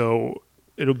 So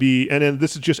it'll be, and then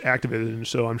this is just Activision.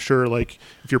 So I'm sure, like,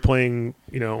 if you're playing,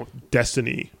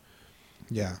 Destiny,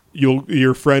 Yeah.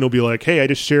 your friend will be like, hey, I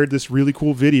just shared this really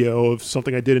cool video of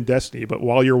something I did in Destiny. But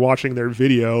while you're watching their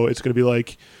video, it's going to be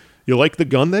like, you like the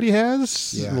gun that he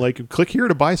has? Yeah. Like, click here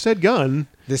to buy said gun.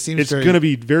 This seems It's very going to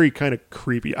be very kind of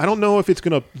creepy. I don't know if it's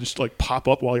going to just like pop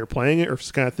up while you're playing it, or if it's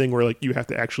the kind of thing where like you have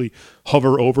to actually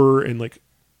hover over and like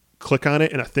click on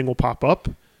it and a thing will pop up.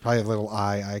 probably have little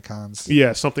eye icons.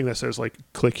 Yeah, something that says like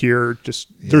click here. Just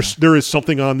Yeah. there is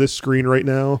something on this screen right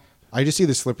now. I just see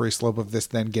the slippery slope of this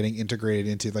then getting integrated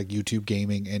into like YouTube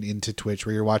gaming and into Twitch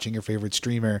where you're watching your favorite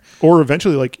streamer. Or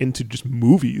eventually like into just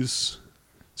movies.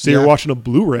 Say Yeah. you're watching a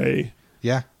Blu-ray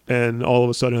Yeah. and all of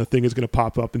a sudden a thing is going to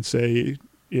pop up and say,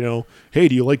 hey,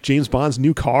 do you like James Bond's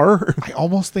new car? I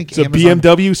almost think It's a Amazon,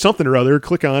 BMW something or other.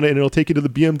 Click on it and it'll take you to the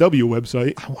BMW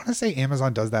website. I want to say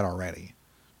Amazon does that already.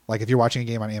 Like if you're watching a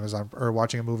game on Amazon or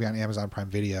watching a movie on Amazon Prime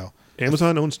Video.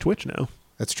 Amazon owns Twitch now.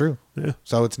 That's true. Yeah.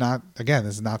 So it's not, again,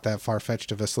 this is not that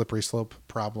far-fetched of a slippery slope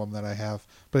problem that I have.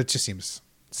 But it just seems,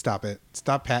 stop it.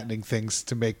 Stop patenting things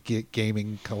to make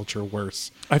gaming culture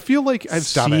worse. I feel like I've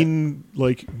Stop seen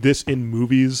like this in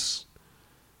movies.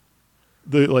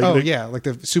 Yeah, like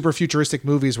the super futuristic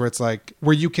movies where it's like,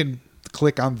 where you can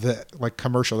click on the like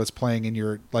commercial that's playing in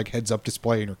your like heads up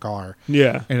display in your car.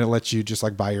 Yeah. And it lets you just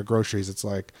like buy your groceries. It's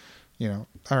like,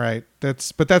 all right,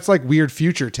 that's like weird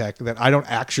future tech that I don't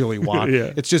actually want.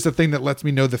 Yeah. It's just a thing that lets me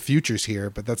know the future's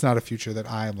here, but that's not a future that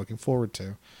I am looking forward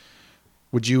to.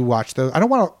 Would you watch those? I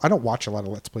don't watch a lot of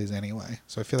Let's Plays anyway,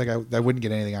 so I feel like I wouldn't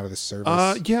get anything out of this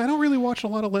service. Yeah, I don't really watch a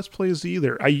lot of Let's Plays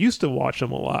either. I used to watch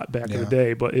them a lot back in the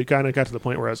day, but it kind of got to the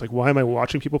point where I was like, why am I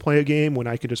watching people play a game when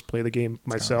I could just play the game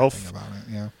myself? Think about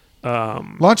it, yeah.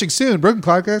 Launching soon, Broken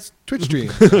Cloudcast Twitch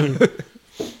stream.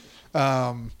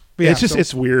 But yeah, it's just so-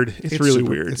 it's weird. It's really super-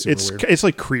 weird. it's super weird. It's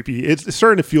like creepy. It's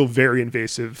starting to feel very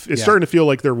invasive. It's Yeah. starting to feel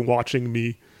like they're watching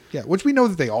me. Yeah, which we know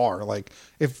that they are. Like,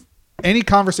 if any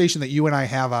conversation that you and I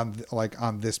have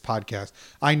on this podcast,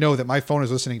 I know that my phone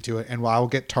is listening to it, and I'll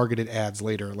get targeted ads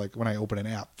later, like when I open an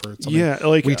app for something. Yeah,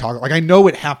 like we talk. Like I know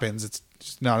it happens. It's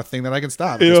just not a thing that I can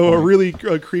stop. at You this know, a point. really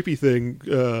creepy thing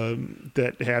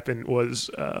that happened was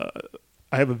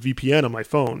I have a VPN on my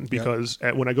phone because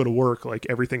when I go to work, like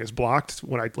everything is blocked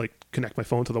when I like connect my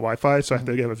phone to the Wi-Fi. So I have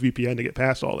to have a VPN to get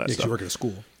past all that Yeah, 'cause stuff. you work at a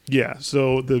school. Yeah,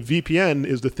 so the VPN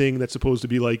is the thing that's supposed to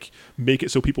be like make it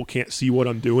so people can't see what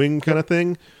I'm doing, kind of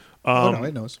thing. Oh no,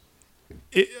 it knows.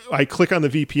 I click on the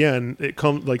VPN, it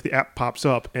comes like the app pops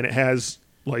up and it has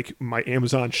like my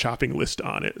Amazon shopping list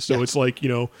on it. So Yeah. it's like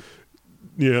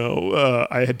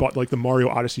I had bought like the Mario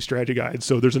Odyssey strategy guide.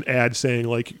 So there's an ad saying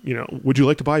like, would you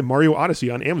like to buy Mario Odyssey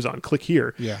on Amazon? Click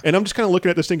here. Yeah. And I'm just kind of looking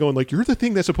at this thing going like, you're the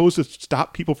thing that's supposed to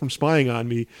stop people from spying on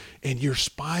me. And you're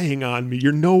spying on me.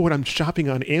 You know what I'm shopping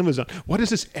on Amazon. Why does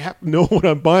this app know what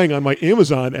I'm buying on my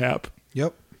Amazon app?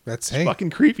 Yep, that's Fucking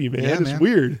creepy, man. Yeah, It's man.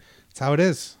 weird. That's how it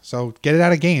is. So get it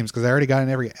out of games because I already got it in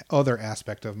every other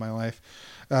aspect of my life.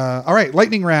 All right,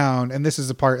 lightning round. And this is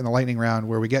the part in the lightning round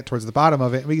where we get towards the bottom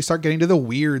of it and we start getting to the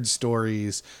weird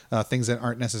stories, things that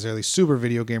aren't necessarily super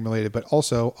video game related, but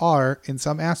also are in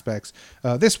some aspects.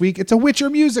 This week, it's a Witcher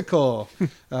musical.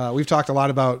 We've talked a lot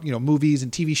about, movies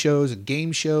and TV shows and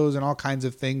game shows and all kinds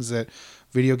of things that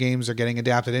video games are getting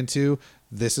adapted into.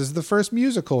 This is the first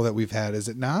musical that we've had, is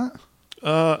it not?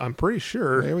 I'm pretty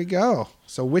sure. There we go.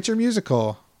 So Witcher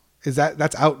musical,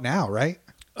 that's out now, right?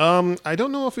 I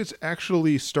don't know if it's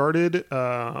actually started.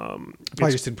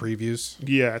 Probably just in previews.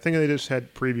 Yeah, I think they just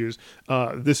had previews.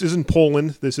 This isn't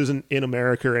Poland. This isn't in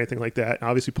America or anything like that.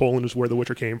 Obviously, Poland is where The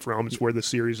Witcher came from. It's where the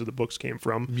series of the books came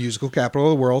from. Musical capital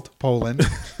of the world, Poland,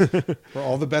 where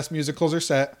all the best musicals are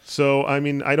set. So, I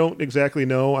mean, I don't exactly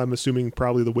know. I'm assuming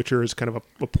probably The Witcher is kind of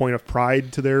a point of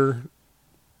pride to their...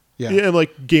 Yeah,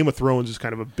 like Game of Thrones is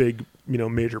kind of a big,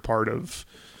 major part of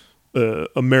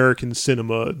American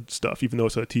cinema stuff, even though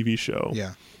it's a TV show.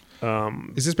 Yeah.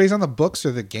 Is this based on the books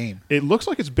or the game? It looks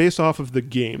like it's based off of the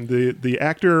game. The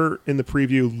actor in the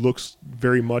preview looks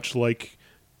very much like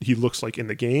he looks like in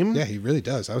the game. Yeah, he really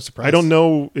does. I was surprised. I don't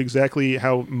know exactly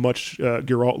how much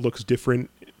Geralt looks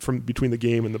different from between the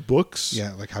game and the books.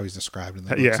 Yeah, like how he's described in the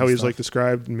books. Yeah, how he's like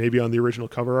described maybe on the original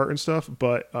cover art and stuff.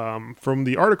 But from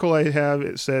the article I have,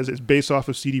 it says it's based off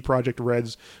of CD Projekt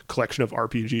Red's collection of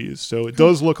RPGs. So it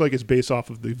does look like it's based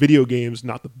off of the video games,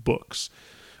 not the books.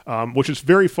 Which is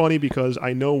very funny because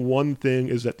I know one thing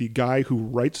is that the guy who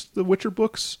writes the Witcher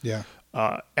books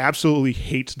absolutely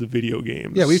hates the video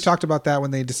games. Yeah, we've talked about that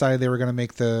when they decided they were going to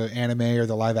make the anime or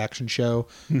the live action show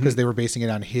because they were basing it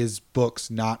on his books,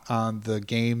 not on the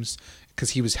games,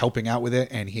 because he was helping out with it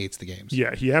and he hates the games.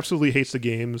 Yeah, he absolutely hates the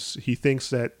games. He thinks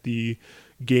that the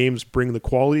games bring the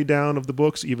quality down of the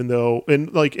books, even though,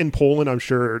 and like in Poland, I'm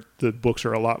sure the books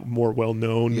are a lot more well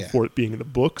known for it being the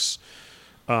books.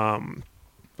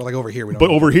 But like over here, we don't.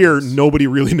 But over here, nobody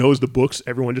really knows the books.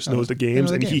 Everyone just knows the games,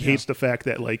 and he hates the fact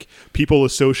that like people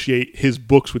associate his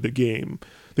books with the game.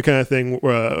 The kind of thing.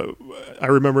 I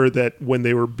remember that when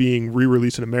they were being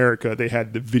re-released in America, they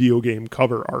had the video game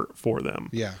cover art for them.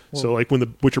 Yeah. Well, so like when the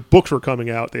Witcher books were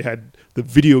coming out, they had the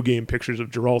video game pictures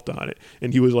of Geralt on it,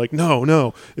 and he was like,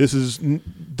 "No,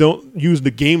 don't use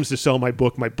the games to sell my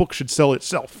book. My book should sell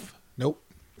itself." Nope,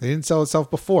 they didn't sell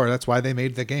itself before. That's why they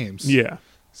made the games. Yeah.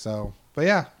 So. But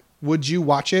yeah, would you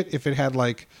watch it if it had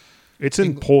like... It's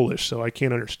in Polish, so I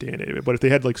can't understand it. But if they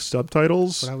had like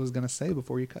subtitles... That's what I was going to say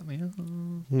before you cut me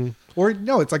off. Or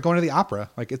no, it's like going to the opera.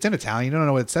 Like it's in Italian. You don't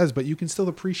know what it says, but you can still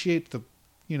appreciate the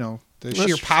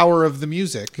sheer power of the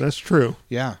music. That's true.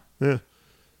 Yeah. Yeah.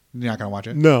 You're not going to watch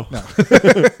it? No.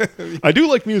 I do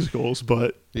like musicals,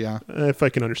 but if I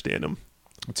can understand them.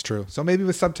 It's true. So maybe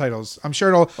with subtitles. I'm sure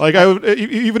it'll... Like I would,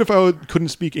 even if I couldn't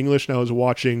speak English and I was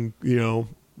watching,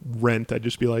 Rent, I'd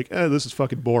just be like, this is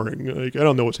fucking boring. Like, I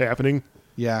don't know what's happening.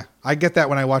 Yeah, I get that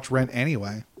when I watch Rent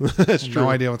anyway. That's true. No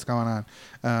idea what's going on.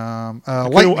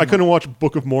 I couldn't watch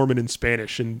Book of Mormon in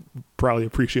Spanish and probably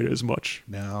appreciate it as much.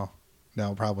 No,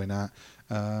 probably not.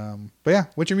 But yeah,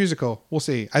 Witcher musical. We'll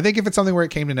see. I think if it's something where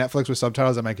it came to Netflix with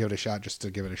subtitles, I might give it a shot just to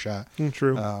give it a shot.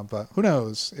 True. But who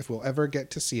knows if we'll ever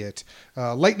get to see it.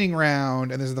 Lightning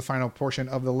round, and this is the final portion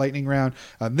of the lightning round.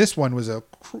 This one was a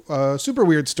super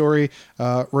weird story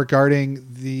regarding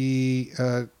the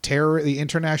the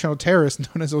international terrorist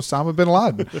known as Osama bin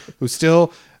Laden, who's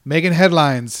still making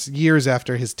headlines years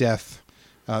after his death.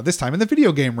 This time in the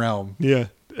video game realm. Yeah,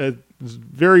 it's a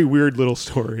very weird little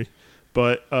story.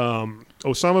 But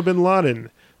Osama bin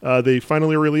Laden, they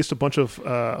finally released a bunch of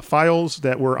files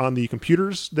that were on the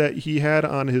computers that he had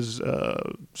on his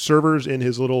servers in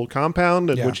his little compound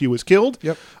in which he was killed.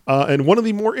 Yep. And one of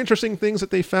the more interesting things that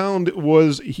they found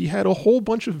was he had a whole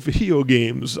bunch of video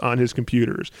games on his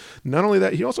computers. Not only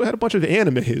that, he also had a bunch of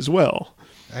anime as well.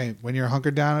 Hey, when you're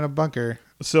hunkered down in a bunker.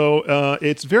 So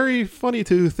it's very funny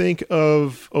to think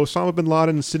of Osama bin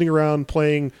Laden sitting around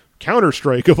playing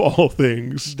Counter-Strike of all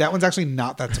things. That one's actually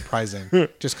not that surprising,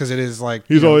 just because it is like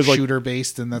he's always shooter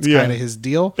based, and that's kind of his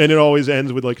deal. And it always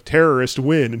ends with like terrorist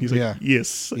win, and he's like,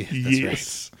 yes.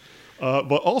 Right.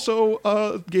 But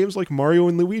also games like Mario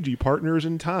and Luigi, Partners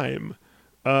in Time.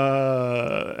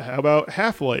 How about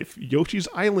Half-Life, Yoshi's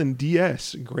Island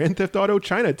DS, Grand Theft Auto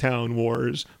Chinatown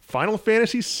Wars, Final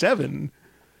Fantasy VII.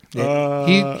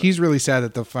 He's really sad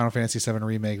that the Final Fantasy VII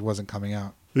remake wasn't coming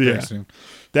out very soon.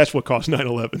 That's what caused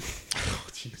 9/11. Oh,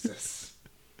 Jesus.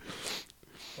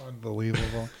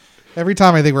 Unbelievable. Every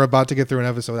time I think we're about to get through an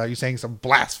episode without you saying some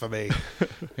blasphemy,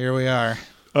 here we are.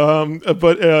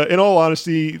 But in all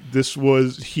honesty,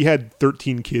 he had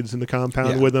 13 kids in the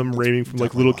compound with him, ranging from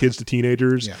like little kids to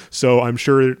teenagers. Yeah. So I'm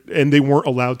sure, and they weren't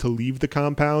allowed to leave the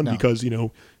compound because,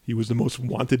 he he was the most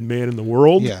wanted man in the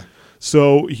world. Yeah.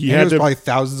 So he And it had was to. probably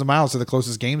thousands of miles to the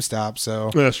closest GameStop,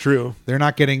 so That's true. they're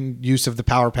not getting use of the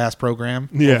Power Pass program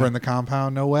Yeah. over in the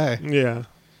compound. No way. Yeah.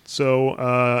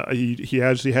 So he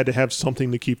actually had to have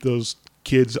something to keep those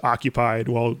kids occupied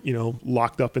while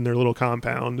locked up in their little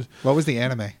compound. What was the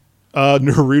anime?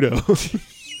 Naruto.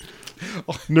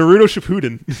 Naruto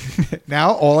Shippuden.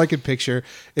 Now all I can picture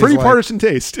is Pretty like, partisan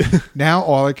taste. now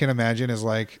all I can imagine is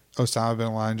like Osama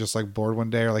bin Laden just like bored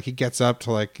one day, or like he gets up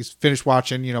to like he's finished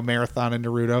watching marathon in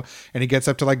Naruto, and he gets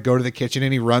up to like go to the kitchen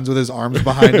and he runs with his arms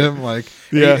behind him, like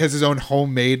Yeah. he has his own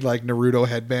homemade like Naruto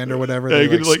headband or whatever Yeah, that you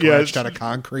he, could, like like, scratched out of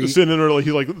concrete. Sitting there, like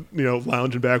he's like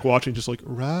lounging back, watching, just like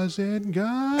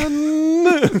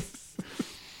Rasengan.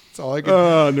 That's all I can.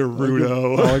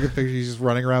 Naruto. All I can picture, he's just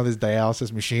running around with his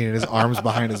dialysis machine and his arms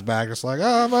behind his back, just like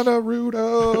I'm a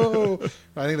Naruto.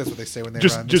 I think that's what they say when they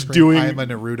run. Just Scream, doing I'm a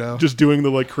Naruto. just doing the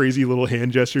like crazy little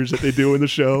hand gestures that they do in the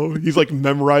show. He's like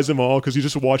memorized them all because he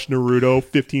just watched Naruto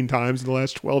 15 times in the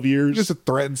last 12 years. Just to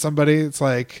threaten somebody. It's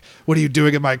like, what are you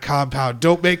doing in my compound?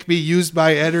 Don't make me use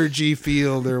my energy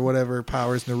field or whatever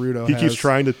powers Naruto He has. keeps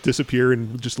trying to disappear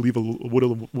and just leave a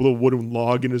little wooden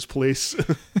log in his place.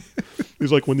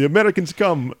 He's like, when the Americans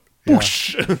come, Yeah.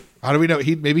 whoosh. How do we know?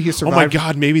 Maybe he Oh survived. my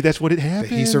God, maybe that's what it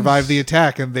happened. He survived the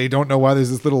attack, and they don't know why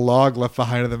there's this little log left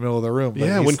behind in the middle of the room. But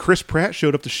Yeah, he's- when Chris Pratt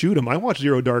showed up to shoot him, I watched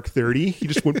Zero Dark 30. He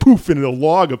just went poof, and a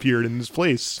log appeared in his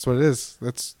place. that's what it is.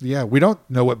 We don't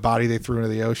know what body they threw into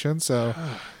the ocean, so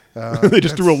They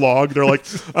just threw a log. They're like,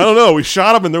 I don't know. We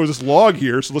shot him, and there was this log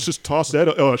here, so let's just toss that.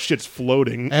 Oh, shit, it's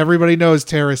floating. everybody knows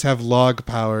terrorists have log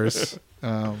powers.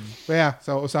 But yeah,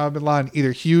 so Osama bin Laden,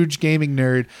 either huge gaming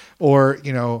nerd or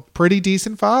pretty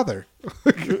decent father.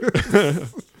 I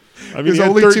mean, There's he had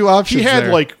only two options He had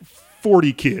there. like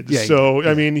 40 kids, Yeah, so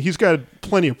yeah. I mean, he's got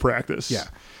plenty of practice. Yeah.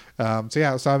 So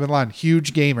yeah, Osama bin Laden,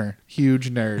 huge gamer,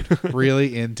 huge nerd,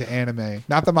 really into anime.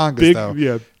 Not the mangas Big, though.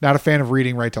 yeah. Not a fan of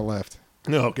reading right to left.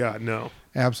 No, God, no.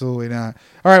 Absolutely not.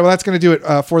 All right, well, that's going to do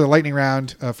it for the lightning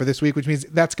round for this week, which means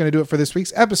that's going to do it for this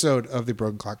week's episode of the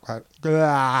Broken Clock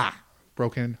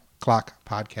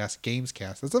Podcast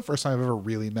Gamescast. That's the first time I've ever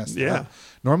really messed it Yeah. up.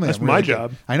 Normally, That's I'm my really good.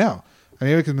 job. I know. I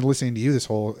mean, I've been listening to you this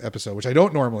whole episode, which I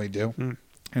don't normally do.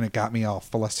 And it got me all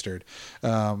flustered.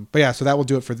 But yeah, so that will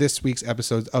do it for this week's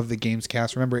episode of the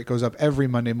Gamescast. Remember, it goes up every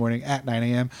Monday morning at 9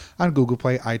 a.m. on Google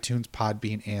Play, iTunes,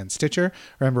 Podbean, and Stitcher.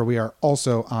 Remember, we are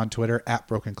also on Twitter at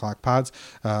Broken Clock Pods.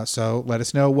 So let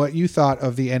us know what you thought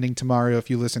of the ending to Mario if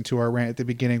you listened to our rant at the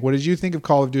beginning. What did you think of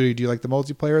Call of Duty? Do you like the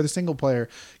multiplayer or the single player?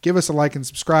 Give us a like and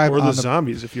subscribe. Or the on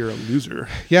zombies if you're a loser.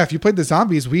 Yeah, if you played the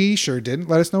zombies, we sure didn't.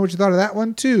 Let us know what you thought of that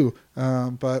one too.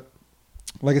 But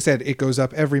like I said, it goes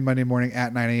up every Monday morning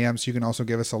at 9 a.m. So you can also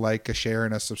give us a like, a share,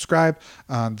 and a subscribe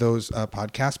on those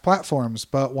podcast platforms.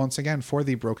 But once again, for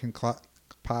the Broken Clock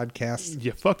Podcast.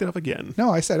 You fucked it up again.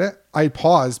 No, I said it. I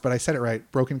paused, but I said it right.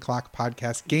 Broken Clock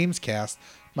Podcast Gamescast.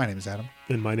 My name is Adam.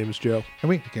 And my name is Joe. And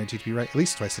we guarantee to be right at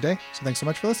least twice a day. So thanks so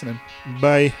much for listening.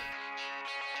 Bye.